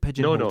don't need it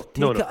pigeonholed.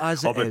 Take it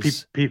as it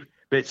is.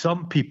 But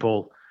some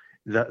people,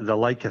 they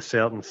like a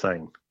certain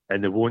thing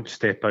and they won't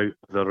step out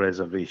of their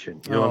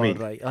reservation. You know what I mean?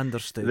 Right,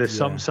 understood. There's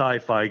some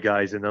sci-fi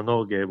guys and they're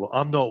not gay. Well,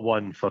 I'm not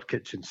one for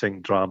kitchen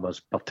sink dramas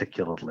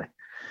particularly.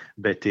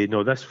 But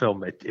no, this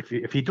film,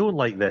 if you don't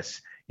like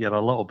this, you're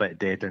a little bit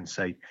dead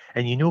inside.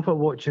 And you know what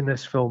watching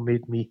this film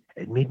made me?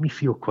 It made me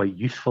feel quite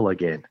youthful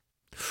again.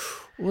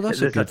 Well,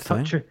 that's a good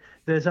thing.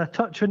 There's a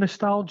touch of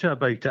nostalgia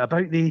about it,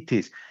 about the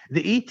 80s.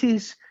 The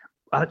 80s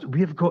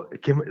we've got,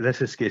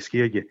 this is going to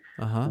scare you.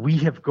 We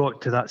have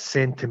got to that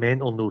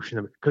sentimental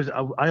notion because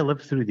I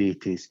lived through the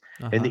 80s,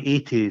 and the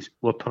 80s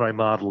were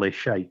primarily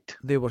shite.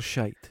 They were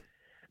shite.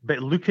 But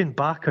looking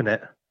back on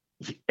it,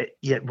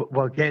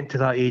 we're getting to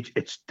that age.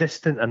 It's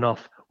distant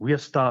enough. We're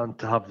starting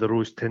to have the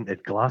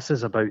rose-tinted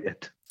glasses about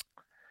it.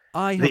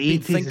 I have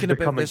been thinking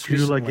about this cool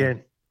recently.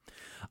 Again.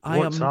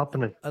 What's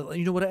happening?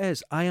 You know what it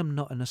is? I am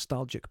not a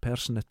nostalgic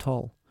person at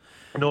all.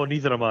 No,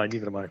 neither am I.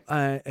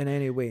 In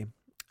any way.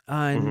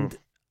 And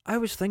I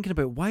was thinking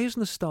about, why is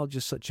nostalgia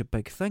such a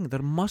big thing?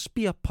 There must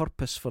be a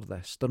purpose for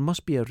this. There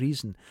must be a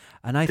reason.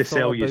 And I to thought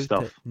sell about you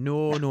stuff. it.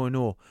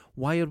 No.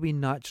 Why are we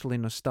naturally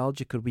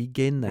nostalgic, or we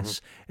gain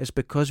this? It's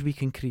because we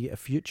can create a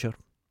future.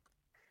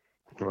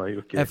 Right,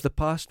 okay. If the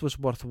past was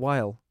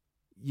worthwhile,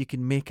 you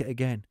can make it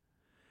again.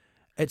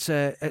 I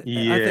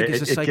think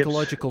it's a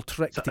psychological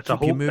trick to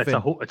keep you moving.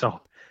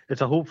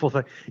 It's a hopeful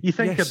thing. You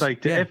think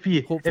about it.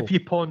 If you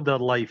ponder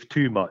life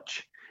too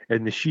much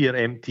and the sheer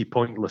empty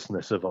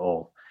pointlessness of it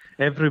all,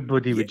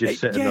 everybody would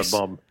just sit in their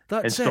bum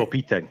and stop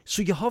eating.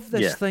 So you have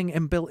this thing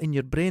inbuilt in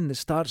your brain that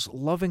starts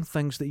loving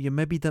things that you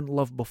maybe didn't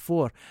love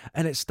before,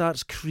 and it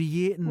starts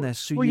creating this.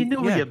 So what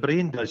your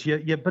brain does.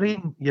 Your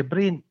brain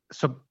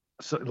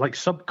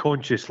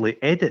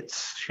subconsciously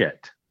edits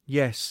shit.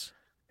 Yes.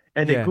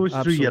 And it goes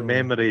through your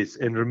memories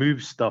and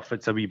removes stuff.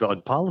 It's a wee bit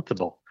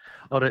unpalatable,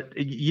 or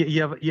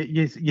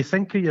you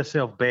think of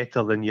yourself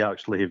better than you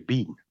actually have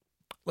been.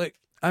 Like,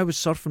 I was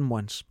surfing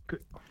once,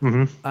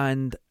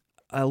 and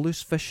a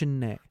loose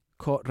fishing net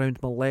caught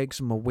round my legs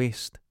and my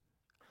waist,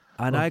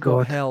 and I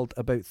got held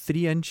about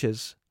 3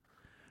 inches.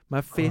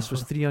 My face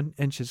was 3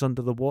 inches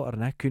under the water,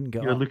 and I couldn't get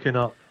up. You're looking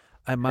up.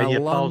 And my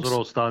your lungs, pals are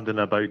all standing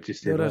about to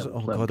say that.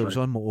 Oh God, I was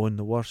on my own,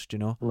 the worst,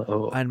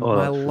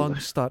 my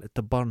lungs started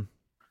to burn.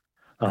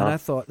 And I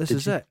thought, this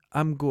is it.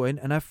 I'm going,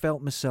 and I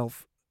felt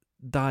myself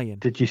dying.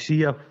 Did you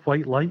see a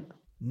white light?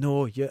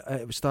 No,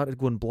 it started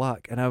going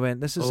black, and I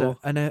went, this is it.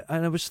 And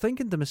I was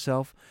thinking to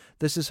myself,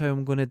 this is how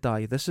I'm going to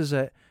die. This is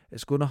it.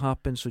 It's going to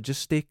happen, so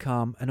just stay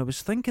calm. And I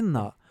was thinking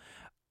that.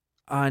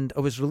 And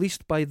I was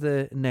released by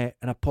the net,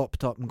 and I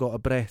popped up and got a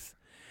breath.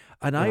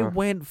 And I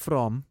went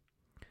from,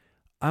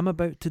 I'm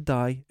about to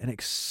die, and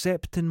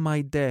accepting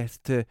my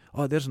death, to,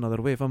 there's another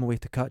wave. I'm a way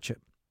to catch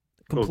it.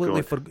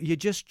 Completely you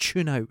just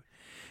tune out.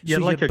 You're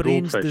so like your a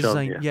brain's goldfish,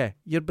 designed,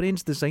 your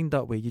brain's designed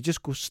that way. You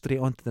just go straight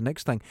on to the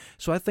next thing.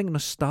 So I think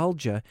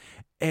nostalgia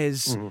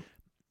is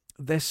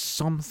this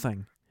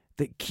something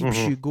that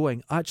keeps you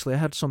going. Actually, I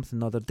heard something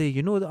the other day.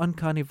 You know the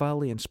uncanny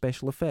valley in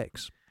special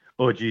effects?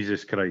 Oh,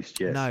 Jesus Christ,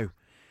 yes. Now,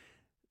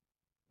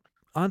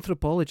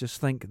 anthropologists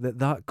think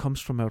that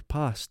comes from our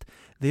past.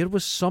 There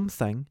was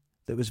something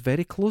that was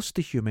very close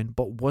to human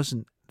but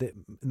wasn't, that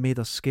made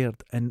us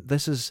scared, and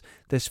this is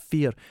this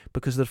fear,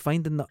 because they're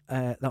finding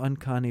the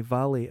uncanny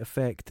valley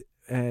effect.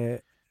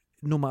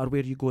 No matter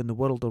where you go in the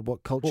world or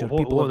what culture,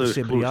 people have the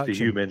same close reaction. To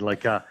human,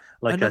 like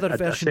another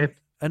version,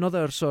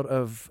 another sort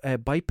of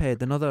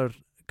biped, another,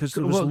 because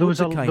there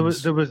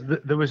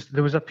was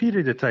there was a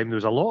period of time. There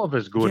was a lot of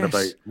us going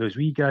about. Those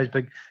wee guys,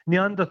 big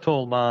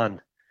Neanderthal man,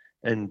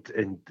 and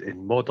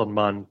modern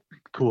man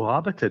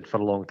cohabited for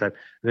a long time.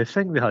 They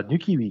think they had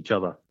nookie with each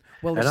other.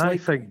 Well, and I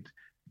think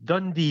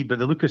Dundee, but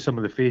the look of some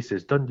of the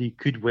faces, Dundee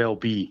could well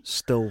be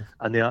still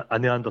a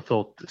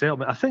Neanderthal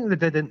settlement. I think they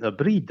did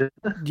interbreed, didn't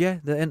they? Yeah,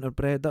 they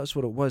interbred, that's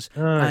what it was.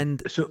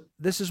 And so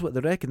this is what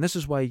they reckon. This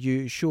is why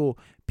you show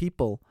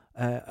people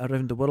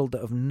around the world that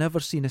have never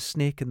seen a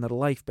snake in their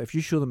life, but if you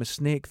show them a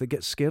snake, they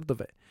get scared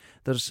of it.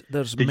 Did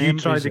you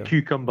try the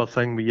cucumber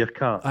thing with your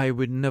cat? I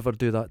would never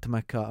do that to my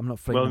cat. I'm not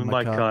frightened of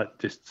my cat. Well, my cat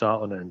just sat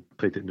on it and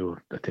paid it no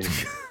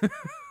attention.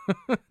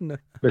 No.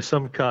 But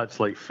some cats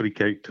freak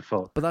out to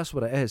fuck. But that's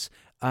what it is.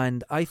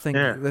 And I think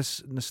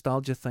this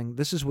nostalgia thing,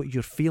 this is what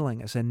you're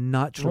feeling. It's a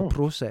natural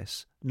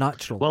process.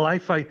 Natural. Well, I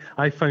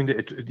found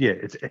it. Yeah,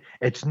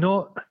 it's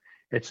not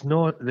an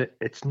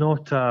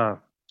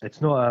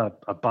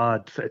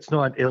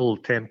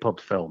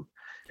ill-tempered film.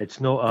 It's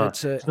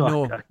not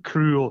a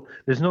cruel.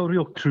 There's no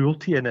real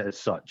cruelty in it as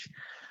such.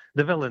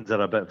 The villains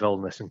are a bit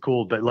villainous and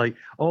cold, but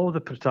all the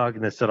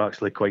protagonists are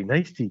actually quite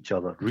nice to each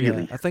other.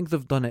 Really, I think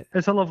they've done it.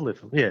 It's a lovely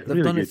film. Yeah,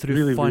 they've done it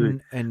through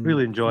fun and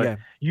really enjoy it.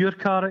 Your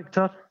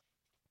character.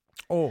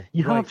 Oh,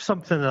 you have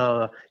something.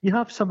 You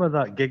have some of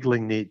that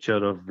giggling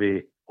nature of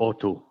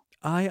Otto.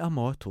 I am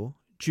Otto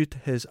due to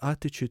his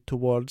attitude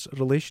towards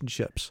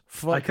relationships.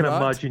 I can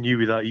imagine you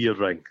with that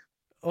earring.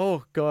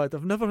 Oh God,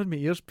 I've never had my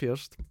ears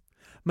pierced.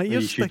 My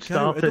ears stick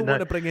out. I don't want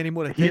to bring any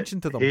more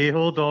attention to them. Hey,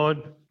 hold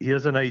on.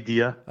 Here's an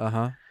idea.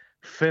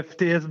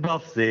 50th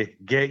birthday,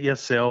 get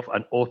yourself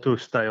an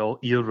Otto-style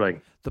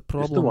earring. The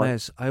problem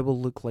is, I will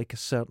look like a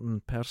certain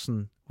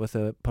person with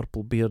a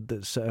purple beard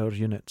that's at our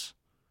units.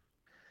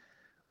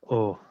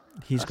 Oh.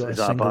 He's got a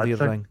single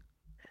earring.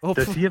 Oh,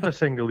 does he have a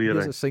single earring?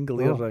 He has a single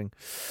earring.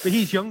 But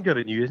he's younger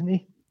than you, isn't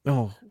he?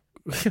 Oh.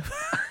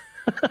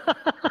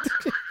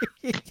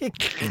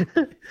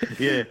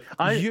 Yeah.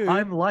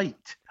 I'm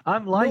light.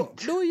 I'm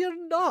light. No,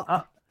 you're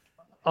not.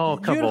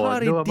 Come you're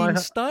on. Harry Dean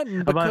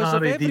Stanton because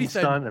of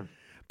everything.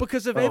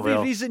 Because of every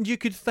reason you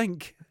could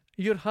think,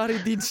 you're Harry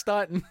Dean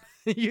Stanton.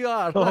 You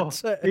are.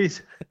 That's it.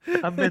 He's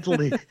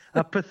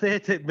a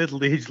pathetic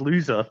middle-aged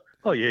loser.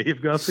 Oh yeah,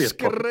 you've got a fair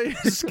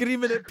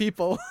screaming at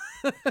people.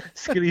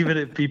 Screaming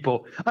at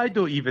people. I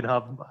don't even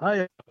have. I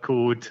have a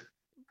code.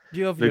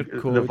 You have your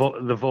code.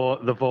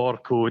 The VOR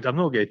code. I'm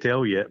not going to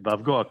tell you, but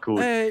I've got a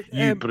code.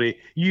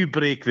 You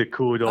break the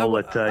code all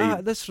the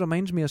time. This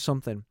reminds me of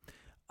something.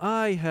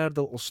 I heard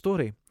a little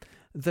story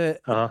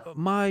that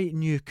my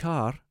new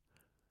car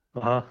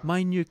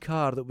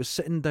that was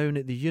sitting down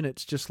at the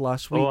units just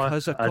last week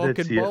has a cock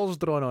and balls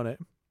drawn on it.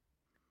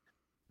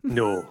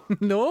 No.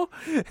 No?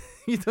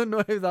 You don't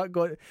know how that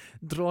got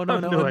drawn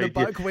on it on the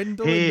back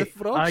window in the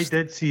frost? I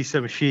did see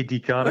some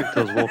shady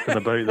characters walking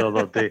about the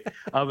other day.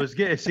 I was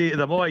going to say to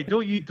them,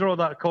 don't you draw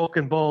that cock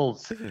and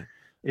balls,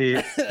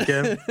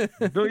 Kim.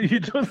 Don't you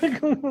draw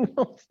that cock and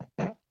balls?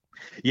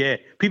 Yeah,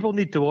 people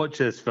need to watch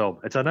this film.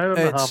 It's an hour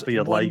and a half of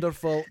your life. It's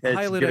wonderful.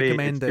 Highly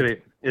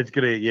recommended. It's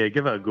great. Yeah,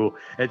 give it a go.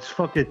 It's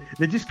fucking.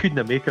 They just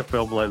couldn't make a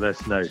film like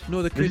this now.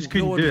 No, they couldn't.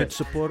 No one would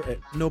support it.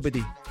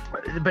 Nobody.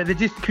 But they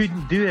just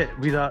couldn't do it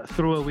with that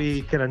throwaway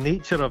kind of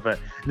nature of it.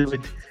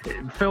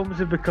 Films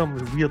have become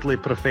weirdly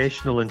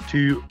professional and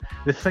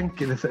they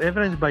think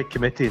everything's by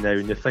committee now,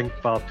 and they think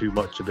far too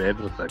much about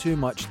everything. Too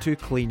much, too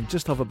clean.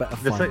 Just have a bit of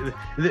fun.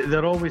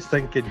 They're always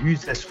thinking,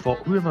 who's this for?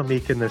 Who am I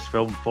making this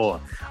film for?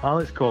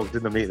 Alex Cox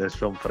didn't make this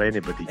film for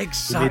anybody.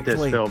 Exactly. He made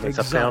this film. It's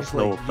a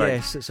personal thing.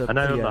 Yes, it's an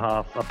hour and a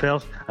half.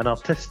 An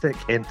artistic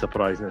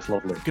enterprise, and it's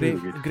lovely.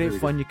 Great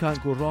fun. You can't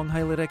go wrong.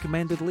 Highly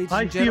recommended, ladies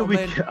and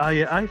gentlemen.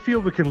 I feel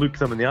we can look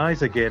them in the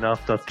eyes again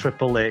after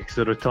Triple X,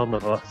 The Return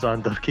of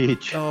Alexander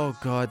Cage. Oh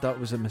God, that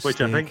was a mistake.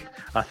 Which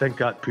I think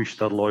that pushed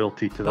their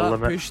loyalty to the limit.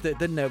 That pushed it,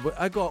 didn't it?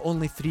 I got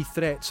only 3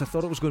 threats. I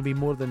thought it was going to be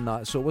more than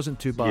that, so it wasn't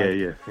too bad.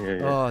 Yeah.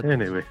 Oh,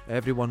 anyway,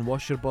 everyone,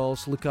 wash your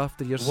balls. Look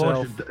after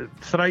yourself.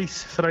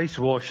 Thrice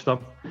wash them.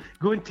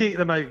 Go and take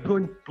them out. Go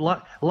and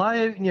lie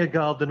out in your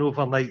garden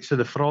overnight so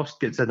the frost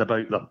gets in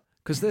about them.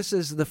 Because this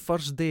is the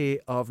first day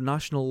of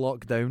national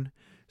lockdown,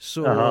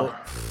 so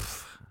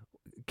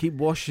keep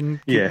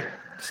washing.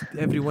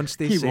 Everyone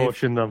stay safe. Keep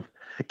washing them.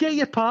 Get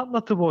your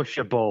partner to wash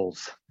your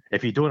balls.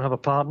 If you don't have a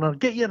partner,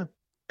 get your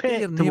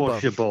pet to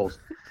wash your balls.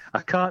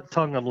 A cat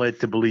tongue, I'm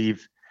led to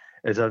believe,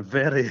 is a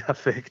very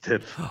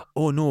effective.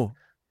 Oh no,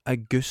 a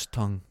goose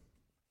tongue.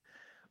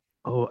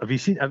 Oh, have you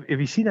seen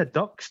a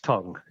duck's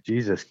tongue?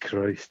 Jesus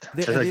Christ!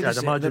 I'd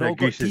imagine they've all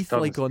got teeth tongues.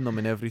 like on them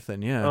and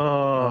everything. Yeah.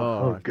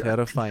 Oh God,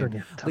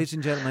 terrifying. Ladies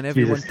and gentlemen,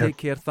 everyone, take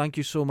care. Thank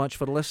you so much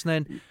for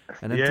listening.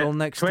 And until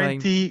next time.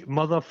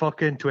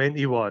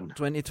 2021.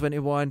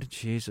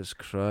 Jesus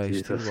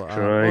Christ.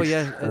 Oh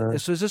yeah.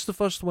 So is this the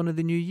first one of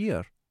the new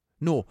year?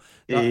 No,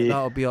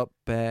 that'll be up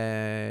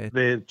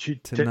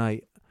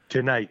tonight.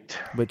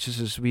 Which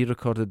is we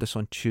recorded this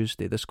on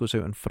Tuesday. This goes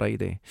out on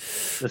Friday.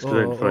 This goes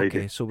out on Friday.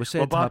 Okay, so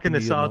we're back in the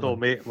saddle,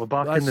 mate. We're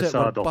back in the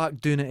saddle. We're back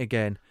doing it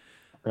again.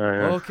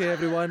 Okay,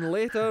 everyone.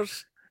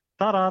 Laters.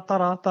 Ta-ra,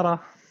 ta-ra, ta-ra.